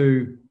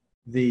to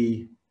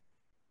the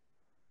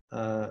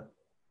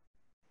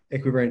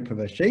equivariant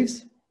perverse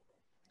sheaves.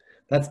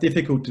 That's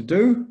difficult to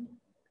do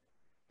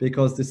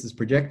because this is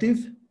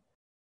projective.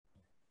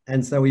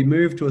 And so we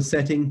move to a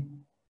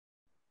setting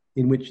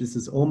in which this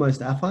is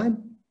almost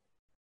affine.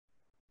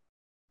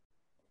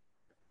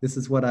 This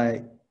is what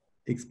I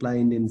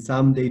explained in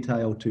some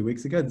detail 2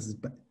 weeks ago. This is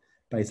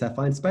base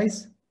affine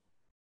space.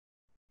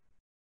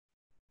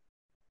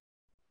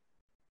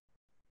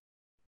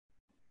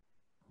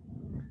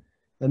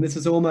 And this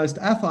is almost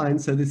affine,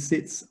 so this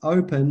sits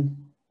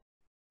open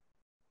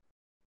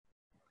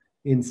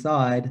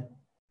inside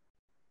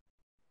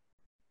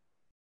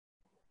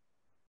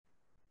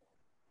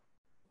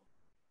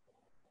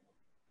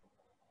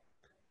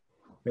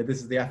where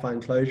this is the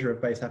affine closure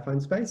of base affine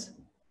space.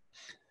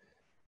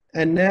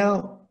 And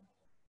now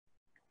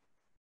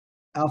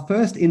our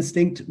first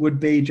instinct would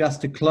be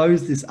just to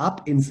close this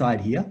up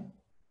inside here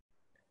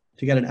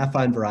to get an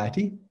affine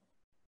variety.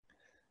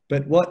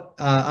 But what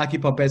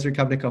Arkhipov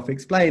Bezrukavnikov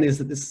explained is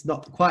that this is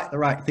not quite the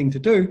right thing to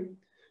do.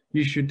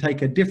 You should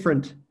take a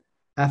different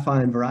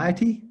affine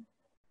variety,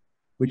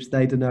 which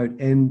they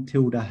denote n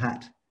tilde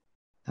hat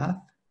f,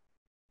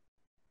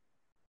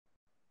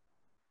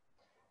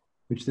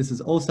 which this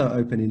is also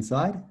open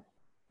inside.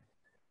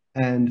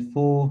 And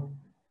for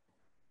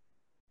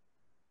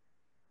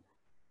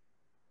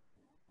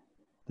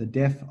the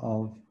def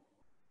of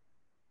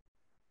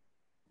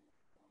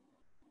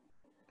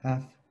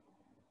f,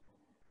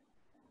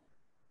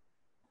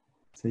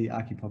 see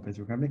Arkhipov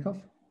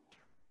Bezrukavnikov.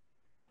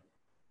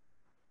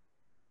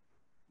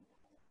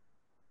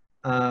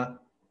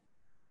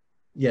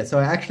 Yeah, so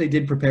I actually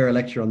did prepare a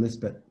lecture on this,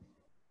 but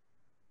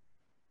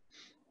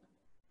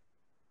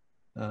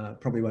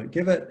probably won't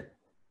give it.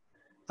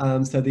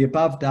 So the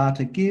above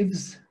data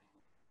gives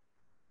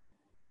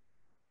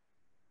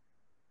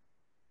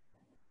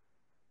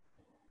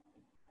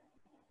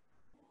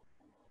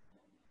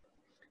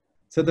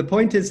so the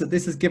point is that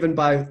this is given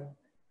by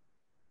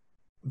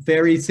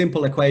very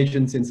simple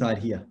equations inside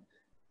here.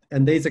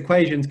 And these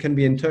equations can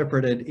be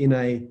interpreted in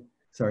a,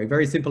 sorry,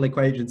 very simple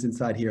equations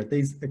inside here.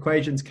 These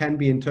equations can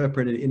be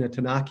interpreted in a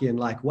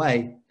Tanakian-like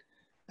way,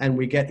 and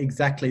we get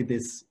exactly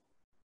this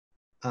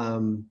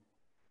nilpotent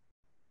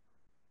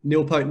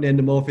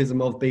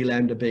endomorphism of B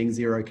lambda being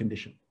 0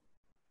 condition.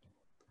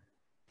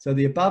 So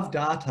the above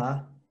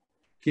data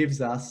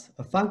gives us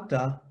a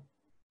functor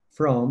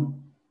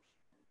from,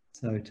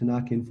 so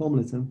Tanakian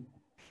formalism,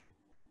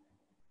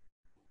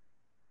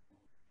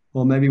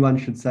 or maybe one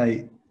should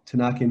say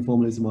Tanakian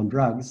formalism on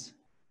drugs,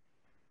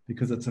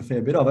 because it's a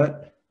fair bit of it.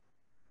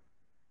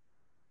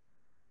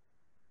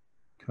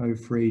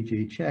 Co-free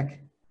G check.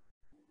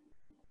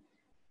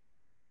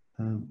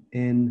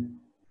 N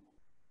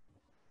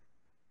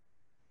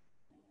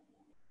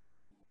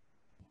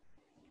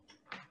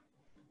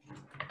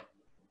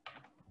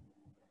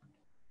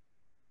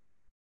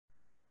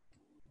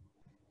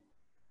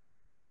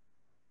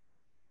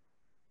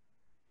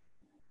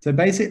So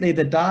basically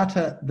the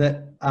data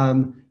that,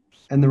 and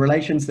the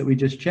relations that we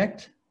just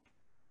checked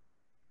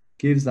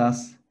gives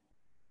us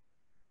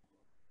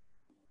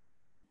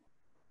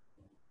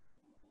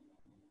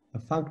a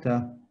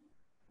functor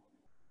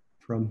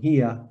from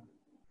here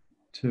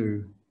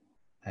to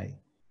A.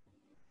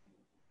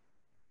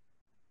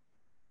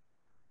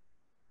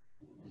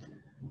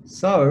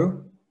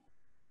 So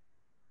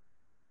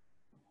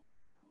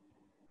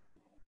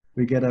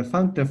we get a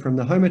functor from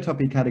the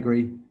homotopy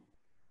category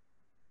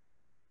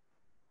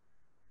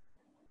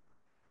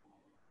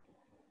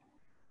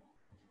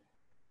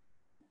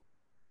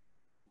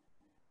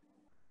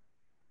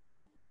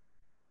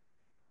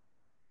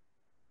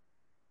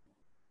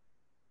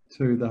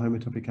to the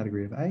homotopy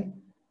category of A.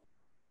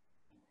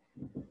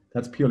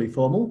 That's purely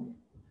formal.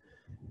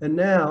 And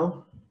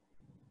now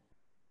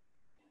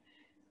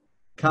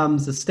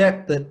comes a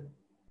step that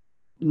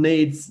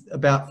needs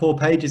about 4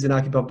 pages in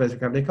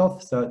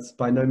Bezrukavnikov, so it's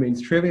by no means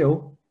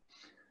trivial,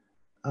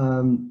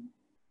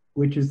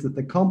 which is that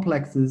the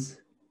complexes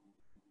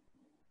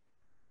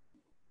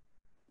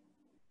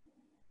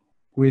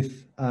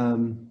with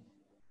on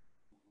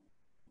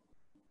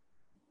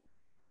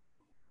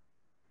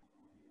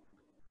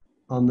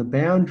the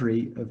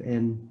boundary of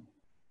n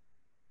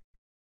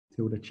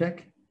tilde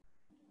check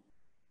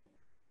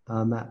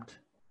are mapped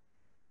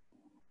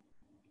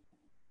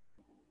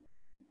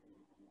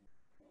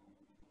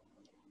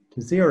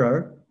to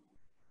 0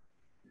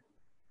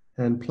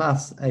 and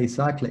plus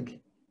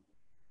acyclic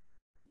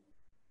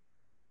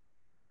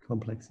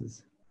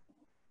complexes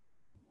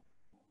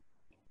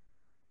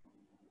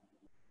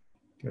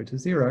go to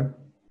 0.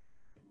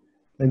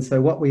 And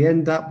so what we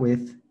end up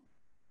with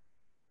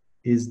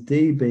is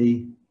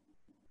dB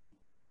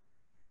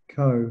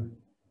co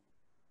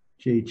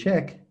G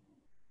check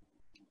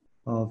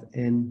of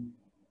n,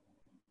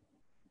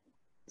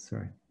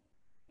 sorry,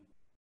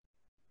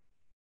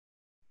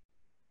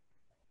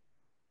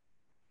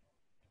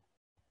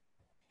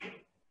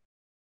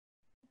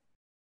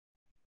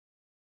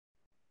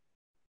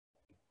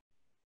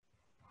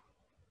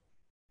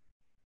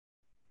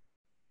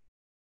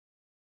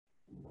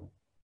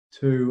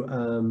 to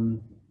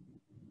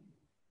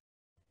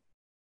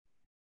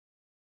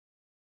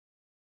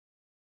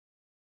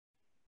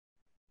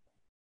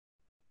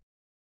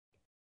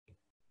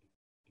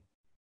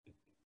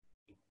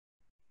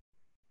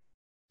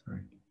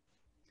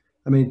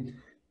I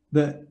mean,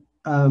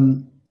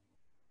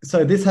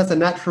 so this has a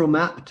natural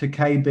map to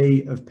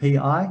KB of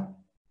PI,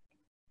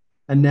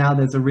 and now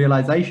there's a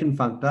realization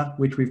functor,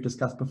 which we've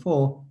discussed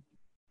before,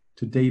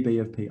 to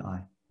dB of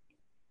PI.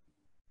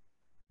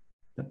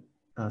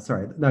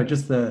 Sorry, no,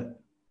 just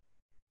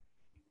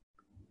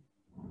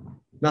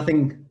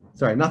nothing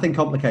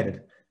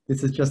complicated.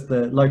 This is just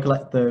the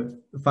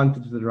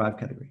functor to the derived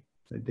category.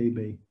 So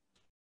dB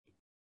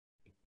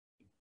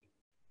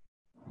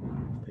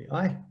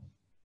PI.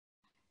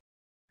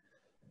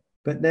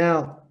 But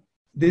now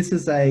this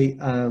is this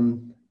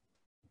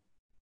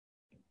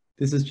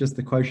is just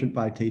the quotient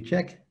by T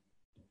check.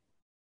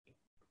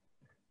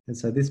 And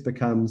so this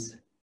becomes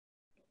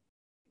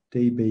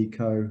dB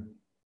co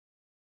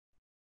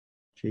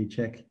G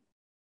check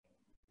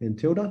in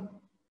tilde.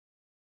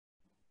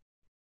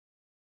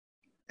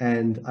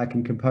 And I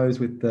can compose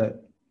with the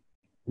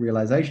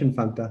realization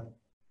functor.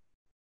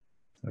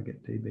 So I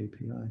get dB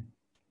PI.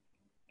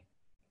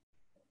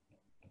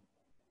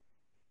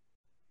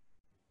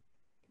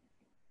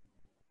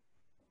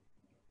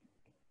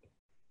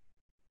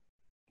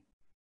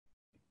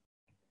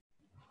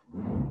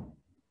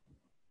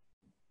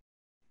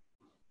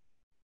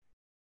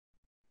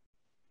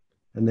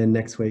 And then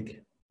next week,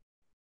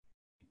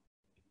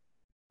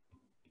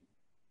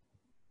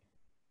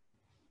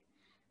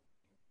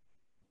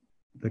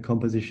 the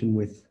composition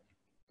with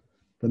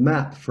the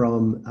map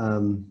from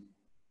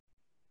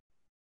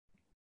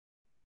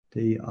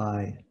di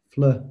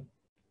fl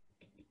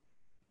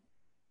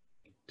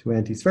to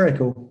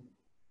antispherical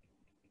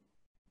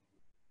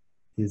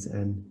is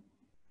an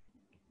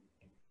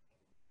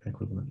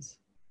equivalence.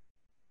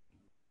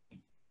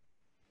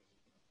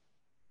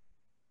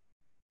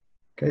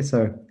 Okay,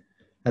 so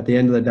at the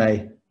end of the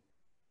day,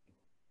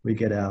 we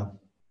get our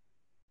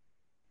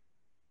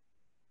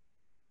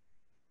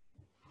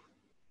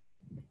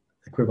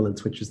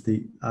equivalence, which is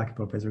the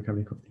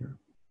Bezrukavnikov theorem.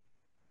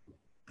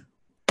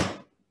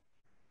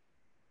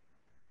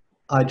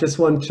 I just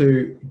want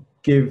to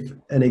give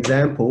an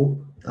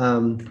example.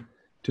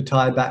 to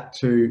tie back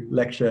to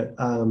lecture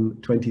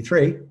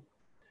 23.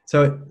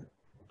 So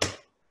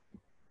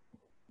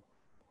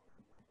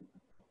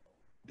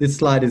this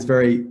slide is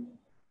very,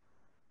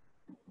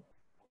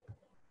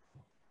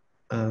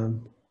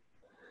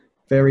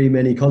 very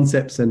many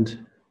concepts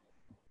and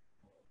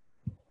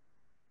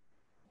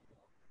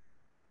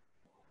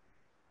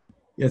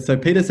yeah, so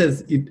Peter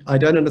says, I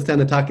don't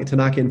understand the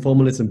Tanaka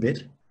formalism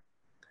bit,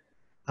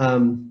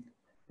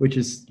 which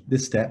is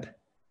this step.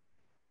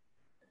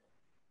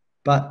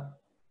 But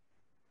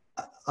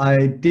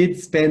I did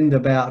spend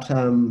about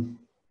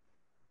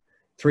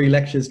 3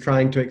 lectures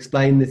trying to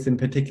explain this in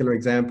particular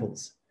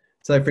examples.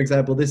 So for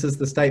example, this is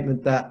the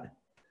statement that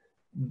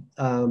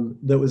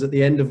that was at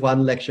the end of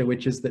one lecture,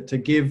 which is that to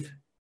give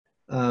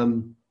a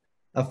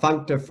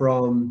functor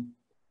from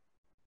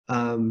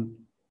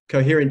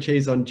coherent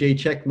G's on G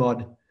check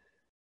mod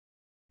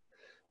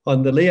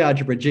on the Lie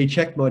algebra G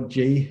check mod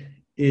G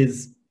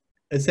is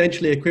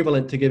essentially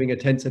equivalent to giving a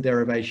tensor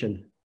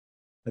derivation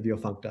of your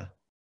functor.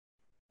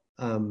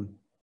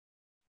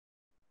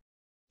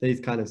 These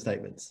kind of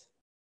statements.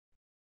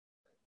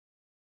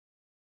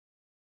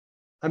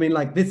 I mean,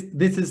 like this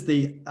is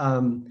the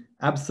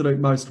absolute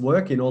most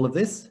work in all of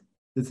this.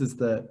 This is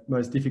the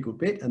most difficult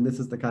bit, and this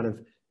is the kind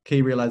of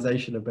key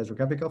realization of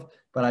Bezrukavnikov.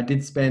 But I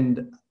did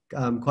spend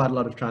quite a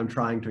lot of time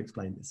trying to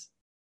explain this.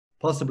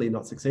 Possibly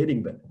not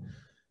succeeding, but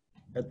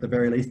at the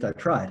very least I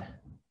tried.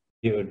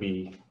 It would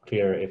be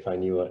clear if I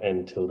knew what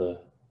n tilde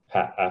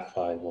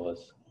affine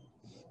was.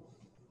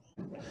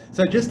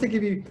 So just to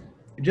give you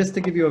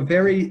a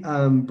very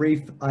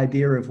brief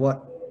idea of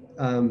what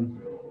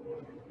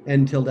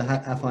n tilde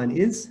affine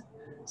is.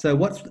 So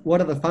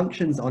what are the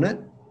functions on it?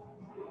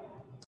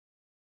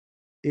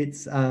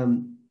 It's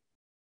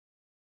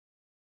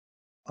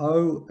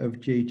O of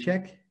G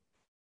check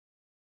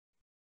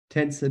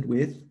tensored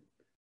with,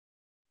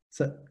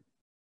 so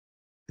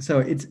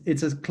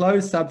it's a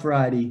closed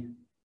subvariety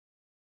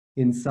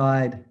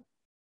inside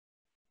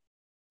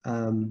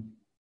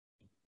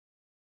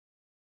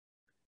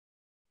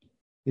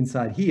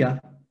inside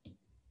here,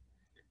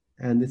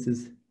 and this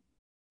is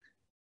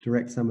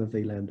direct sum of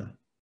V lambda,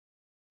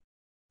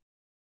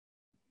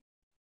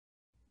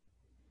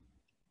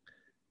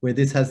 where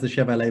this has the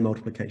Chevalier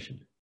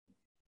multiplication.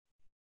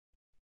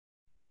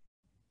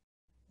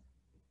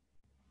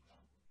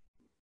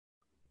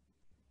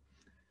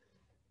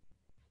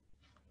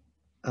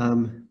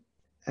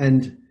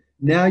 And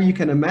now you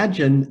can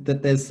imagine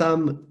that there's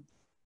some,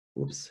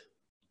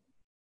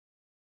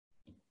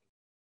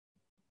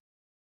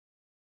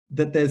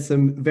 that there's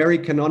some very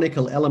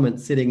canonical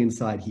elements sitting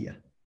inside here,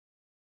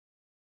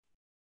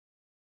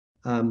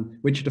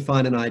 which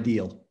define an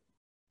ideal.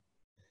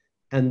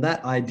 And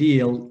that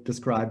ideal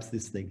describes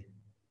this thing.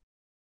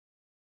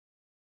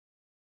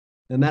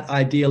 And that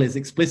ideal is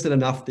explicit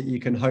enough that you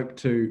can hope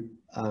to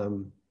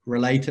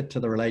relate it to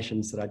the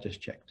relations that I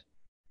just checked.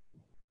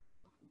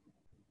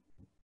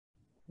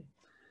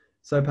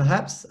 So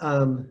perhaps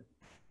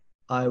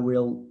I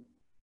will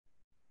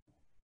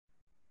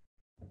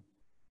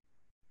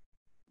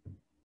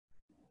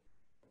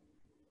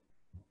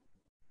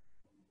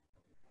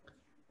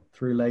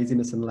through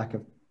laziness and lack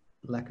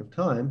of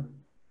time,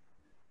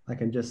 I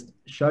can just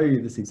show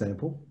you this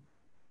example.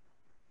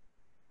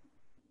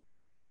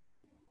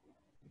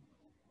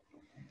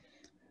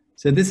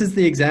 So this is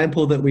the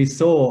example that we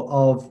saw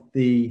of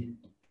the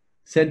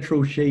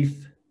central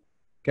sheaf,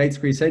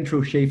 Gates-Gree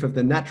central sheaf of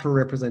the natural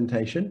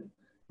representation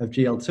of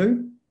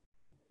GL2.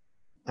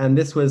 And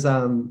this was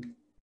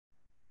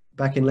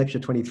back in lecture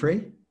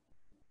 23.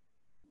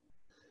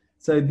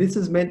 So this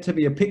is meant to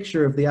be a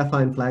picture of the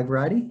affine flag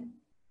variety.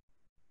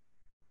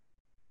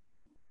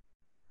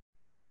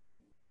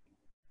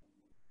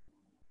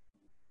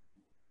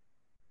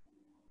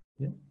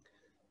 Yeah.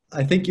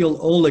 I think you'll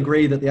all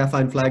agree that the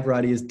affine flag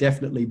variety is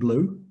definitely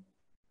blue.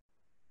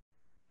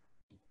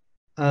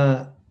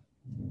 And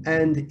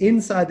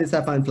inside this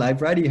affine flag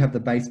variety, you have the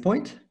base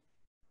point.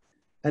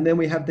 And then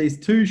we have these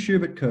 2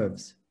 Schubert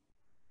curves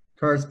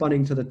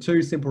corresponding to the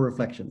 2 simple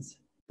reflections.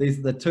 These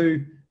are the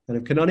 2 kind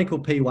of canonical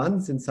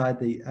P1s inside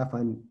the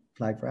affine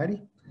flag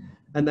variety.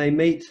 And they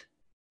meet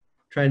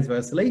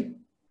transversely.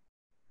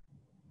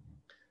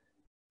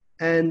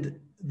 And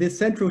this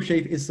central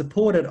sheaf is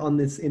supported on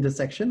this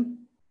intersection.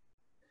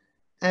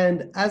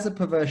 And as a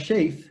perverse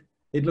sheaf,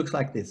 it looks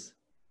like this.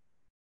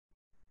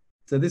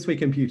 So this we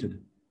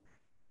computed.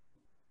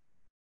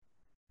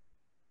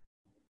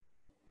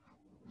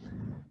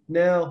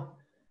 Now,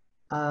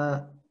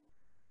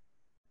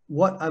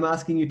 what I'm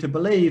asking you to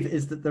believe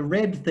is that the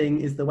red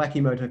thing is the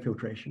Wakimoto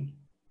filtration.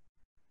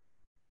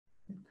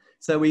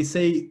 So we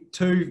see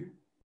two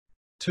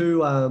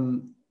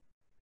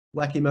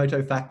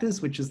Wakimoto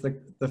factors, which is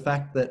the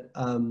fact that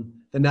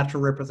the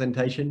natural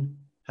representation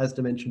has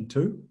dimension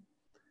 2.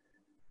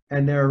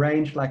 And they're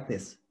arranged like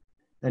this.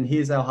 And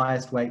here's our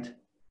highest weight.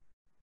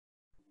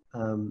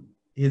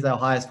 Here's our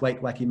highest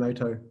weight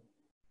Wakimoto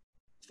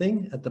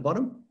thing at the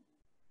bottom.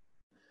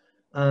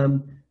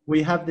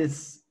 We have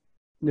this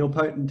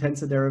nilpotent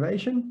tensor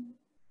derivation,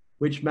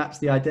 which maps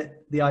the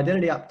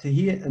identity up to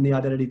here and the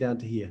identity down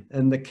to here.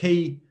 And the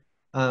key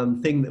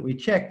thing that we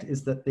checked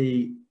is that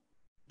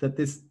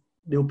this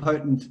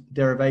nilpotent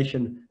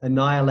derivation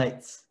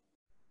annihilates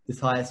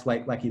this highest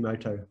weight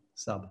Wakimoto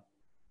sub.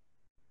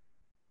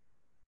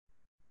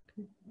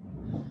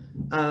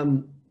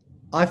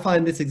 I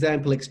find this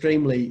example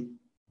extremely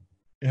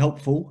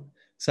helpful.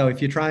 So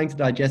if you're trying to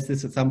digest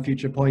this at some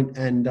future point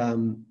and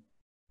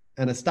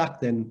are stuck,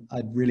 then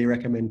I'd really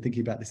recommend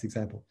thinking about this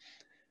example.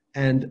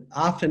 And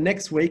after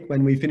next week,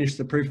 when we finish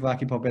the proof of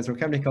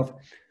Arkhipov-Bezrukavnikov,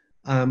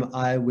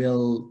 I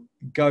will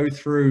go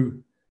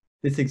through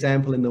this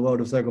example in the world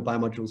of Zergel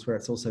bimodules, where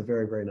it's also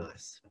very, very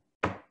nice.